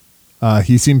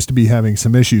 He seems to be having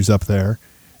some issues up there.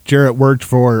 Jarrett worked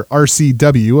for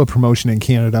RCW, a promotion in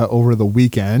Canada, over the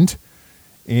weekend.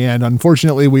 And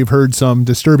unfortunately, we've heard some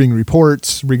disturbing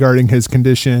reports regarding his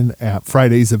condition at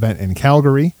Friday's event in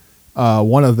Calgary.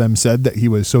 One of them said that he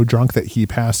was so drunk that he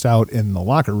passed out in the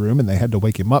locker room and they had to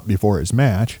wake him up before his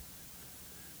match.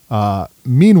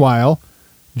 Meanwhile,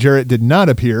 Jarrett did not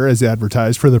appear as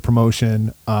advertised for the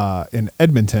promotion in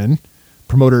Edmonton.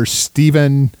 Promoter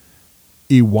Steven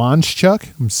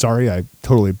Iwanchuk, I'm sorry, I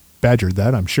totally badgered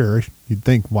that, I'm sure. You'd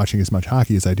think watching as much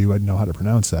hockey as I do, I'd know how to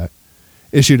pronounce that.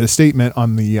 Issued a statement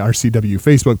on the RCW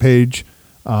Facebook page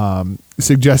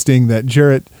suggesting that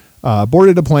Jarrett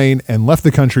boarded a plane and left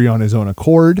the country on his own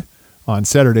accord on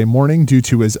Saturday morning due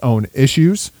to his own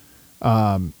issues.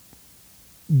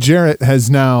 Jarrett has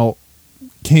now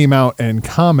came out and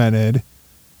commented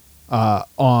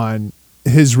on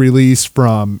his release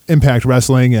from Impact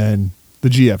Wrestling and the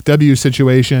GFW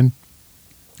situation,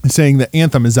 saying that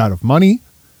Anthem is out of money,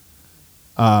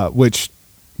 which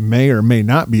may or may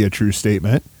not be a true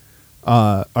statement.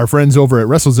 Our friends over at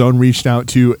WrestleZone reached out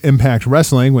to Impact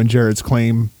Wrestling when Jarrett's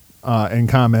claim and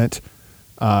comment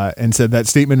and said that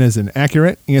statement is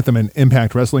inaccurate. Anthem and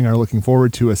Impact Wrestling are looking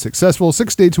forward to a successful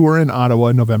 6-day tour in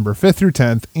Ottawa, November 5th through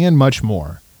 10th, and much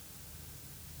more.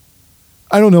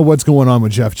 I don't know what's going on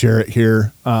with Jeff Jarrett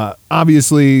here.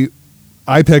 Obviously,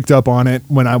 I picked up on it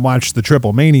when I watched the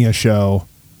Triple Mania show,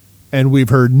 and we've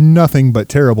heard nothing but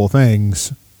terrible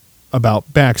things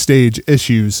about backstage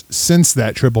issues since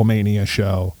that Triple Mania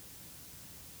show.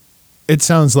 It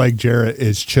sounds like Jarrett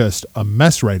is just a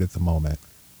mess right at the moment.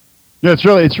 Yeah,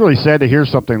 it's really sad to hear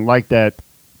something like that.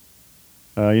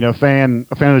 A fan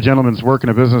of the gentleman's work in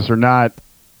a business or not,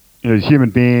 he's a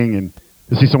human being, and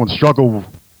to see someone struggle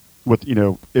with,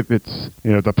 if it's,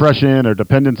 depression or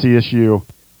dependency issue.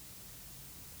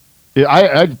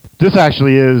 This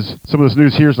actually is, some of this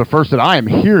news here is the first that I am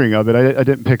hearing of it. I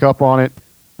didn't pick up on it.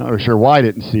 Not really sure why I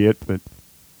didn't see it, but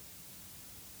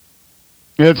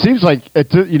it seems like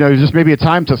just maybe a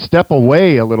time to step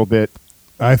away a little bit.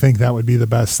 I think that would be the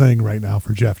best thing right now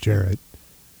for Jeff Jarrett.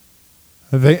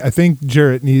 I think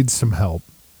Jarrett needs some help.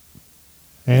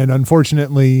 And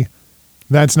unfortunately,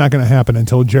 that's not going to happen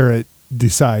until Jarrett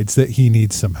decides that he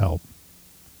needs some help.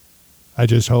 I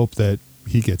just hope that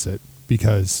he gets it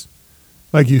because,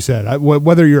 like you said,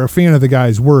 whether you're a fan of the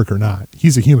guy's work or not,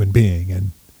 he's a human being,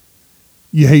 and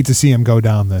you hate to see him go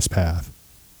down this path.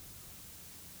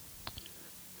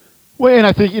 Well, and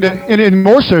I think, and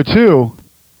more so too,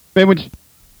 man, when,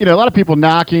 a lot of people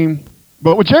knocking,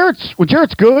 but when Jarrett's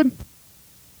good,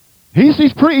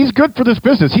 he's good for this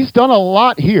business. He's done a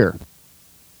lot here.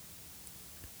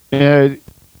 And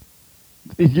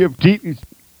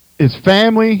his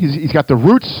family, he's got the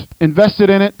roots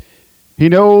invested in it. He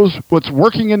knows what's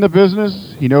working in the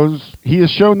business. He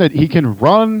has shown that he can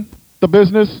run the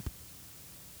business.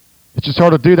 It's just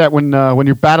hard to do that when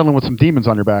you're battling with some demons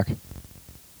on your back.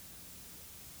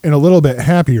 In a little bit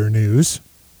happier news,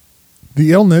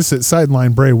 the illness that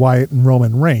sidelined Bray Wyatt and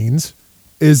Roman Reigns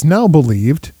is now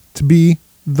believed to be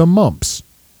the mumps.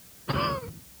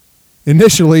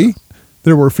 Initially,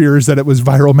 there were fears that it was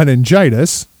viral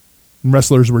meningitis, and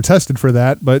wrestlers were tested for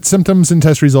that, but symptoms and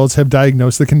test results have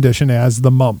diagnosed the condition as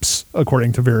the mumps,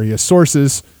 according to various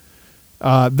sources.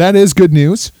 That is good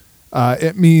news.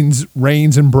 It means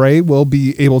Reigns and Bray will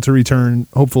be able to return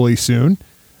hopefully soon,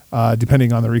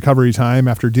 depending on the recovery time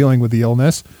after dealing with the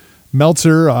illness.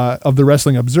 Meltzer of the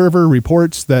Wrestling Observer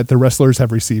reports that the wrestlers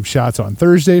have received shots on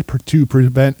Thursday to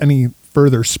prevent any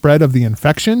further spread of the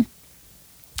infection.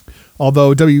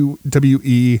 Although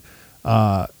WWE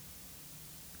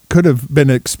could have been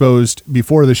exposed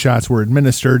before the shots were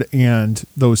administered and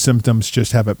those symptoms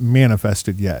just haven't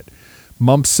manifested yet.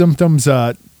 Mumps symptoms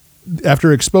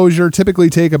after exposure typically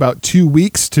take about 2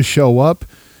 weeks to show up.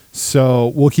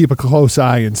 So we'll keep a close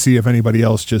eye and see if anybody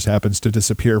else just happens to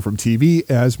disappear from TV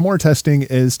as more testing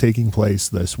is taking place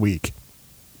this week.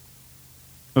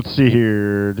 Let's see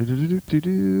here.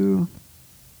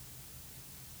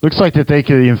 Looks like that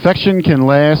the infection can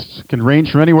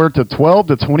range from anywhere to 12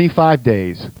 to 25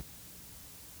 days.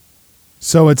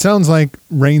 So it sounds like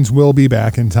Reigns will be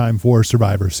back in time for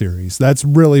Survivor Series. That's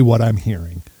really what I'm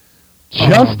hearing.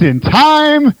 Just in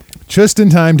time. Just in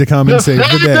time to come and save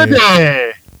the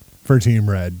day. For Team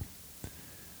Red.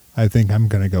 I think I'm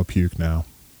going to go puke now.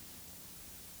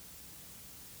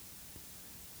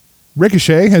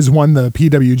 Ricochet has won the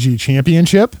PWG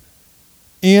Championship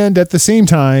and at the same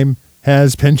time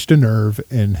has pinched a nerve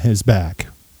in his back.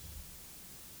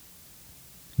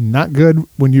 Not good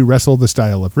when you wrestle the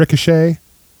style of Ricochet.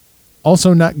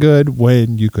 Also not good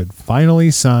when you could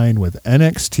finally sign with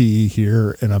NXT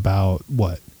here in about,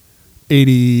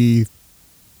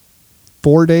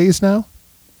 84 days now?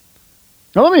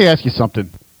 Now let me ask you something.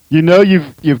 You know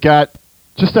you've got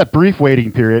just that brief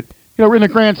waiting period. You know, in the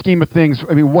grand scheme of things,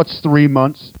 I mean, what's 3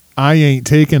 months? I ain't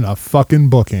taking a fucking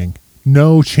booking.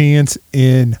 No chance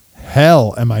in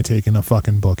hell am I taking a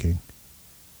fucking booking.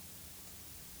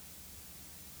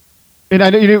 And I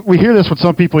know we hear this with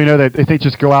some people, that if they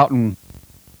just go out and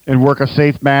work a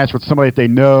safe match with somebody that they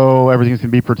know everything's going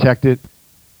to be protected.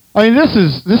 I mean, this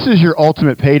is your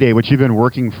ultimate payday, which you've been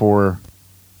working for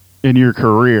in your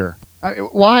career.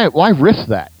 Why risk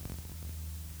that?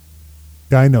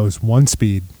 Guy knows one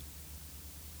speed.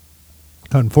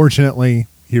 Unfortunately,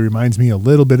 he reminds me a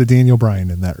little bit of Daniel Bryan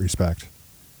in that respect.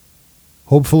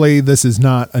 Hopefully, this is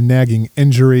not a nagging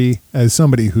injury. As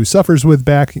somebody who suffers with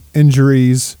back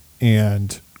injuries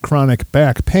and chronic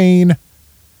back pain,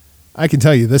 I can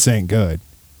tell you this ain't good.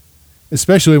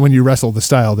 Especially when you wrestle the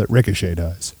style that Ricochet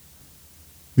does.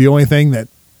 The only thing that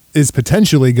is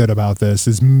potentially good about this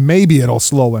is maybe it'll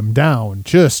slow him down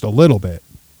just a little bit.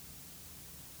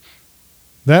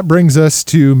 That brings us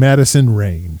to Madison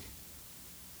Rayne.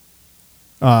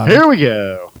 Here we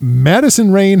go.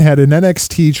 Madison Rayne had an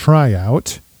NXT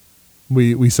tryout.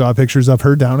 We saw pictures of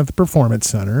her down at the Performance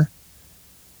Center.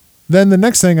 Then the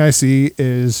next thing I see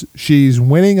is she's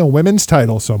winning a women's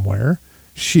title somewhere.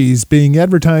 She's being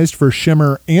advertised for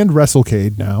Shimmer and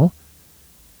WrestleCade now.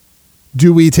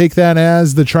 Do we take that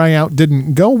as the tryout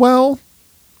didn't go well?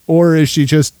 Or is she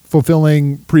just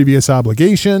fulfilling previous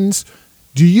obligations?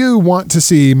 Do you want to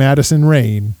see Madison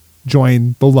Rayne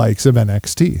join the likes of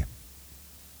NXT?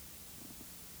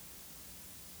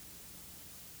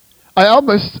 I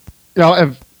almost,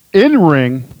 in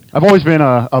ring, I've always been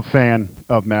a fan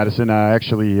of Madison. I've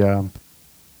actually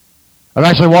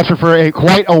watched her for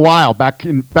quite a while, back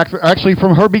actually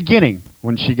from her beginning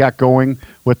when she got going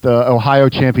with the Ohio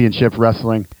Championship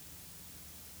Wrestling.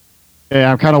 And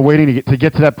I'm kind of waiting to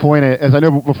get to that point. As I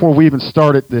know, before we even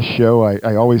started this show,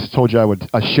 I always told you I would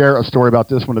share a story about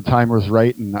this when the time was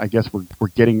right, and I guess we're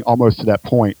getting almost to that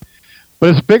point.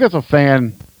 But as big as a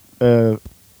fan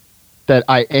that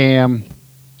I am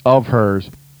of hers,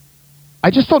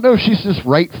 I just don't know if she's just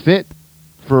right fit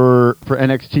for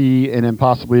NXT and then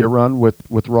possibly a run with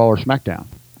Raw or SmackDown.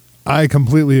 I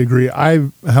completely agree. I,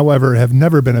 however, have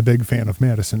never been a big fan of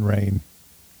Madison Rayne.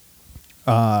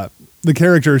 The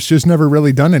character's just never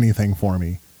really done anything for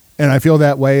me. And I feel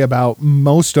that way about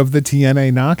most of the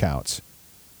TNA knockouts.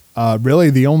 Really,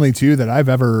 the only two that I've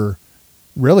ever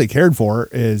really cared for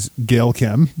is Gail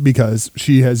Kim, because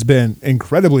she has been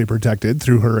incredibly protected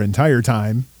through her entire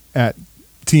time at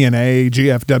TNA,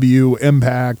 GFW,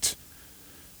 Impact,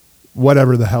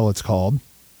 whatever the hell it's called.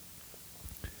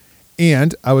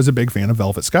 And I was a big fan of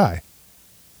Velvet Sky.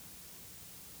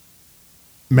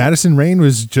 Madison Rayne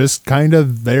was just kind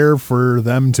of there for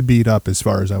them to beat up as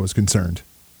far as I was concerned.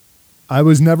 I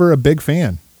was never a big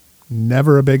fan.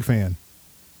 Never a big fan.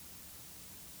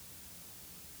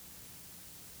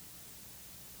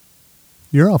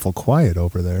 You're awful quiet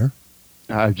over there.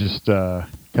 I'm just kind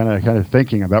of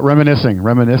thinking about reminiscing.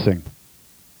 Reminiscing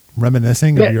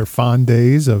of your fond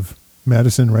days of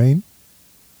Madison Rayne?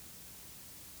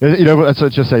 Let's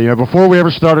just say, before we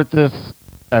ever started this,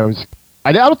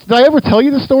 did I ever tell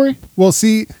you the story? Well,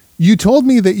 see, you told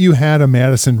me that you had a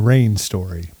Madison Rayne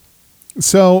story.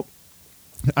 So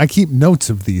I keep notes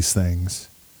of these things.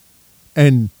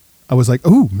 And I was like,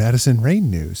 ooh, Madison Rayne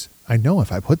news. I know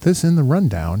if I put this in the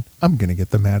rundown, I'm going to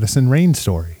get the Madison Rayne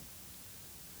story.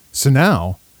 So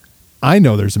now I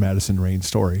know there's a Madison Rayne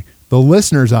story. The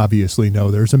listeners obviously know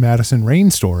there's a Madison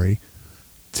Rayne story.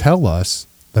 Tell us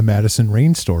the Madison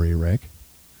Rayne story, Rick.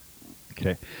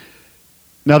 Okay.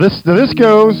 Now this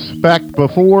goes back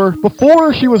before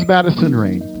she was Madison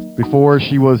Rayne, before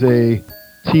she was a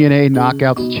TNA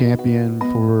Knockouts champion,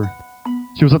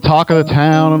 she was a talk of the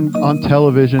town on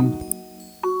television,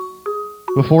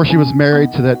 before she was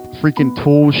married to that freaking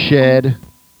tool shed.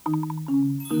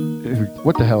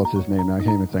 What the hell is his name now? I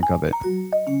can't even think of it.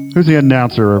 Who's the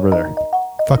announcer over there?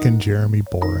 Fucking Jeremy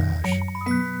Borash.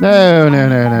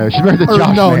 No. She married to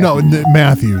Josh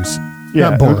Matthews.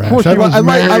 Yeah, not Borash.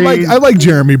 I like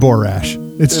Jeremy Borash.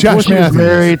 It's Josh Matthews. She was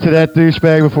married to that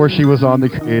douchebag before she was on the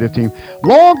creative team.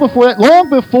 Long before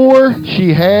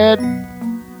she had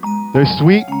those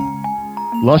sweet,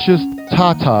 luscious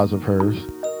tatas of hers,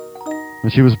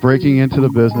 when she was breaking into the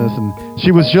business, and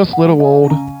She was just little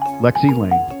old Lexi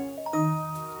Lane.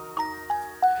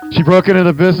 She broke into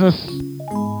the business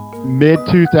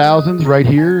mid-2000s right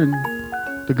here in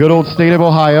the good old state of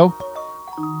Ohio.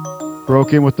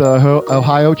 Broke in with the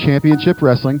Ohio Championship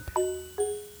Wrestling.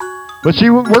 But she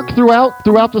worked throughout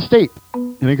the state.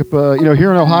 I think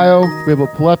here in Ohio, we have a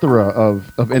plethora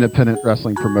of independent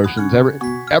wrestling promotions.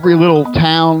 Every little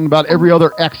town, about every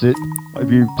other exit, if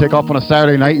you take off on a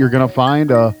Saturday night, you're going to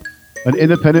find an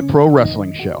independent pro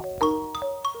wrestling show.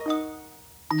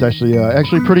 It's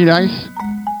actually pretty nice.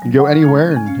 You can go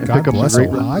anywhere and pick up some great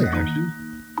Ohio.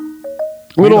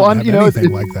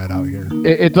 Anything like that out here.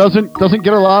 It doesn't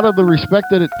get a lot of the respect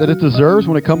that it deserves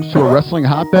when it comes to a wrestling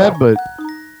hotbed, but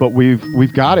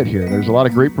we've got it here. There's a lot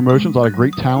of great promotions, a lot of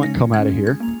great talent come out of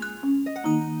here.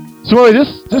 So anyway,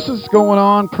 this is going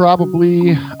on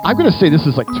probably, I'm going to say this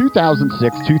is like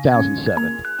 2006,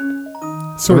 2007.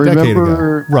 So a decade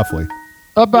ago, roughly.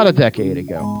 About a decade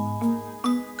ago.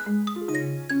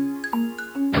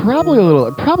 Probably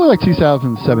like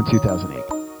 2007, 2008.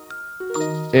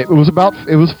 It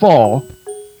was fall,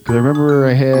 because I remember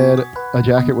I had a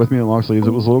jacket with me in long sleeves.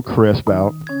 It was a little crisp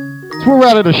out. So we're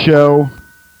out at a show,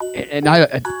 and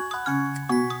I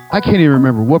can't even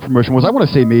remember what promotion it was. I want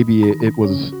to say maybe it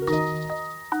was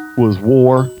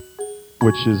War,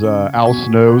 which is Al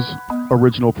Snow's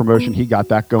original promotion. He got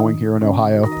that going here in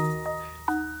Ohio.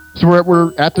 So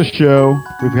we're at the show.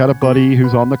 We've got a buddy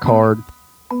who's on the card.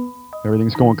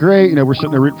 Everything's going great. We're sitting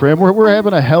there rooting for him. We're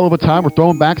having a hell of a time. We're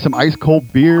throwing back some ice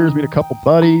cold beers, meet a couple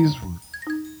buddies.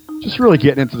 We're just really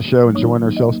getting into the show, enjoying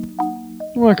ourselves.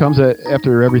 When it comes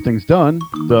after everything's done,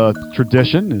 the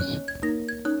tradition is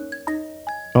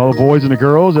all the boys and the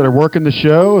girls that are working the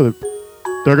show,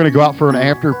 they're going to go out for an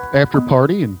after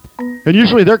party, and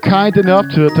usually they're kind enough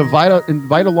to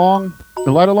invite along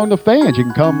the fans. You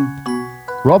can come,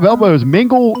 rub elbows,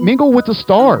 mingle with the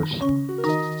stars.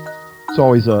 It's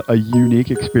always a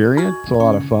unique experience. It's a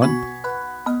lot of fun.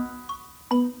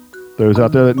 Those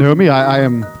out there that know me, I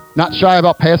am not shy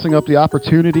about passing up the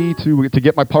opportunity to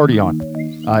get my party on.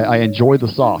 I enjoy the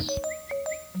sauce.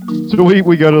 So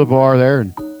we go to the bar there,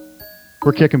 and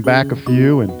we're kicking back a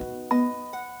few, and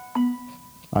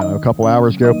I don't know, a couple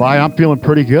hours go by. I'm feeling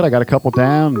pretty good. I got a couple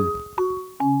down. And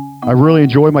I really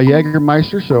enjoy my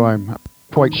Jägermeister, so I'm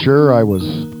quite sure I was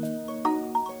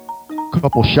a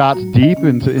couple shots deep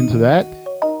into that.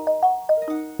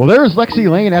 Well, there's Lexi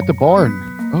Lane at the bar,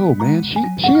 and oh man, she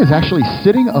is actually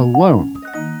sitting alone.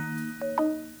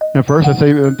 At first,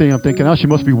 I'm thinking, oh, she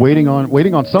must be waiting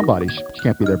on somebody. She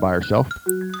can't be there by herself.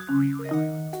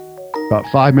 About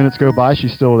 5 minutes go by,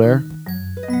 she's still there.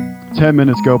 10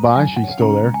 minutes go by, she's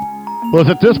still there. Well,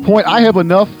 at this point, I have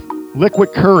enough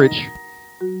liquid courage.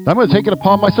 I'm going to take it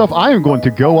upon myself. I am going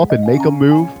to go up and make a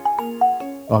move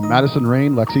on Madison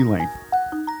Rain, Lexi Lane.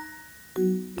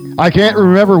 I can't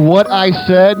remember what I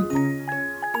said,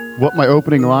 what my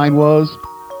opening line was,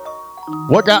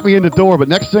 what got me in the door, but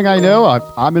next thing I know,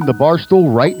 I'm in the bar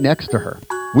stool right next to her.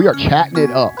 We are chatting it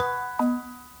up.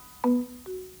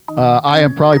 I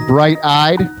am probably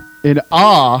bright-eyed in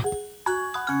awe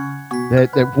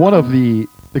that one of the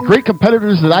great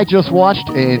competitors that I just watched,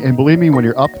 and believe me, when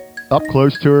you're up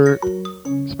close to her,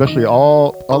 especially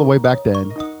all the way back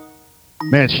then,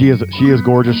 man, she is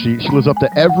gorgeous. She lives up to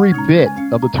every bit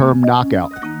of the term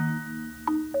knockout.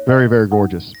 Very, very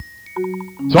gorgeous.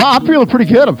 So I'm feeling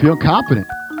pretty good. I'm feeling confident.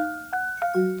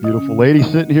 Beautiful lady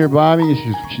sitting here by me.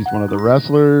 She's one of the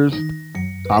wrestlers.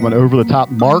 I'm an over-the-top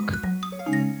mark.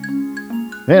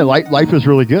 Man, life is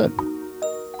really good.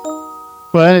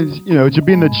 But, to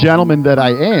being the gentleman that I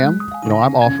am,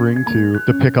 I'm offering to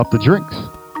pick up the drinks.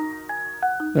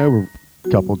 We're a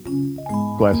couple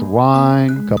glass of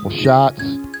wine, a couple shots.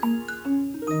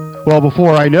 Well,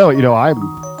 before I know it,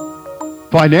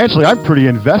 I'm pretty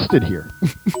invested here.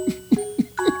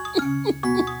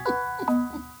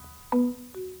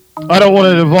 I don't want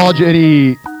to divulge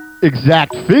any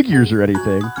exact figures or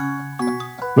anything,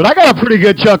 but I got a pretty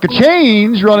good chunk of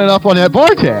change running up on that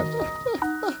bar tab.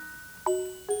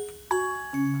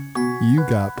 You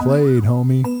got played,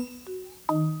 homie.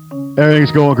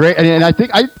 Everything's going great, and I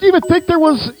even think there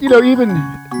was, even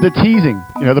the teasing,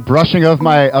 the brushing of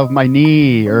my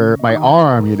knee or my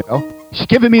arm, She's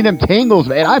giving me them tingles,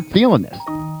 man. I'm feeling this.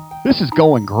 This is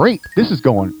going great. This is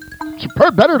going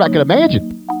superb, better than I could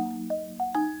imagine.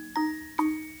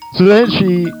 So then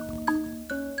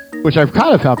which I've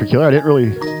kind of found peculiar, I didn't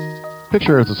really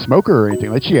picture her as a smoker or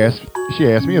anything. Like she asked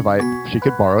me if she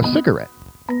could borrow a cigarette.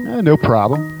 No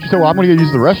problem. She said, well, I'm going to go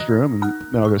use the restroom,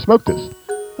 and then I'll go smoke this.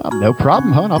 No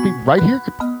problem, hon. I'll be right here.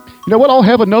 You know what? I'll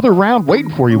have another round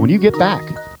waiting for you when you get back.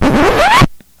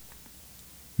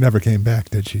 Never came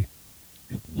back, did she?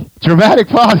 Dramatic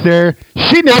pause there.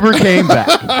 She never came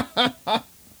back.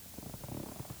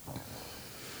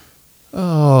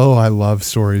 Oh, I love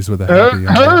stories with a happy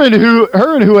ending.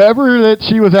 Her and whoever that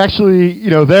she was actually,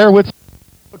 there with,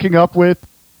 hooking up with,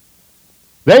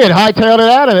 they had hightailed it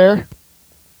out of there.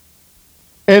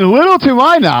 And little to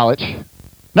my knowledge,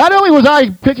 not only was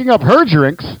I picking up her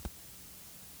drinks,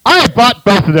 I had bought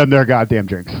both of them their goddamn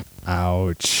drinks.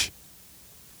 Ouch.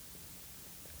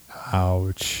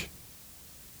 Ouch.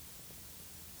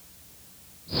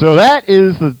 So that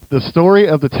is the story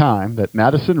of the time that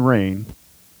Madison Rain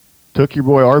took your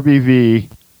boy RBV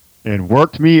and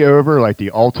worked me over like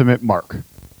the ultimate mark.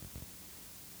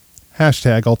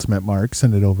 Hashtag ultimate mark.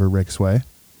 Send it over Rick's way.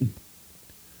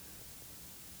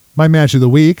 My match of the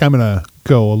week, I'm going to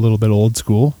go a little bit old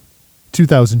school.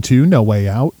 2002, No Way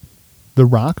Out. The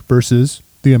Rock versus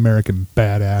the American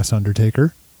Badass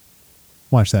Undertaker.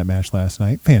 Watched that match last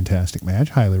night. Fantastic match.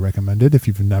 Highly recommended if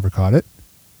you've never caught it.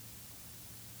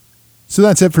 So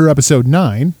that's it for episode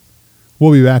 9.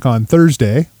 We'll be back on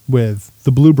Thursday with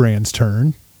the Blue Brand's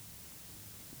turn.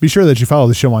 Be sure that you follow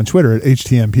the show on Twitter at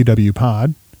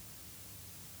HTMPWPod.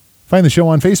 Find the show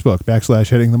on Facebook,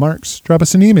 /Hitting the Marks. Drop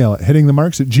us an email at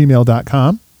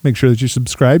hittingthemarks@gmail.com. Make sure that you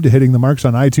subscribe to Hitting the Marks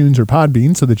on iTunes or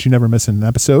Podbean so that you never miss an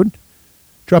episode.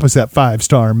 Drop us that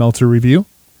 5-star Meltzer review.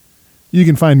 You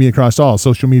can find me across all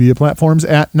social media platforms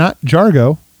at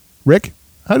NotJargo. Rick,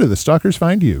 how do the stalkers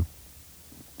find you?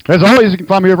 As always, you can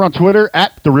find me over on Twitter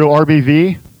at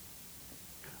TheRealRBV.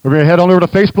 We're going to head on over to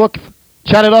Facebook,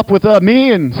 chat it up with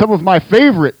me and some of my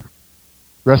favorite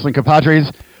wrestling compadres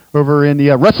over in the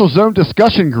WrestleZone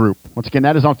discussion group. Once again,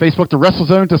 that is on Facebook, the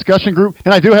WrestleZone discussion group.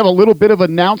 And I do have a little bit of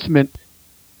announcement,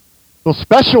 a little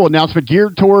special announcement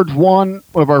geared towards one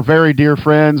of our very dear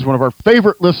friends, one of our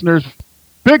favorite listeners,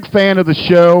 big fan of the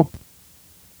show,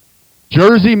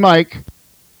 Jersey Mike,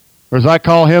 or as I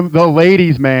call him, the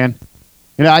ladies' man.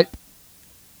 And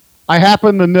I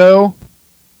happen to know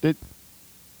that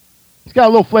he's got a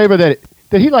little flavor that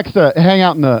he likes to hang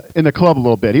out in the club a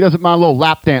little bit. He doesn't mind a little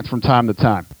lap dance from time to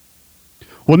time.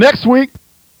 Well, next week,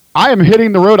 I am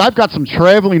hitting the road. I've got some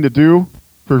traveling to do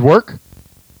for work.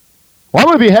 Well, I'm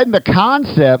going to be heading to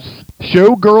Concepts,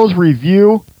 Showgirls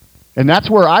Review, and that's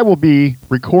where I will be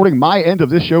recording my end of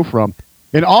this show from.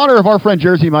 In honor of our friend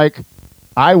Jersey Mike,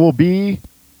 I will be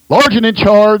large and in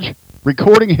charge,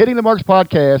 recording Hitting the Marks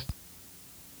podcast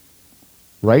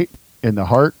right in the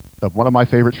heart of one of my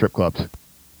favorite strip clubs.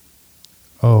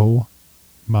 Oh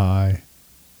my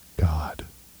God.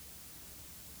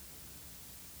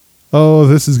 Oh,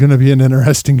 this is going to be an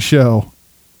interesting show.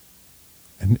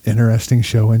 An interesting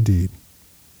show indeed.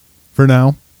 For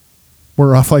now,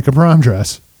 we're off like a prom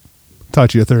dress.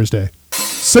 Talk to you Thursday.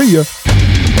 See ya.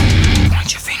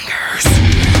 Point your fingers.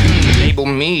 Label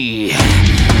me.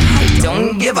 I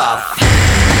don't give up.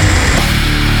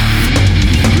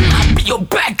 I'll be your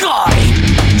bad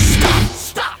guy.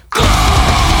 Stop, go!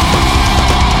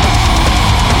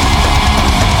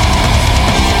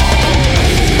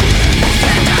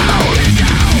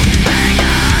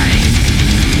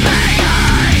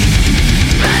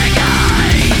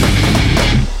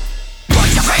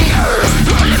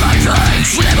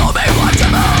 Label me what you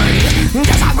mean.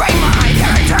 Just upgrade my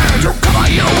character to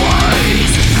cover your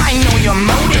ways. I know your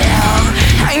motive,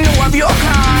 I know of your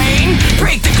kind.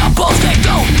 Break the couples that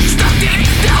go stuck deep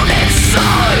down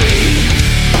inside.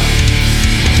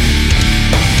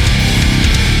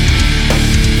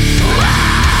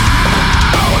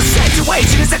 Wow,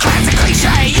 situation is a classic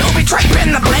cliche. You'll be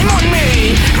draping the blame on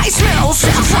me. I smell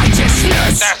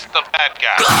self-righteousness. That's the bad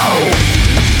guy. Go!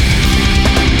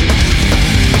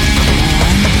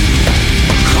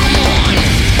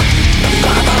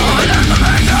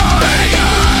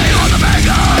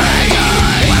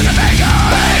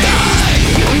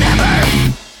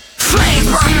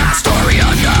 Burn that story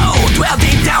unknown. Dwell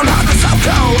deep down on the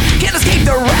subcode. Can't escape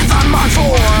the wrath I'm on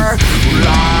for.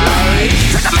 Life.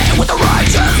 Trick the man with the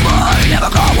righteous mind. Never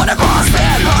caught when I cross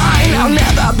that line. I'll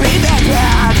never be that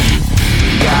bad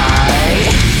guy.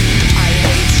 I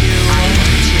hate you. I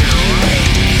hate you.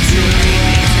 Hate me too. Hate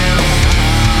me too.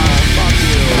 Fuck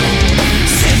you.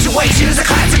 Situation is a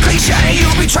classic cliche.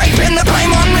 You'll be draping the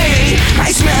blame on me.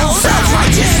 I smell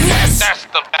self-righteousness. That's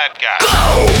the bad guy.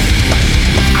 Go!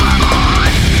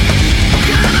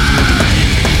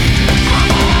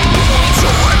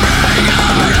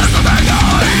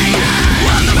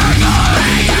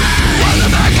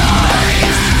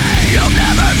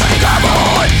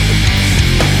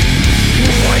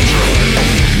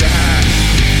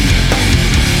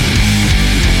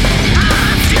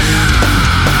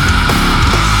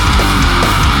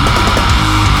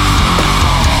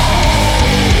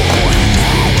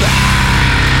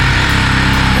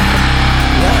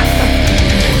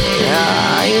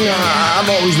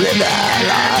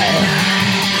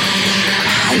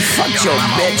 fucked your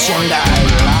bitch and I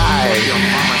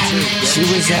lied. She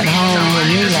was at home with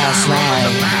me last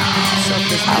night.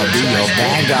 I'll be your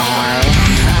bad guy.